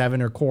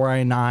i7 or Core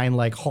i9,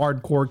 like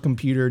hardcore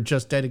computer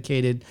just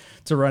dedicated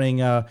to running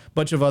a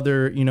bunch of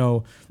other, you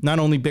know, not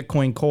only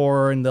Bitcoin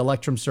Core and the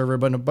Electrum server,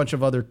 but a bunch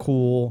of other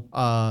cool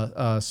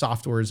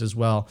softwares as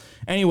well.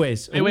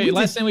 Anyways, wait,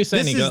 last thing we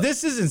say, Nico.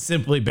 This isn't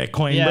simply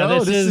Bitcoin, yeah,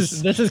 bro.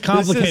 This is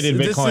complicated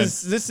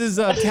Bitcoin. This is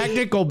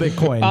technical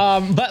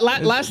Bitcoin. But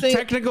last thing,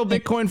 technical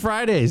Bitcoin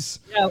Fridays.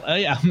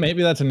 Yeah,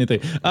 maybe that's a new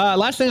thing.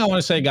 Last thing I want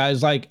to say,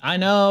 guys, like I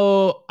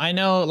know,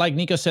 like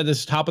Nico said, this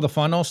is top of the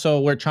funnel, so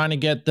we're trying to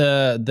get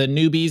the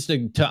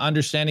newbies to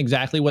understand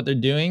exactly what they're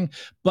doing.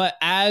 But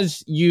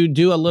as you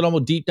do a little more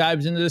deep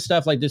dives into this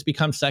stuff, like this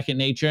becomes second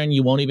nature, and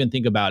you won't even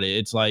think about it.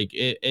 It's like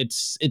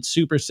it's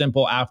super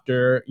simple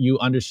after you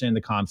understand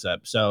the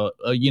concept. So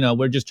you know,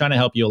 we're just trying to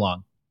help you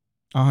along.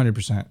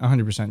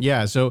 100%.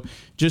 Yeah. So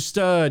just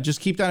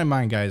keep that in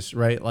mind, guys.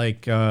 Right?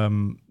 Like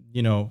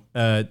you know,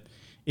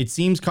 it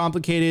seems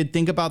complicated.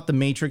 Think about the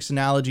Matrix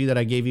analogy that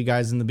I gave you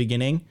guys in the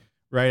beginning.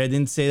 Right? I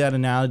didn't say that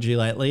analogy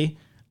lightly.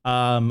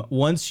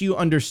 Once you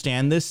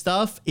understand this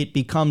stuff, it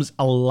becomes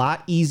a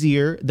lot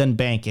easier than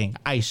banking.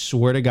 I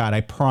swear to God,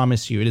 I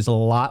promise you, it is a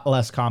lot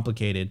less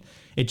complicated.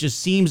 It just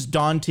seems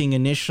daunting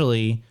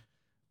initially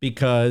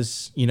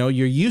because, you know,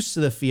 you're used to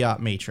the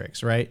fiat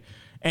matrix, right?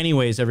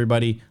 Anyways,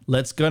 everybody,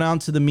 let's go down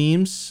to the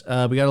memes.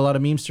 We got a lot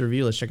of memes to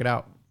review. Let's check it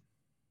out.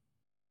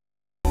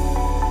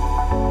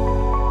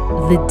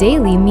 The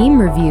Daily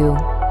Meme Review.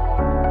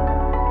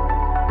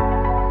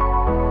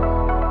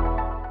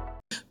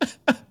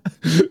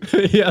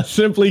 Yeah,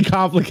 simply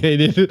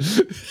complicated.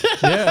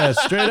 Yeah,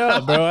 straight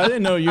up, bro. I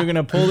didn't know you were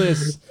gonna pull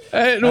this.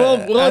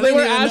 Well, they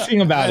were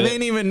asking about it. I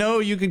didn't even know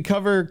you could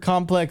cover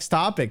complex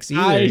topics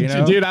either. You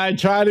know? Dude, I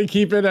try to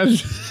keep it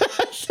as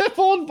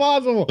simple as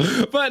possible.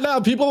 But no,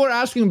 people were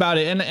asking about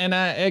it, and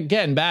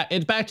again,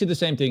 it's back to the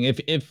same thing.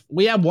 If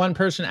we have one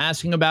person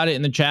asking about it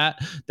in the chat,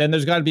 then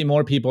there's got to be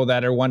more people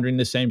that are wondering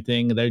the same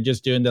thing. They're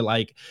just doing the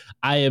like,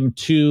 I am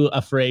too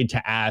afraid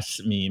to ask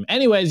meme.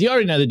 Anyways, you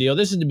already know the deal.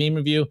 This is the meme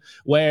review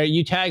where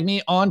you tag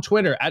me on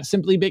Twitter at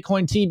Simply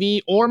Bitcoin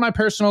TV or my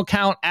personal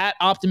account at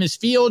Optimus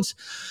Fields.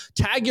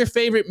 Tag your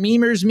favorite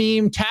memers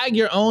meme, tag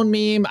your own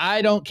meme.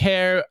 I don't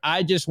care.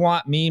 I just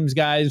want memes,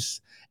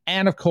 guys.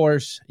 And of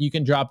course, you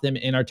can drop them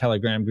in our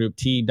Telegram group,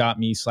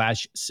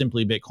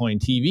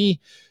 t.me/simplybitcointv.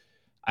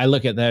 I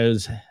look at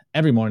those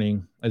every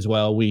morning as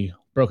well. We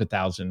broke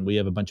 1,000. We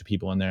have a bunch of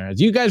people in there.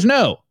 As you guys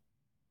know,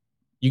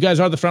 you guys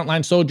are the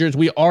frontline soldiers.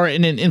 We are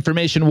in an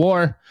information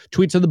war.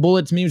 Tweets are the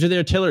bullets, memes are the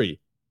artillery.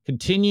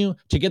 Continue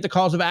to get the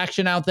calls of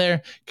action out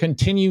there.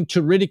 Continue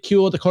to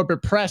ridicule the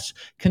corporate press.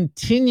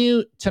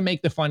 Continue to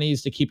make the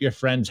funnies to keep your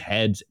friends'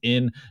 heads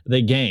in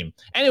the game.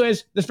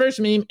 Anyways, this first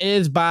meme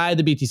is by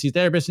the BTC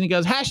therapist, and he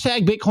goes,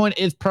 hashtag Bitcoin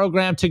is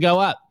programmed to go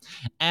up.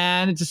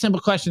 And it's a simple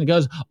question. It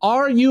goes,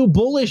 are you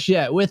bullish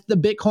yet with the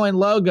Bitcoin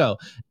logo?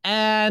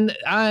 And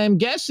I'm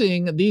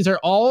guessing these are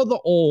all the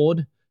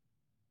old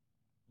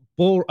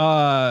bull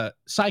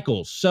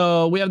cycles.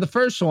 So we have the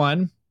first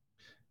one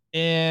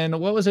in,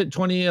 what was it,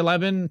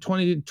 2011,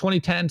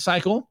 2010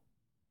 cycle.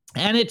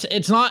 And it's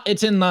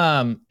in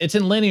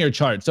linear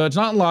chart. So it's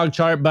not in log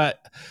chart,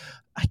 but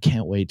I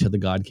can't wait till the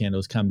God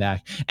candles come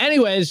back.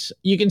 Anyways,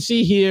 you can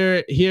see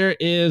here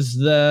is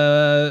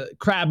the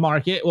crab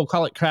market. We'll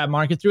call it crab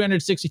market,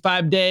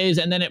 365 days.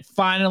 And then it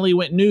finally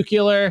went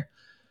nuclear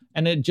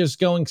and it just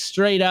going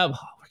straight up.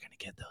 Oh, we're going to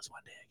get those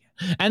one day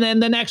again. And then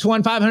the next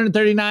one,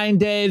 539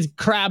 days,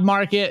 crab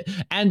market.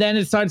 And then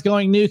it starts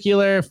going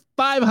nuclear,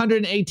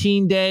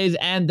 518 days.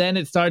 And then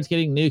it starts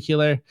getting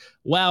nuclear.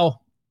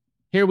 Well,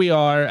 here we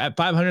are at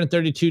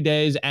 532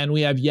 days and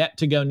we have yet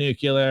to go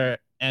nuclear.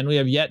 And we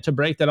have yet to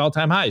break that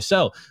all-time high.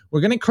 So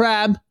we're going to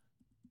crab,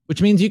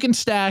 which means you can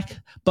stack.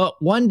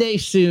 But one day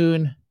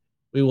soon,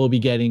 we will be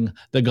getting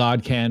the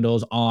God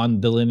candles on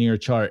the linear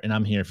chart, and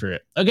I'm here for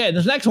it. Okay,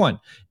 this next one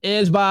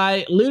is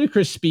by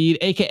Ludicrous Speed,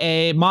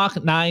 a.k.a. Mach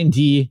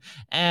 9D.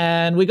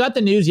 And we got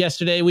the news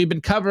yesterday. We've been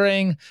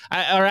covering,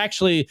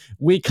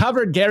 we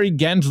covered Gary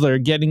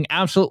Gensler getting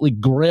absolutely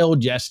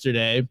grilled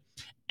yesterday.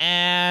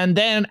 And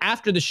then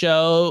after the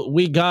show,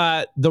 we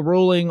got the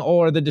ruling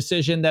or the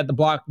decision that the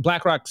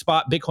BlackRock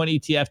spot Bitcoin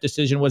ETF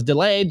decision was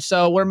delayed.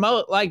 So we're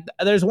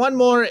there's one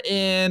more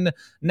in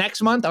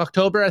next month,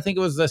 October. I think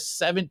it was the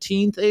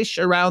 17th-ish,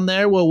 around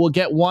there, where we'll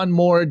get one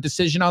more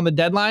decision on the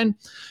deadline.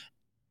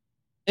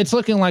 It's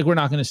looking like we're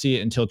not going to see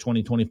it until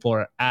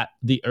 2024 at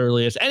the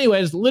earliest.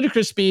 Anyways,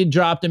 Ludicrous Speed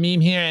dropped a meme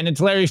here, and it's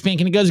Larry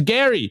Fink, and he goes,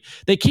 Gary,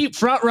 they keep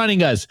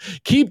front-running us.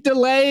 Keep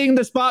delaying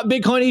the spot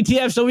Bitcoin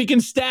ETF so we can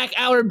stack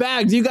our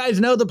bags. You guys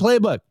know the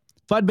playbook.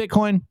 FUD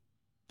Bitcoin.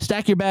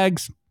 Stack your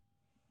bags.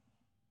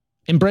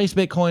 Embrace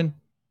Bitcoin.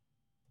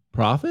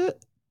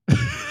 Profit? All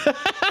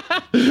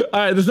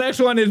right, this next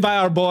one is by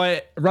our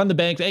boy, Run the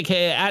Banks,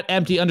 a.k.a. at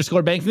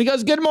empty_banks. And he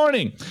goes, good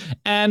morning.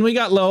 And we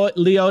got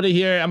Leota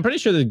here. I'm pretty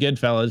sure they're good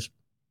fellas.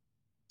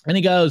 And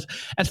he goes,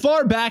 as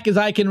far back as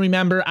I can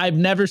remember, I've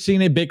never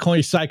seen a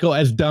Bitcoin cycle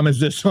as dumb as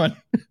this one.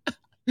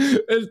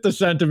 It's the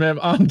sentiment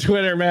on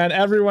Twitter, man.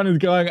 Everyone is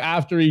going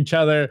after each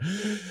other.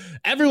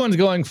 Everyone's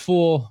going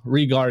full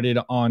regarded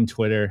on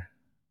Twitter.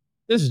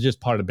 This is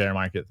just part of bear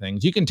market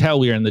things. You can tell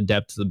we are in the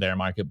depths of the bear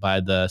market by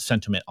the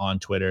sentiment on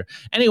Twitter.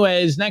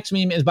 Anyways, next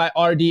meme is by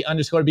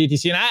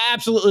RD_BTC. And I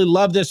absolutely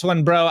love this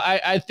one, bro.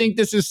 I think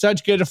this is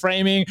such good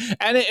framing.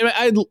 And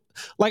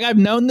I've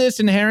known this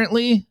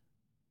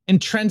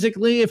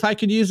intrinsically, if I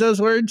could use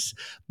those words,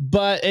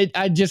 but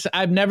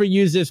I've never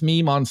used this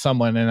meme on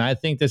someone, and I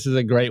think this is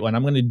a great one.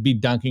 I'm going to be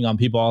dunking on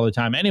people all the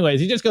time. Anyways,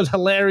 he just goes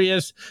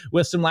hilarious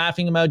with some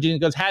laughing emoji, and it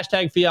goes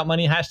hashtag fiat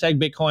money, hashtag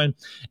Bitcoin,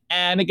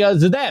 and it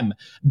goes to them.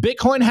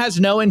 Bitcoin has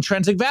no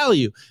intrinsic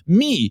value.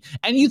 Me.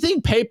 And you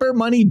think paper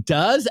money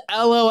does?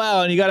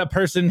 LOL. And you got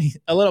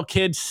a little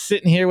kid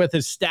sitting here with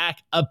his stack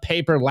of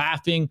paper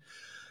laughing.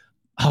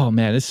 Oh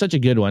man, it's such a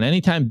good one.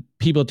 Anytime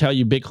people tell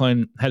you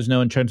Bitcoin has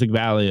no intrinsic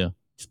value,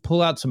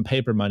 pull out some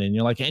paper money and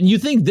you're like, and you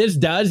think this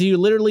does? You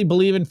literally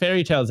believe in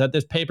fairy tales that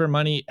this paper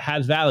money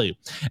has value.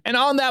 And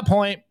on that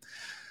point,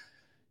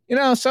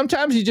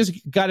 sometimes you just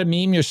got to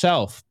meme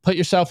yourself, put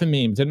yourself in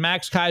memes. And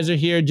Max Kaiser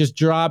here just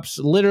drops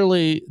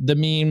literally the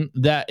meme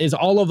that is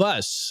all of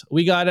us.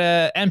 We got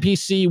a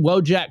NPC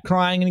Wojak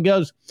crying, and he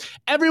goes,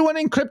 everyone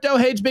in crypto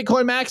hates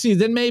Bitcoin maxis.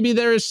 Then maybe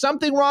there is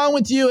something wrong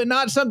with you and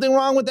not something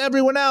wrong with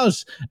everyone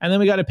else. And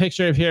then we got a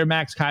picture of here,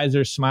 Max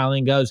Kaiser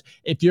smiling, goes,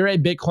 if you're a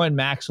Bitcoin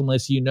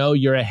maximalist,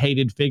 you're a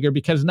hated figure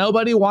because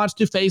nobody wants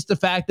to face the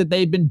fact that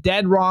they've been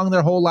dead wrong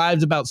their whole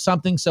lives about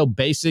something so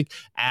basic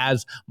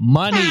as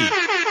money.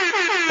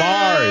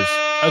 Bars.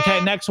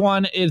 Okay, next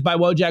one is by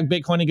Wojak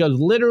Bitcoin. He goes,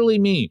 literally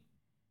me.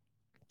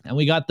 And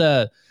we got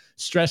the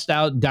stressed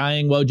out,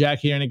 dying Wojak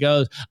here, and it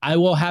goes, I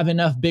will have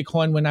enough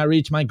Bitcoin when I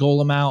reach my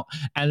goal amount.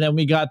 And then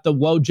we got the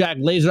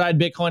Wojak laser-eyed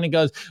Bitcoin. It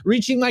goes,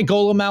 reaching my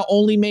goal amount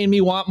only made me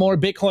want more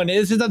Bitcoin.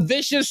 This is a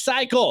vicious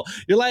cycle.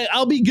 You're like,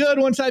 I'll be good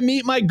once I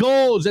meet my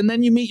goals. And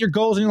then you meet your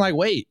goals and you're like,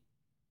 wait,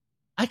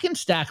 I can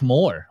stack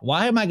more.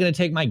 Why am I going to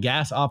take my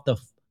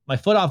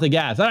foot off the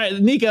gas? All right,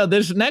 Nico,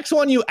 this next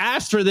one, you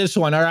asked for this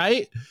one, all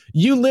right?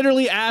 You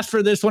literally asked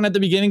for this one at the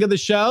beginning of the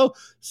show.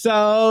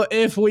 So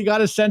if we got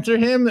to censor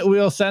him,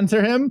 we'll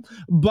censor him.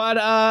 But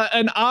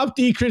an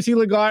Opti Chrissy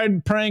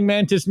Lagarde praying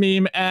mantis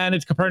meme, and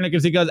it's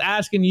Copernicus. He goes,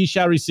 ask and ye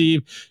shall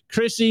receive.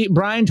 Chrissy,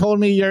 Brian told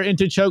me you're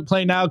into choke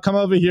play now. Come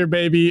over here,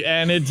 baby.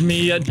 And it's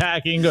me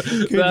attacking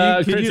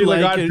Chrissy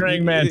Lagarde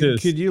praying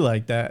mantis. Could you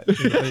like that?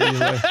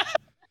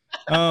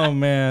 Oh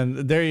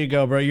man, there you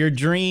go, bro. Your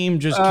dream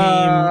just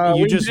came.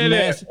 You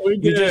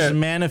just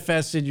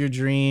manifested your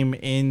dream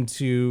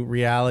into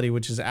reality,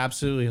 which is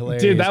absolutely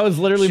hilarious. Dude, that was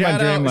literally my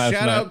dream last night.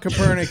 Shout out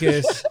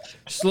Copernicus,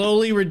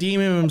 slowly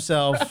redeeming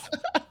himself.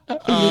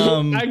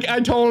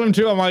 I told him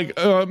to. I'm like,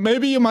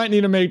 maybe you might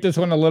need to make this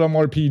one a little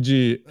more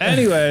PG.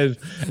 Anyways,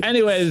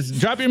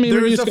 drop your meme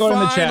review score in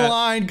the chat. There's a fine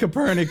line,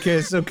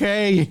 Copernicus.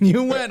 Okay,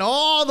 you went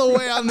all the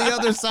way on the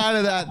other side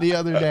of that the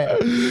other day.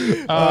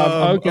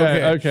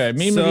 Okay.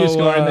 Meme review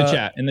score in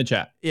the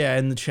chat. Yeah,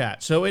 in the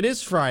chat. So it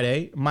is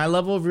Friday. My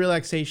level of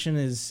relaxation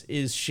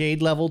is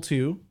shade level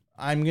 2.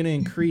 I'm gonna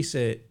increase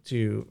it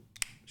to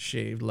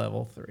shade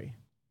level 3.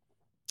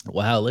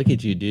 Wow, look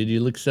at you, dude. You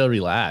look so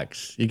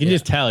relaxed. You can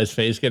just tell his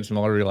face gets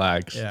more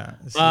relaxed. Yeah.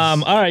 All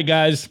right,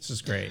 guys. This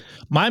is great.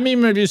 My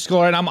meme review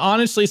score, and I'm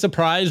honestly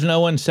surprised no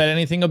one said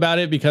anything about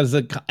it because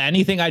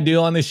anything I do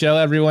on the show,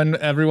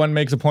 everyone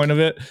makes a point of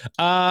it.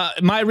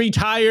 My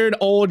retired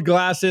old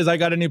glasses, I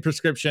got a new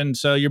prescription,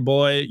 so your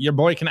boy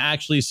can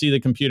actually see the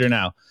computer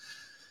now.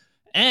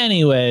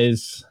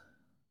 Anyways,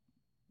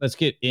 let's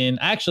get in.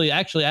 Actually,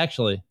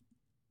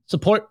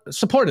 support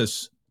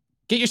us.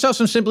 Get yourself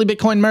some Simply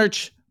Bitcoin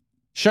merch.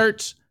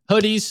 Shirts,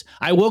 hoodies.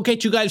 I will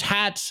get you guys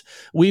hats.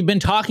 We've been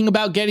talking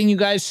about getting you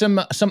guys some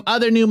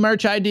other new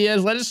merch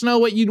ideas. Let us know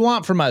what you'd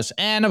want from us.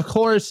 And of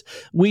course,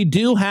 we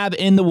do have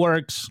in the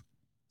works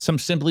some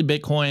Simply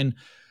Bitcoin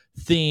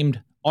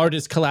themed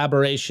artist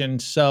collaboration.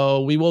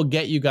 So we will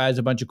get you guys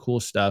a bunch of cool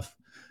stuff.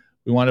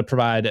 We want to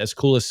provide as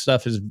cool as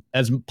stuff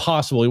as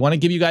possible. We want to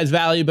give you guys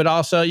value, but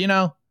also,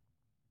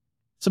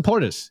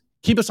 support us.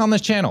 Keep us on this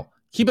channel.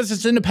 Keep us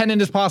as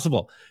independent as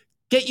possible.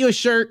 Get you a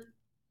shirt.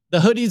 The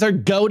hoodies are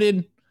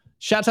goated.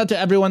 Shouts out to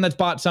everyone that's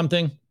bought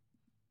something.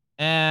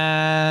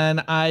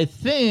 And I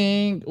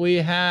think we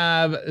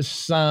have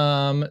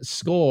some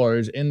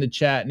scores in the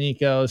chat,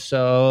 Nico.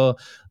 So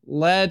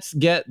let's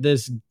get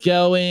this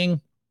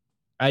going.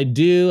 I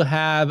do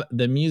have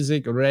the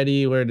music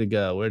ready. Where to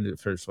go? Where did the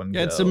first one go?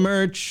 Get some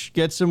merch.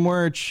 Get some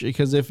merch.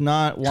 Because if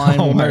not, wine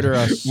will murder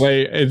us.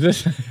 Wait, is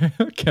this?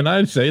 Can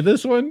I say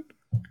this one?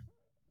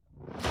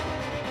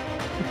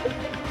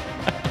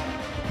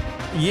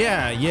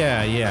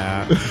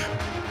 Yeah.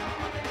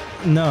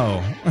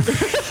 No.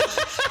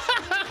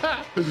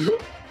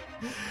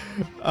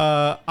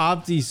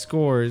 Opti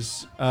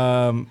scores.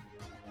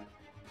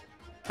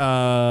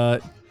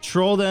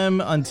 Troll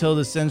them until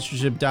the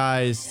censorship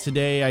dies.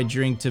 Today I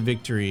drink to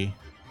victory.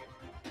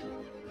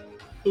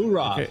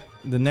 Hoorah. Okay,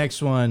 the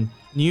next one.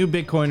 New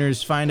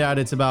Bitcoiners find out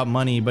it's about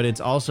money, but it's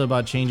also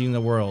about changing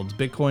the world.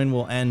 Bitcoin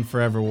will end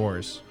forever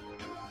wars.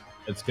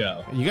 Let's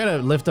go. You gotta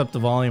lift up the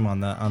volume on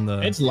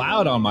the. It's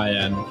loud on my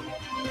end.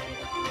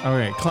 All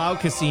right, Cloud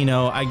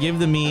Casino. I give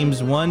the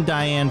memes. One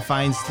Diane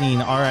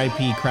Feinstein,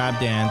 R.I.P. Crab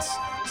Dance.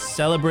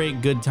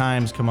 Celebrate good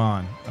times. Come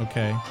on.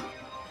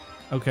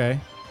 Okay.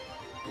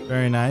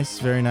 Very nice.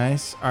 Very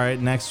nice. All right,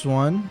 next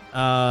one.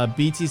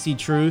 BTC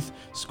Truth.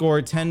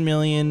 Score 10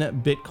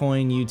 million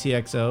Bitcoin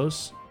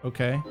UTXOs.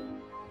 Okay.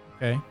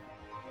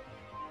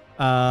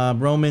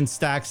 Roman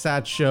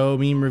Stacksat Show.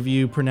 Meme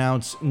review.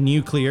 Pronounce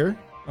nuclear.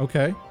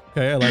 Okay,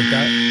 I like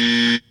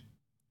that.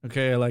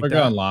 We're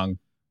going long.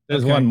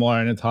 There's one more,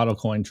 and it's Hodl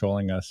Coin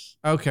trolling us.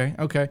 Okay.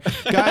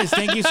 Guys,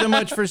 thank you so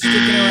much for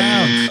sticking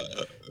around.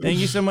 Thank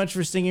you so much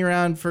for sticking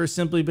around for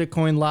Simply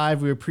Bitcoin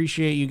Live. We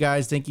appreciate you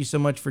guys. Thank you so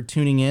much for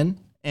tuning in,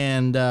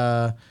 and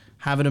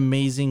have an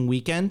amazing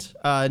weekend.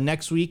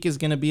 Next week is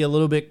going to be a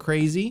little bit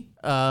crazy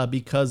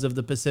because of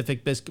the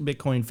Pacific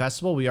Bitcoin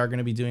Festival. We are going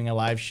to be doing a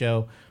live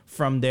show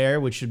from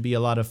there, which should be a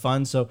lot of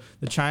fun. So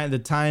the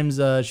times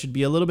should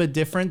be a little bit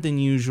different than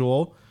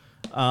usual.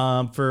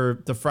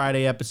 For the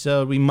Friday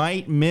episode, we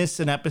might miss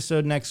an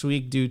episode next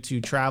week due to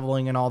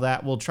traveling and all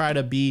that. We'll try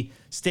to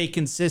stay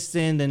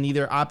consistent, and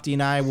either Opti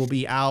and I will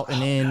be out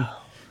and in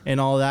and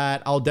all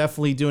that. I'll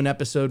definitely do an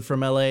episode from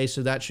LA,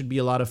 so that should be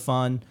a lot of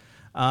fun.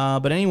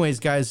 But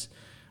anyways, guys,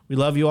 we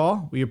love you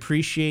all. We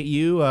appreciate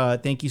you.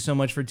 Thank you so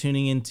much for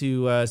tuning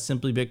into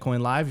Simply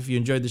Bitcoin Live. If you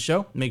enjoyed the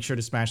show, make sure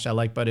to smash that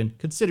like button.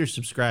 Consider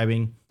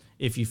subscribing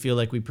if you feel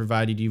like we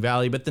provided you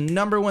value. But the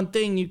number one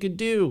thing you could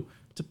do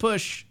to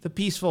push the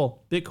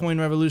peaceful Bitcoin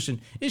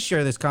revolution is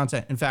share this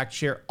content. In fact,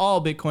 share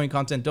all Bitcoin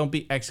content. Don't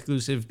be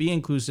exclusive. Be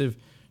inclusive.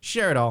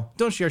 Share it all.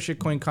 Don't share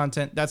shitcoin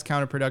content. That's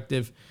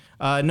counterproductive.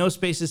 No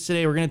spaces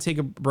today. We're going to take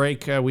a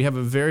break. We have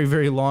a very,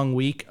 very long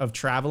week of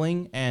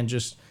traveling and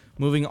just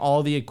moving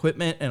all the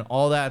equipment and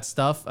all that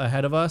stuff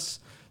ahead of us.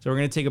 So we're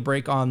going to take a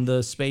break on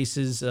the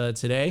spaces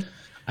today.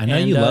 I know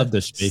you love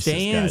the spaces,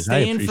 guys.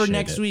 Stay in for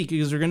next week,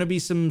 because there are going to be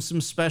some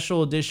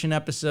special edition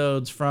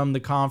episodes from the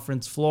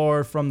conference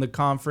floor, from the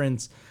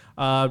conference.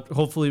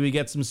 Hopefully we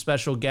get some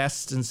special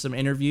guests and some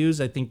interviews.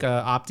 I think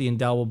Opti and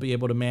Dell will be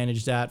able to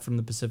manage that from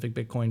the Pacific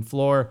Bitcoin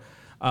floor,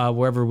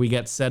 wherever we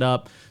get set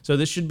up. So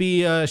this should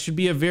be a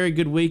very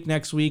good week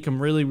next week.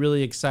 I'm really,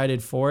 really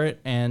excited for it.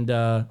 And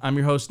I'm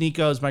your host,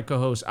 Nico. Is my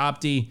co-host,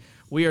 Opti.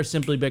 We are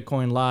Simply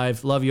Bitcoin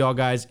Live. Love you all,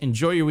 guys.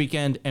 Enjoy your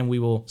weekend, and we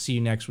will see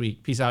you next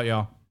week. Peace out,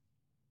 y'all.